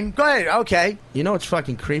fine. Go ahead. Okay. You know what's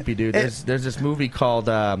fucking creepy, dude? There's this movie called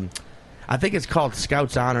I think it's called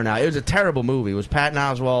Scout's Honor now. It was a terrible movie. It was Patton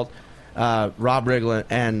Oswalt, Rob Riggle,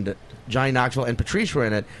 and Johnny Knoxville and Patrice were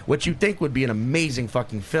in it, which you'd think would be an amazing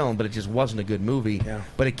fucking film, but it just wasn't a good movie. Yeah.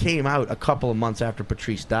 But it came out a couple of months after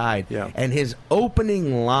Patrice died. Yeah. And his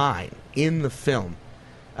opening line in the film,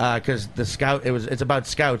 because the scout, it's about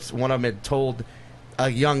scouts. One of them had told a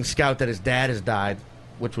young scout that his dad has died,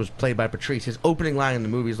 which was played by Patrice. His opening line in the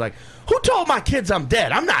movie is like, "Who told my kids I'm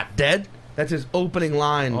dead? I'm not dead." That's his opening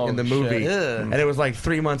line in the movie. And it was like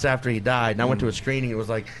 3 months after he died. And I went to a screening. It was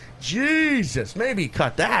like, Jesus, maybe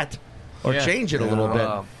cut that or change it a little bit.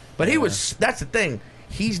 But he was, that's the thing.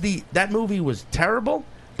 That movie was terrible,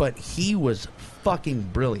 but he was fucking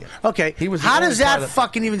brilliant. Okay. He was. How does that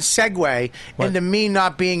fucking even segue into me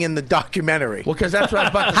not being in the documentary? Well, because that's what I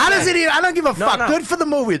was about to How say. does it even? I don't give a fuck. No. Good for the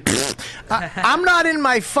movie. I'm not in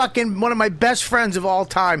my fucking, one of my best friends of all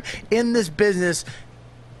time in this business.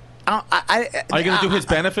 Are you going to do his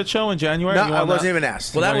benefit show in January? No, I wasn't even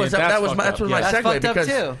asked. Well, that was my segue because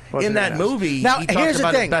in that movie now, he talked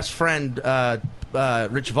about his best friend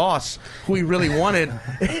Rich Voss, who he really wanted. I'm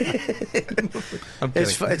kidding.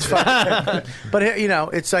 It's fun, but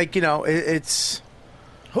it's like it's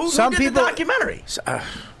who some did people the documentary.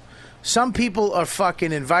 Some people are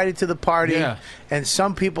fucking invited to the party, and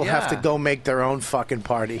some people have to go make their own fucking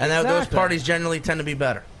party. And those parties generally tend to be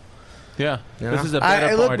better. Yeah, you know? This is a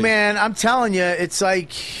better look, party. man, I'm telling you, it's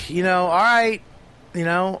like, all right,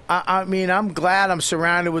 I mean, I'm glad I'm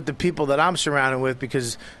surrounded with the people that I'm surrounded with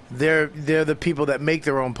because they're the people that make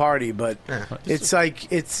their own party. But it's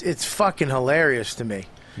like it's fucking hilarious to me.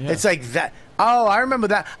 Yeah. It's like that. Oh, I remember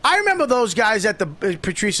that. I remember those guys at the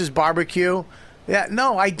Patrice's barbecue. Yeah,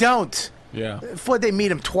 no, I don't. Yeah, before they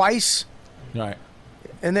meet him twice. Right.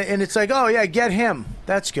 And it's like, oh yeah, get him.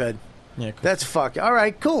 That's good. Yeah, cool. That's fuck. All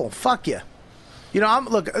right, cool. Fuck you.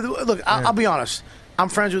 Look. I'll be honest. I'm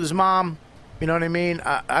friends with his mom. You know what I mean?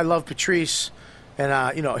 I love Patrice,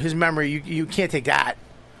 and his memory. You can't take that.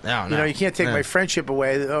 No. You can't take my friendship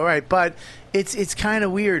away. All right, but it's kind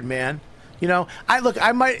of weird, man. I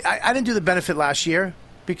didn't do the benefit last year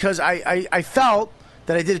because I felt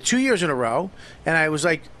that I did it 2 years in a row, and I was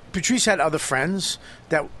like, Patrice had other friends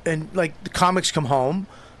that, and like the comics come home.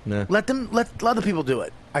 Yeah. Let other people do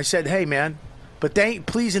it. I said, hey man, but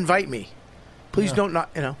please invite me. Please don't not.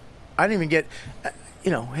 I didn't even get.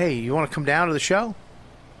 Hey, you want to come down to the show?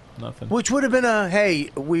 Nothing. Which would have been a hey,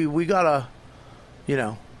 we gotta, we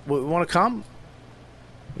want to come.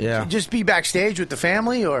 Yeah. Just be backstage with the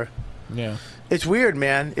family, or. Yeah. It's weird,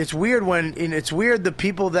 man. It's weird it's weird the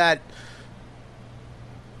people that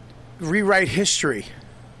rewrite history.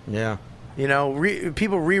 Yeah.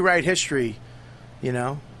 People rewrite history,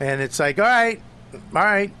 and it's like, all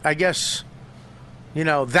right, I guess,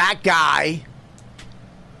 that guy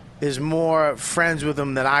is more friends with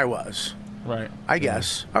him than I was. Right. I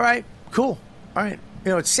guess. All right, cool. All right.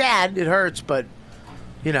 It's sad. It hurts, but,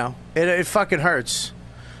 it fucking hurts.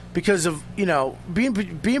 Because of, being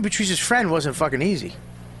Patrice's friend wasn't fucking easy.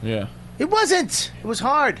 Yeah. It wasn't. It was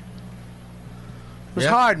hard. It was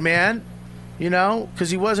hard, man.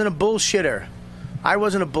 Because he wasn't a bullshitter. I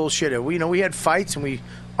wasn't a bullshitter. We had fights and we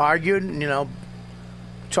argued and,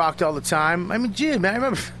 talked all the time. I mean, gee, man, I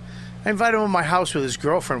remember I invited him to my house with his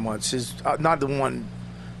girlfriend once. Not the one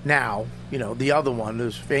now, the other one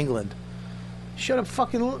who's from England. He showed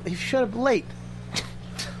up late.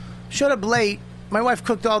 Showed up late. My wife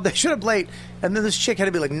cooked all day. Showed up late. And then this chick had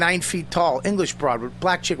to be like 9 feet tall. English broad,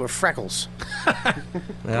 black chick with freckles.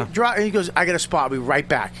 Yeah. And he goes, I got a spot. I'll be right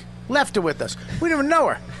back. Left her with us. We didn't even know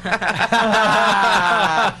her.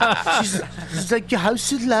 she's like, your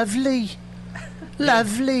house is lovely.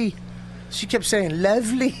 Lovely. She kept saying,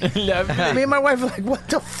 lovely. Lovely. Me and my wife were like, what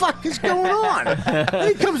the fuck is going on? And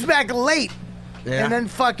he comes back late. Yeah. And then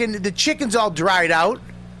fucking the chicken's all dried out.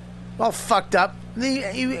 All fucked up.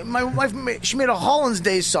 My wife, she made a Hollands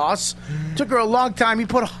Day sauce. Took her a long time.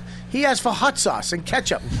 He asked for hot sauce and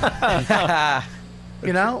ketchup.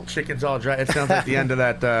 Chicken's all dry. It sounds like the end of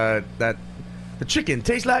that. The chicken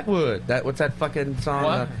tastes like wood. What's that fucking song?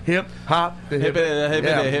 What? Hip hop. Hip,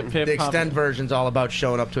 The extend version's all about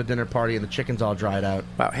showing up to a dinner party and the chicken's all dried out.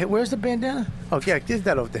 Wow. Hey, where's the bandana? Okay, give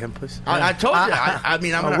that over to him, please. I told you.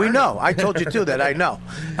 I'm we know. I told you too that I know.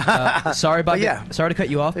 Sorry to cut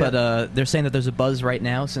you off, but they're saying that there's a buzz right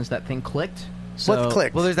now since that thing clicked. So, What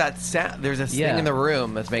clicked? Well, there's that sound. There's a thing in the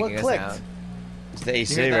room that's making a clicked? sound. It's the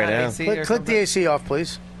AC You hear right that, now. AC or Click something? the AC off,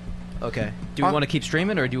 please. Okay. Do we want to keep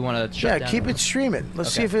streaming or do you want to shut down? Keep it streaming. Let's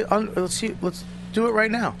see if let's do it right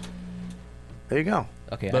now. There you go.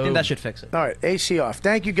 Okay, I think that should fix it. All right, AC off.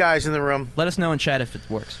 Thank you guys in the room. Let us know in chat if it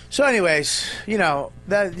works. So, anyways, like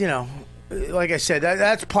I said,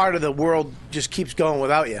 that's part of the world just keeps going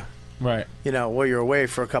without you. Right. Where you're away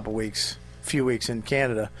for a few weeks in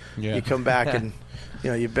Canada. Yeah. You come back and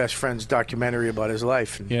your best friend's documentary about his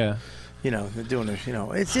life. And, Yeah. they're doing it.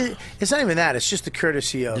 It's not even that. It's just the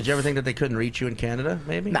courtesy of. Did you ever think that they couldn't reach you in Canada?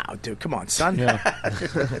 Maybe. No, dude. Come on, son. Yeah.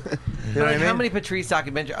 You know what I mean? How many Patrice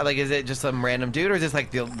documentaries? Like, is it just some random dude, or is this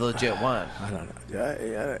like the legit one? I don't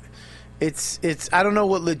know. It's. I don't know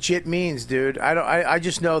what legit means, dude. I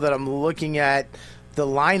just know that I'm looking at the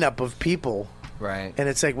lineup of people. Right. And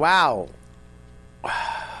it's like, wow.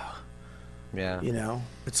 Yeah.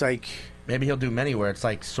 It's like maybe he'll do many where it's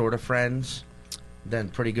like sort of friends, then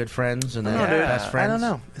pretty good friends, and then I don't know, dude. best friends. I don't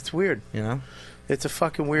know. It's weird. It's a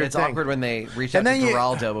fucking weird It's thing. awkward when they reach out to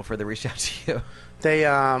Geraldo before they reach out to you. They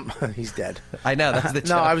he's dead. I know, that's the joke.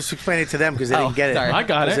 No, I was explaining it to them because they didn't get it. sorry. I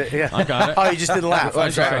got it. Yeah. I got it. Oh, you just didn't laugh.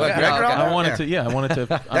 I'm sorry. I wanted to. Yeah, I wanted to.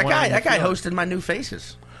 That guy hosted my New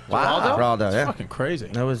Faces. Wow. Geraldo, yeah. Fucking crazy.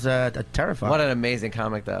 That was terrifying. What an amazing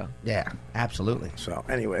comic, though. Yeah, absolutely. So,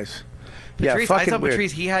 anyways, Patrice, yeah, I fucking saw weird.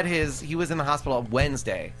 Patrice. He was in the hospital on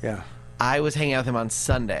Wednesday. Yeah. I was hanging out with him on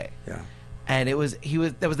Sunday. Yeah. And that was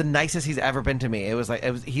the nicest he's ever been to me.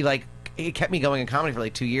 He kept me going in comedy for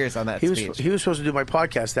like 2 years on that He speech. was supposed to do my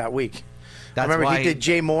podcast that week. That's I remember why he did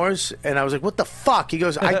Jay Moore's, and I was like, "What the fuck?" He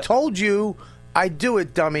goes, "I told you I'd do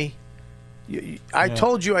it, dummy. I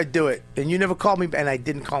told you I'd do it, and you never called me." And I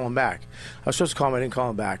didn't call him back. I was supposed to call him. I didn't call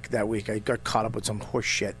him back that week. I got caught up with some horse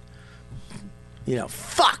shit.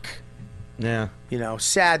 Fuck. Yeah.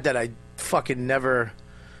 Sad that I fucking never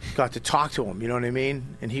got to talk to him. You know what I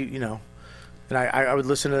mean? And he, and I would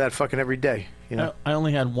listen to that fucking every day. I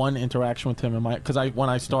only had one interaction with him when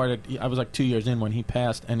I started, I was like 2 years in when he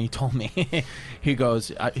passed, and he told me, he goes,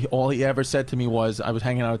 all he ever said to me was, I was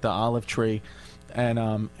hanging out at the olive tree,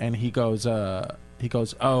 and he goes, oh,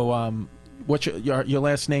 what's your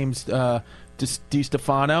last name's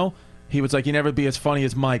Distefano? he was like, "You never be as funny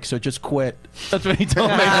as Mike, so just quit." That's what he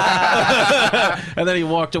told me. And then he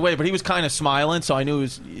walked away, but he was kind of smiling, so I knew it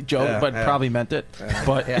was a joke, but probably meant it.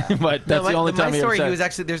 But but that's the only time my he story, ever said. he was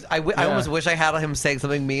actually I almost wish I had him saying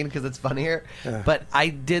something mean because it's funnier. But I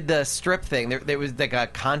did the strip thing. There was like a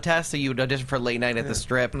contest, so you would audition for late night at the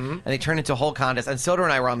strip, and they turned into a whole contest. And Soder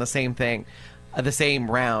and I were on the same thing, the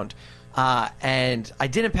same round, and I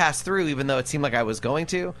didn't pass through, even though it seemed like I was going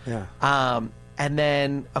to. And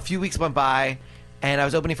then a few weeks went by, and I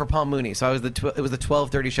was opening for Paul Mooney. So I was it was the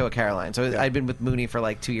 12:30 show at Caroline. So I'd been with Mooney for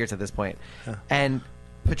like 2 years at this point. And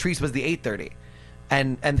Patrice was the 8:30.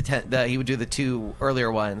 And he would do the 2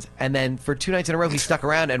 earlier ones. And then for 2 nights in a row, he stuck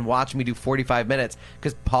around and watched me do 45 minutes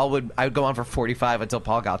because I would go on for 45 until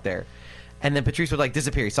Paul got there. And then Patrice would like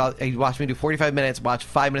disappear. He watched me do 45 minutes, watch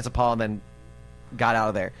 5 minutes of Paul, and then got out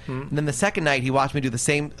of there. And then the second night, he watched me do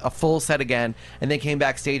a full set again, and then came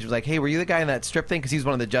backstage and was like, "Hey, were you the guy in that strip thing?" Because he was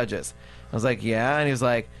one of the judges. I was like, "Yeah." And he was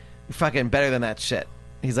like, "You're fucking better than that shit."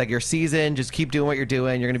 He's like, "You're seasoned. Just keep doing what you're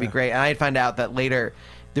doing. You're going to be great." And I found out that later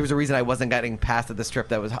there was a reason I wasn't getting past at the strip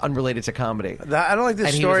that was unrelated to comedy. I don't like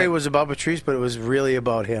this story was about Patrice, but it was really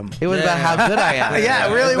about him. It was about how good I am. Yeah,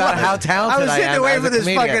 it really about was. how talented I was sitting am away as for a this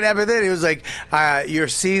comedian. fucking episode. He was like, "You're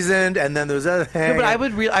seasoned," and then there was other thing. No, but I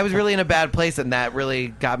was really in a bad place, and that really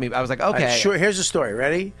got me. I was like, okay. Sure. Here's the story.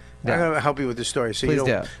 Ready? I'm going to help you with the story so Please you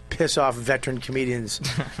don't do. piss off veteran comedians.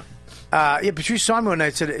 Patrice saw me one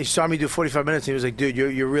night. He saw me do 45 minutes. And he was like, "Dude,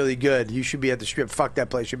 you're really good. You should be at the strip. Fuck that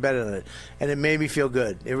place. You're better than it." And it made me feel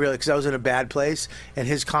good. It really, because I was in a bad place, and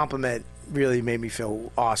his compliment really made me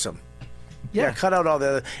feel awesome. Yeah, cut out all the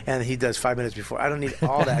other, and he does 5 minutes before. I don't need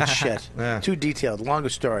all that shit. Too detailed. Longer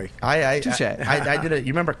story. I did a.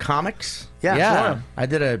 You remember comics? Yeah. Sure. I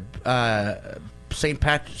did a St.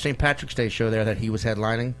 Patrick's Day show there that he was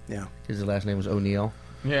headlining. Yeah, his last name was O'Neill.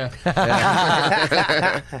 Yeah.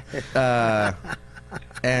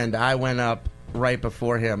 And I went up right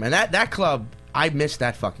before him, and that club, I missed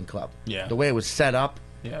that fucking club. Yeah. The way it was set up.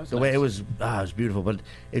 Yeah, it was the way it was beautiful. But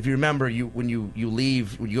if you remember, when you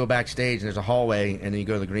leave, when you go backstage, and there's a hallway, and then you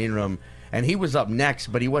go to the green room, and he was up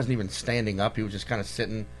next, but he wasn't even standing up. He was just kind of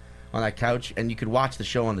sitting on that couch, and you could watch the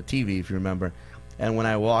show on the TV if you remember. And when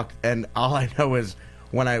I walked, and all I know is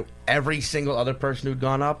every single other person who'd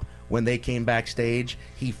gone up, when they came backstage,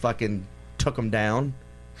 he fucking took them down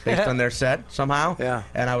based on their set somehow. Yeah.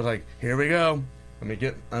 And I was like, "Here we go. Let me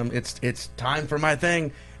get. It's time for my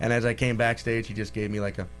thing." And as I came backstage, he just gave me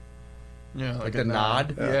like a a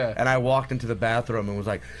nod. Yeah. And I walked into the bathroom and was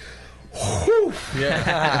like, "Whew."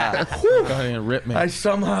 Yeah. Whew. Go ahead and rip me.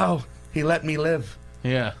 He let me live.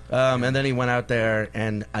 Yeah. And then he went out there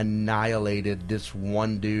and annihilated this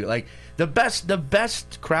one dude. Like the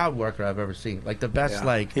best crowd worker I've ever seen. Like the best.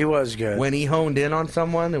 Like he was good. When he honed in on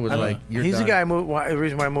someone, it was like he's done. the guy. The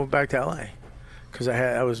reason why I moved back to LA, because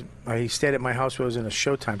he stayed at my house when I was in a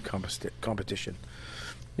Showtime competition.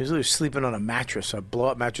 He was literally sleeping on a mattress, a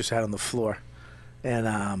blow-up mattress I had on the floor, and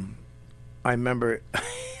I remember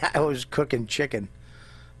I was cooking chicken,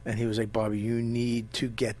 and he was like, "Bobby, you need to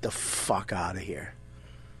get the fuck out of here."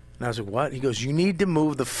 And I was like, "What?" He goes, "You need to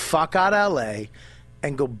move the fuck out of LA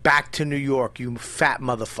and go back to New York, you fat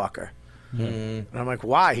motherfucker." And I'm like,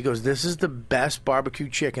 "Why?" He goes, "This is the best barbecue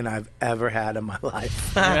chicken I've ever had in my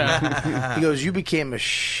life." He goes, "You became a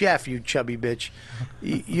chef, you chubby bitch.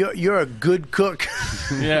 You're a good cook."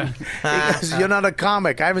 Yeah. He goes, "You're not a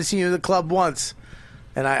comic. I haven't seen you in the club once."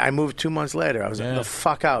 And I moved 2 months later. I was like, the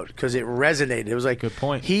fuck out, because it resonated. It was like, good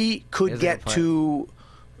point. He could get to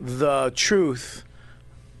the truth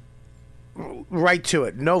right to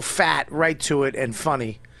it. No fat, right to it, and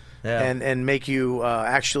funny. Yeah. And make you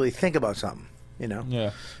actually think about something, you know?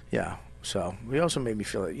 Yeah. Yeah. So he also made me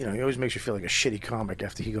feel like, he always makes you feel like a shitty comic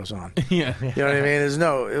after he goes on. Yeah. You know what I mean?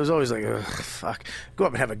 It was always like, ugh, fuck. Go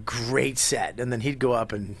up and have a great set. And then he'd go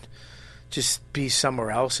up and just be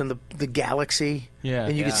somewhere else in the galaxy. Yeah.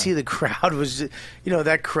 And you could see the crowd was,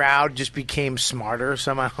 that crowd just became smarter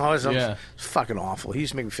somehow. It's fucking awful. He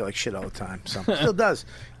used to make me feel like shit all the time. So still does.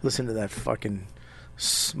 Listen to that fucking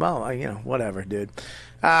smell. Whatever, dude.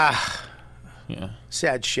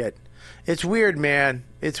 Sad shit. It's weird, man.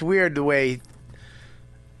 It's weird the way,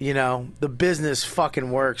 the business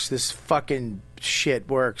fucking works. This fucking shit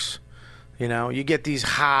works. You get these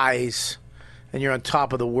highs, and you're on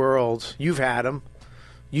top of the world. You've had them.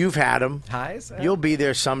 Highs? You'll be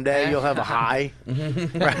there someday. You'll have a high.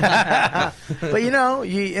 But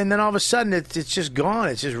and then all of a sudden it's just gone.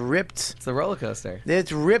 It's just ripped. It's the roller coaster.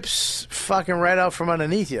 It rips fucking right out from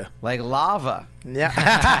underneath you. Like lava. Yeah.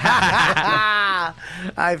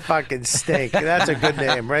 I fucking stink. That's a good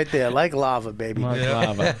name right there. Like lava, baby. Like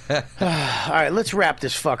lava. All right, let's wrap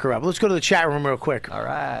this fucker up. Let's go to the chat room real quick. All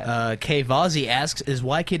right. Kay Vazzi asks, is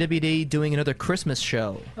YKWD doing another Christmas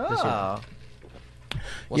show this year?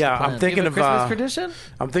 What's Yeah, the plan? I'm thinking You of have a Christmas tradition?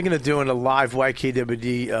 I'm thinking of doing a live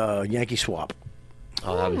YKWD Yankee swap.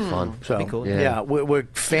 Oh, that'd be fun. So That'd be cool. yeah, we're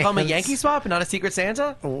fans. Call him a Yankee swap, not a Secret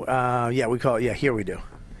Santa? Yeah, we call it. Yeah, here we do.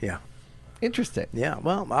 Yeah. Interesting. Yeah.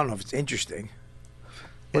 Well, I don't know if it's interesting.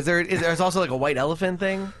 There's also like a white elephant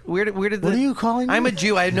thing? Where did What are you calling me? I'm a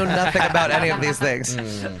Jew. I know nothing about any of these things.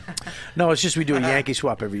 No, it's just we do a Yankee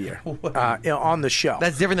swap every year on the show.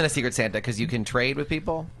 That's different than a Secret Santa because you can trade with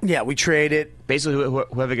people. Yeah, we trade it. Basically,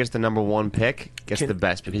 whoever gets the number one pick gets the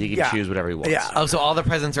best because he can choose whatever he wants. Yeah. Oh, so all the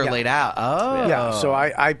presents are laid out. Oh, Yeah. So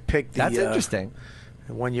I picked the. That's interesting.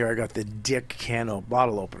 One year I got the Dick Cano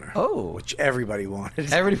bottle opener. Oh, which everybody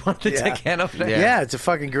wanted. Everybody wanted the Dick Cano opener. Yeah, it's a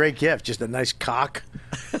fucking great gift. Just a nice cock.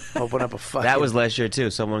 Open up a fucking. That was last year too.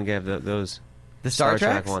 Someone gave those. The Star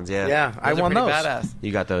Trek Treks? ones, yeah. Yeah, I won those. Badass.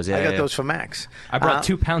 You got those, yeah. I got those for Max. I brought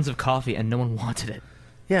 2 pounds of coffee and no one wanted it.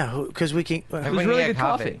 Yeah, because we can. It was really good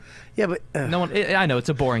coffee. Yeah, but no one. I know it's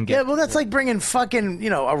a boring gift. Yeah, well, that's like bringing fucking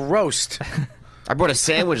a roast. I brought a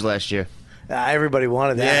sandwich last year. Everybody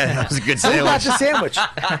wanted that. Yeah, that was a good Who got sandwich. the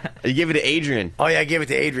sandwich? You gave it to Adrian. Oh yeah, I gave it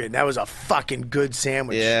to Adrian. That was a fucking good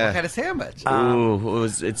sandwich. Yeah. What kind of sandwich?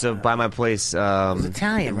 It's by my place.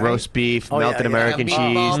 Italian, right? Roast beef, Oh, melted yeah. American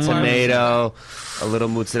cheese, tomato, a little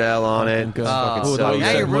mozzarella on it. It's fucking Ooh, the so way you Now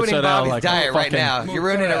said you're ruining mozzarella, Bobby's like, diet right fucking- now. You're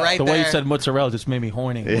ruining it right The there. way you said mozzarella just made me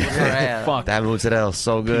horny. Fuck. That mozzarella is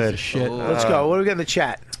so good. Shit. Let's go. What do we got in the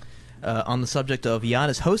chat? On the subject of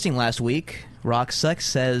Giannis hosting last week, Rock Sex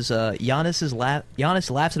says Giannis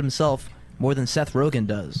laughs at himself more than Seth Rogen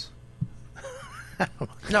does.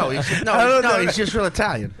 No, he's just real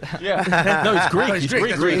Italian. Yeah. No, he's Greek. No, he's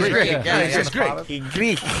Greek. Yeah, He's just Greek. He's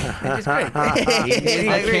Greek. He's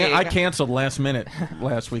Greek. I canceled last minute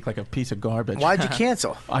last week like a piece of garbage. Why'd you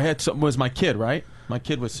cancel? I had some. Was my kid right? My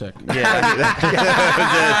kid was sick. Yeah.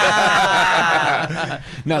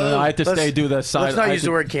 No. I had to stay do the side. Let's not use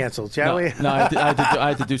the word canceled, shall we? No, I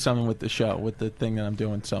had to do something with the show, with the thing that I'm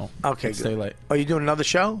doing. So Okay, I'd stay late. Are you doing another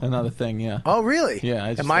show? Another thing, yeah. Oh, really? Yeah. I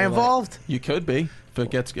just Am I stay late. involved? You could be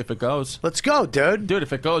if it goes. Let's go, dude. Dude,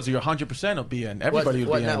 if it goes, you're 100% will be in. Everybody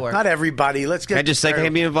will be in. Not everybody. Let's get. Can I just say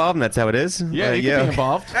can be involved, and that's how it is? Yeah, you can be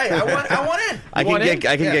involved. Hey, I want in.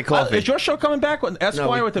 I can get coffee. Is your show coming back with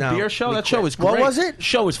Esquire with the beer show? That show was great. What was it?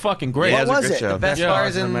 Show was fucking great. What was it? Show. The best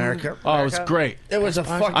bars in America. Oh, it was great. It was a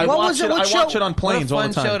fucking. I What watch was it? it. What I watch show? it on planes all What a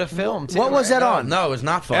the fun show time. to film, too. What was that on? No, it was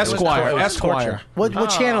not fun. Esquire. It was Esquire. torture. What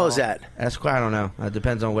channel is that? Esquire, I don't know. It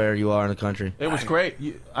depends on where you are in the country. It was great.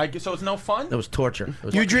 So it's no fun. It was torture. It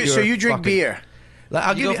was You drink. pure So you drink fucking- beer.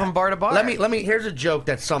 I'll You give go from bar to bar. Let me. Here's a joke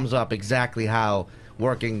that sums up exactly how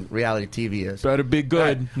working reality TV is. Better be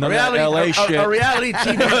good. A None of that LA shit. A reality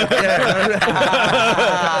TV.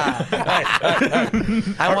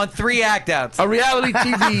 I want 3 act outs. A reality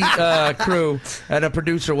TV crew and a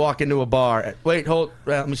producer walk into a bar. Wait, hold.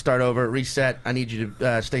 Let me start over. Reset. I need you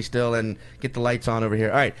to stay still and get the lights on over here.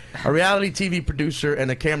 All right. A reality TV producer and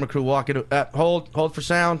a camera crew walk into. Hold for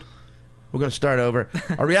sound. We're going to start over.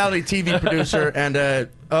 A reality TV producer and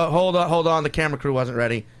hold on. The camera crew wasn't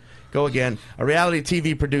ready. Go again. A reality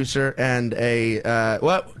TV producer and a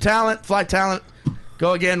flight talent.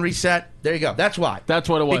 Go again. Reset. There you go. That's why. That's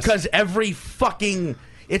what it was. Because every fucking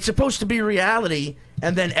it's supposed to be reality,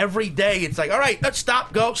 and then every day it's like, all right, let's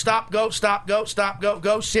stop, go,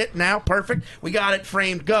 sit now, perfect. We got it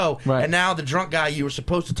framed, go. Right. And now the drunk guy you were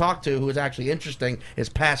supposed to talk to, who is actually interesting, is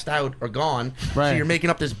passed out or gone. Right. So you're making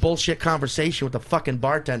up this bullshit conversation with the fucking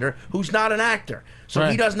bartender who's not an actor. So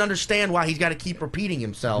Right. he doesn't understand why he's got to keep repeating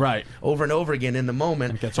himself Right. over and over again in the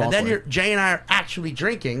moment. It gets And then awkward. Jay and I are actually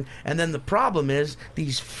drinking, and then the problem is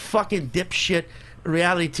these fucking dipshit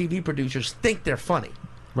reality TV producers think they're funny.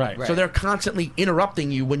 Right. So they're constantly interrupting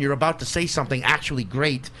you when you're about to say something actually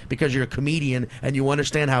great because you're a comedian and you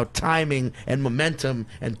understand how timing and momentum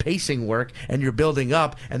and pacing work, and you're building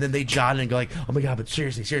up, and then they jot in and go like, oh my God, but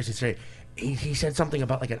seriously. He said something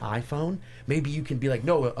about like an iPhone. Maybe you can be like,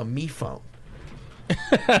 no, a me phone.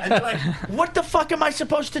 And you're like, what the fuck am I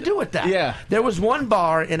supposed to do with that? Yeah. There was one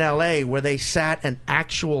bar in LA where they sat an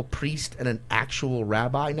actual priest and an actual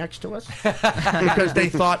rabbi next to us because they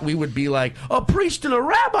thought we would be like, a priest and a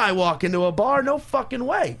rabbi walk into a bar? No fucking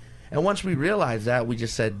way. And once we realized that, we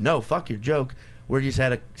just said, no, fuck your joke. We just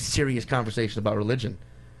had a serious conversation about religion.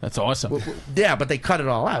 That's awesome. Yeah, but they cut it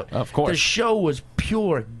all out. Of course. The show was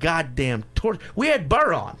pure goddamn torture. We had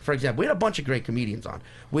Burr on, for example. We had a bunch of great comedians on.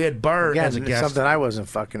 We had Burr as a Again, guest. something I wasn't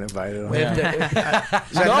fucking invited on.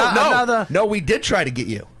 No, we did try to get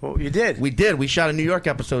you. Well, you did. We did. We shot a New York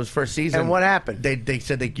episode first season. And what happened? They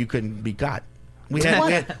said that you couldn't be got. We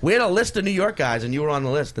had a list of New York guys, and you were on the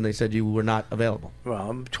list, and they said you were not available. Well,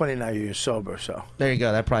 I'm 29 years sober, so there you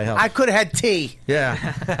go. That probably helps. I could have had tea. Yeah,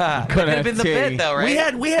 could have been the bit though,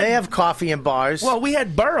 right? We had They have coffee in bars. Well, we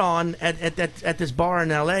had Burr on at this bar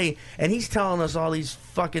in L.A., and he's telling us all these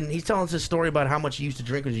he's telling us this story about how much he used to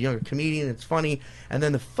drink when he was a younger comedian. It's funny, and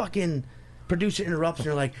then the fucking producer interrupts and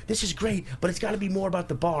they're like, "This is great, but it's got to be more about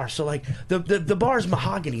the bar." So like the bar is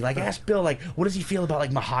mahogany. Like ask Bill, like what does he feel about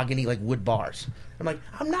like mahogany, like wood bars? I'm like,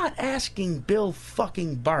 I'm not asking Bill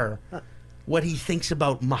fucking Burr what he thinks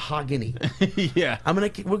about mahogany. Yeah,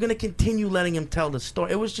 we're gonna continue letting him tell the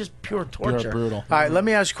story. It was just pure torture. Pure brutal. All right, let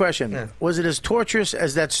me ask you a question. Was it as torturous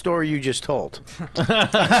as that story you just told? No,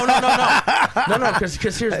 because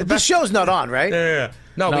here's the This show's not on, right? Yeah.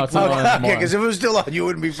 No, it's not on anymore. Okay, because if it was still on, you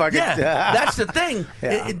wouldn't be fucking... Yeah, that's the thing.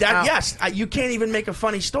 Yeah. Yes, you can't even make a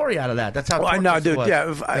funny story out of that. That's how Well, no, torturous it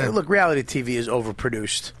dude, was. look, reality TV is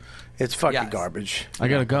overproduced. It's fucking garbage. I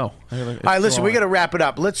gotta go. All right, listen, we got to wrap it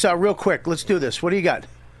up. Let's real quick. Let's do this. What do you got?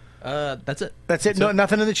 That's it. That's it. No,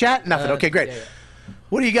 nothing in the chat. Nothing. Okay, great. Yeah.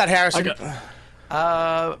 What do you got, Harrison? You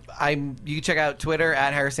can check out Twitter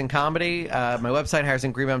at Harrison Comedy. My website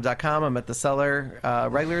harrisongreenbaum.com. I'm at the Cellar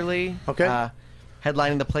regularly. Okay.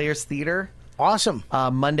 Headlining the Players Theater. Awesome.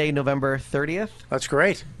 Monday, November 30th. That's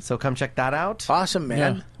great. So come check that out. Awesome,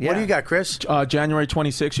 man. Yeah. What do you got, Chris? January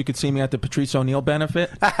 26th, you could see me at the Patrice O'Neill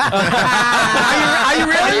benefit. Are you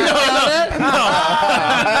really?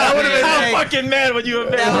 I would have been fucking mad when you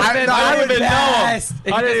have been. I didn't even know him.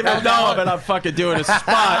 I didn't even know him, and I'm fucking doing a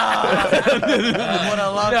spot.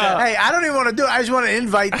 Hey, I don't even want to do it. I just want to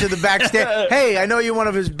invite to the backstage. Hey, I know you're one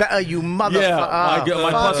of his. You motherfucker. Yeah,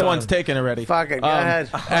 my plus one's taken already. Fuck it. Go ahead.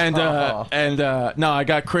 No, I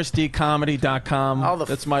got ChrisDcomedy.com.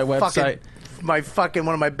 That's my website.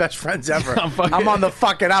 One of my best friends ever. I'm on the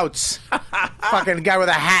fucking outs. Fucking guy with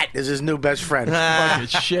a hat is his new best friend. Fucking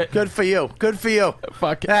shit. Good for you. Good for you.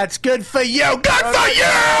 Fuck it. That's good for you. Good for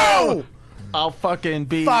you. I'll fucking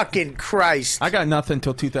be. Fucking Christ. I got nothing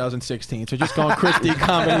until 2016, so just go on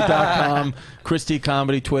ChrisDcomedy.com, Chris D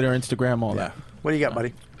Comedy, Twitter, Instagram, all that. What do you got,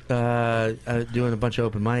 buddy? Doing a bunch of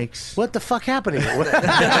open mics. What the fuck happened here?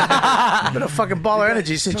 Been a fucking baller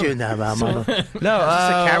energy since you. No, were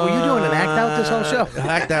you doing an act out this whole show?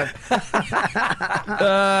 Act out.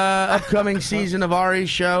 Upcoming season of Ari's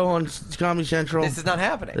show on Comedy Central. This is not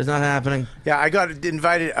happening. It's not happening. Yeah, I got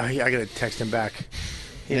invited. I got to text him back.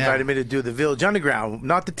 He invited me to do the Village Underground,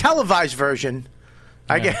 not the televised version.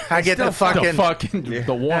 I get the fucking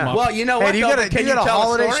the warm up. Well, you know what? Hey, can you tell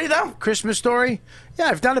holiday a story though? Christmas story? Yeah,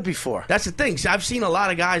 I've done it before. That's the thing. I've seen a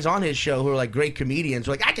lot of guys on his show who are like great comedians.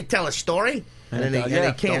 Who are like, I can tell a story, and then they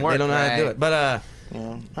can't. They don't know how to do it. But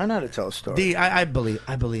I know how to tell a story. I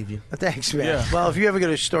believe you. Thanks, man. Yeah. Well, if you ever get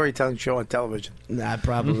a storytelling show on television, nah,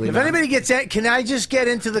 probably. If not. anybody gets in, can I just get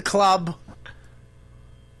into the club?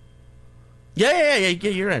 Yeah,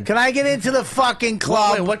 you're in. Can I get into the fucking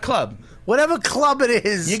club? Wait, what club? Whatever club it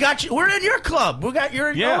is. We're in your club. We got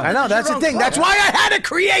your. Yeah, I know. That's the thing. That's why I had to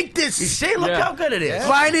create this. You see, look how good it is. That's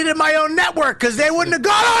why I needed my own network, because they wouldn't have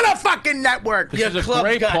gone on a fucking network. This is a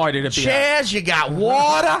great party to be chairs, you got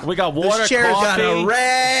water. We got water, This chair's coffee. got a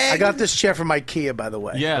rag. I got this chair from IKEA, by the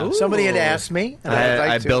way. Yeah. Ooh. Somebody had asked me. And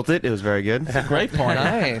I built it. It was very good. It's a great party.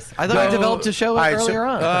 Nice. I thought you developed a show earlier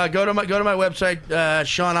on. Go to my website,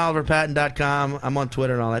 SeanOliverPatton.com. I'm on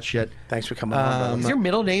Twitter and all that shit. Thanks for coming on. Is your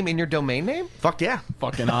middle name in your domain name? Fuck yeah.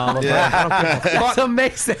 Fucking Oliver. That's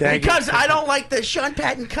amazing. Because I don't like the Sean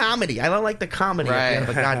Patton comedy. I don't like the comedy at the end of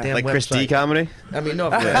a goddamn like website. Chris D Comedy? I mean, no.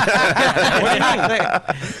 What do you mean?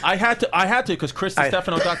 I had to because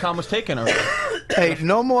ChrisDistefano.com was taken already. Hey,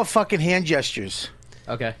 no more fucking hand gestures.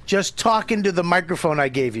 Okay. Just talking to the microphone I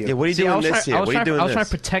gave you. Yeah, what are you doing this year? What are you doing I was this? trying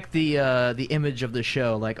to protect the image of the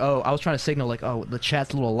show. Like, I was trying to signal, like, the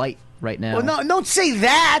chat's a little light right now. Well, no, don't say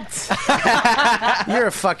that. You're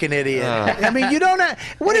a fucking idiot. I mean, you don't.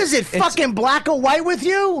 What is it? Fucking black or white with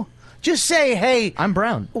you? Just say, hey. I'm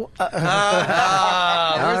brown. Where's All the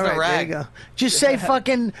right, rag? there you go. Just say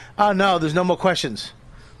fucking. Oh no, there's no more questions.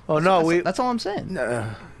 Oh no, That's all I'm saying.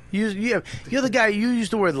 You're the guy. You use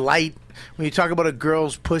the word light when you talk about a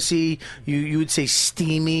girl's pussy. You would say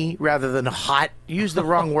steamy rather than hot. You use the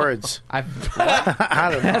wrong words. I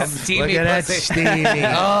don't know. Steamy Look at that pussy. steamy.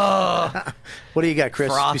 Oh. What do you got,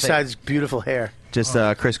 Chris? Frothy. Besides beautiful hair. Just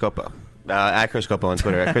Chris Copo. At Chris Scopo on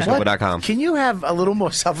Twitter, at chrisscopo.com. Can you have a little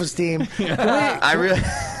more self-esteem? I really, you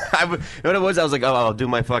know what it was? I was like, oh, I'll do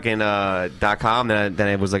my fucking .com. Then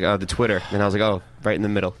it was like, the Twitter. And I was like, oh, right in the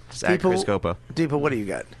middle. Just at Chris Scopo. Deepa, what do you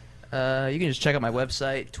got? You can just check out my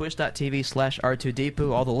website,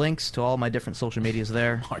 twitch.tv/R2Deepu. All the links to all my different social medias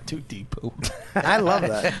there. R2Deepu. I love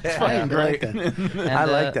that. It's fucking great. I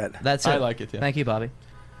like that. That's it. I like it, yeah. Thank you, Bobby.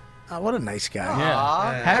 Oh, what a nice guy.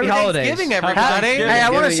 Yeah. Happy holidays. Thanksgiving, everybody. Hey, I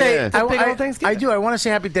want to say, Thanksgiving. I do. I want to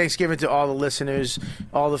say happy Thanksgiving to all the listeners,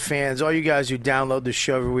 all the fans, all you guys who download the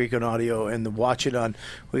show every week on audio and watch it on.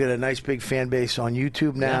 We got a nice big fan base on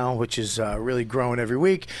YouTube now, which is really growing every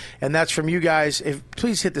week, and that's from you guys.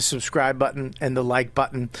 Please hit the subscribe button and the like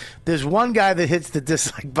button. There's one guy that hits the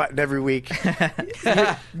dislike button every week.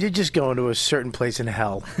 You're just going to a certain place in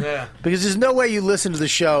hell. Yeah. Because there's no way you listen to the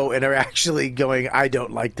show and are actually going, I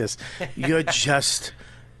don't like this. You're just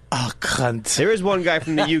a cunt. There is one guy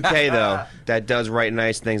from the UK, though, that does write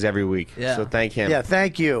nice things every week. Yeah. So thank him. Yeah,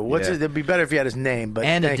 thank you. It'd be better if you had his name, but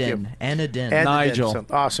thank you. Anadin. Nigel. So,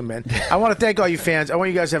 awesome, man. I want to thank all you fans. I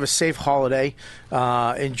want you guys to have a safe holiday.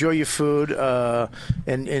 Enjoy your food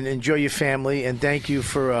and enjoy your family. And thank you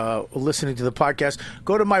for listening to the podcast.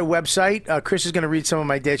 Go to my website. Chris is going to read some of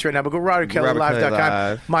my dates right now, but go to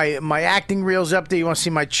RobertKellyLive.com. My acting reel's up there. You want to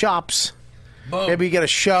see my chops? Boom. Maybe you get a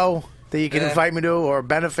show that you can invite me to, or a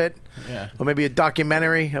benefit, or maybe a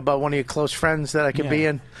documentary about one of your close friends that I could be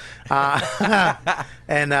in.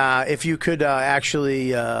 And if you could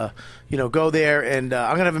actually, go there, and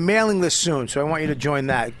I'm gonna have a mailing list soon, so I want you to join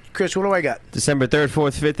that. Chris, what do I got? December 3rd,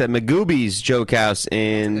 4th, 5th at Magooby's Joke House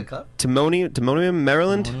in Timonium,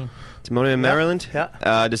 Maryland. Maryland.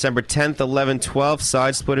 Yeah. December 10th, 11th, 12th,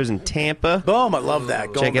 Side Splitters in Tampa. Boom, I love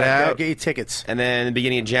that. Check it out. Get your tickets. And then the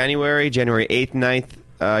beginning of January 8th,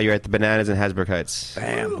 9th, you're at the Bananas in Hasbrook Heights.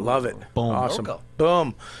 Bam, love it. Boom. Awesome.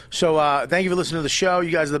 Boom. So thank you for listening to the show.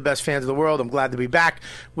 You guys are the best fans of the world. I'm glad to be back.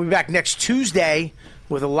 We'll be back next Tuesday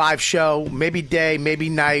with a live show. Maybe day, maybe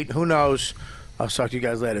night. Who knows? I'll talk to you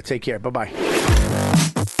guys later. Take care. Bye-bye.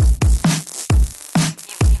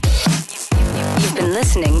 You've been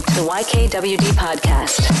listening to the YKWD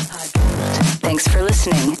podcast. Thanks for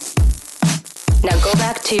listening. Now go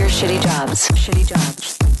back to your shitty jobs. Shitty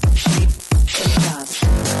jobs. Shitty jobs.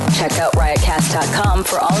 Check out riotcast.com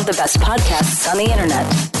for all of the best podcasts on the internet.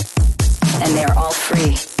 And they're all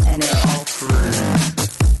free.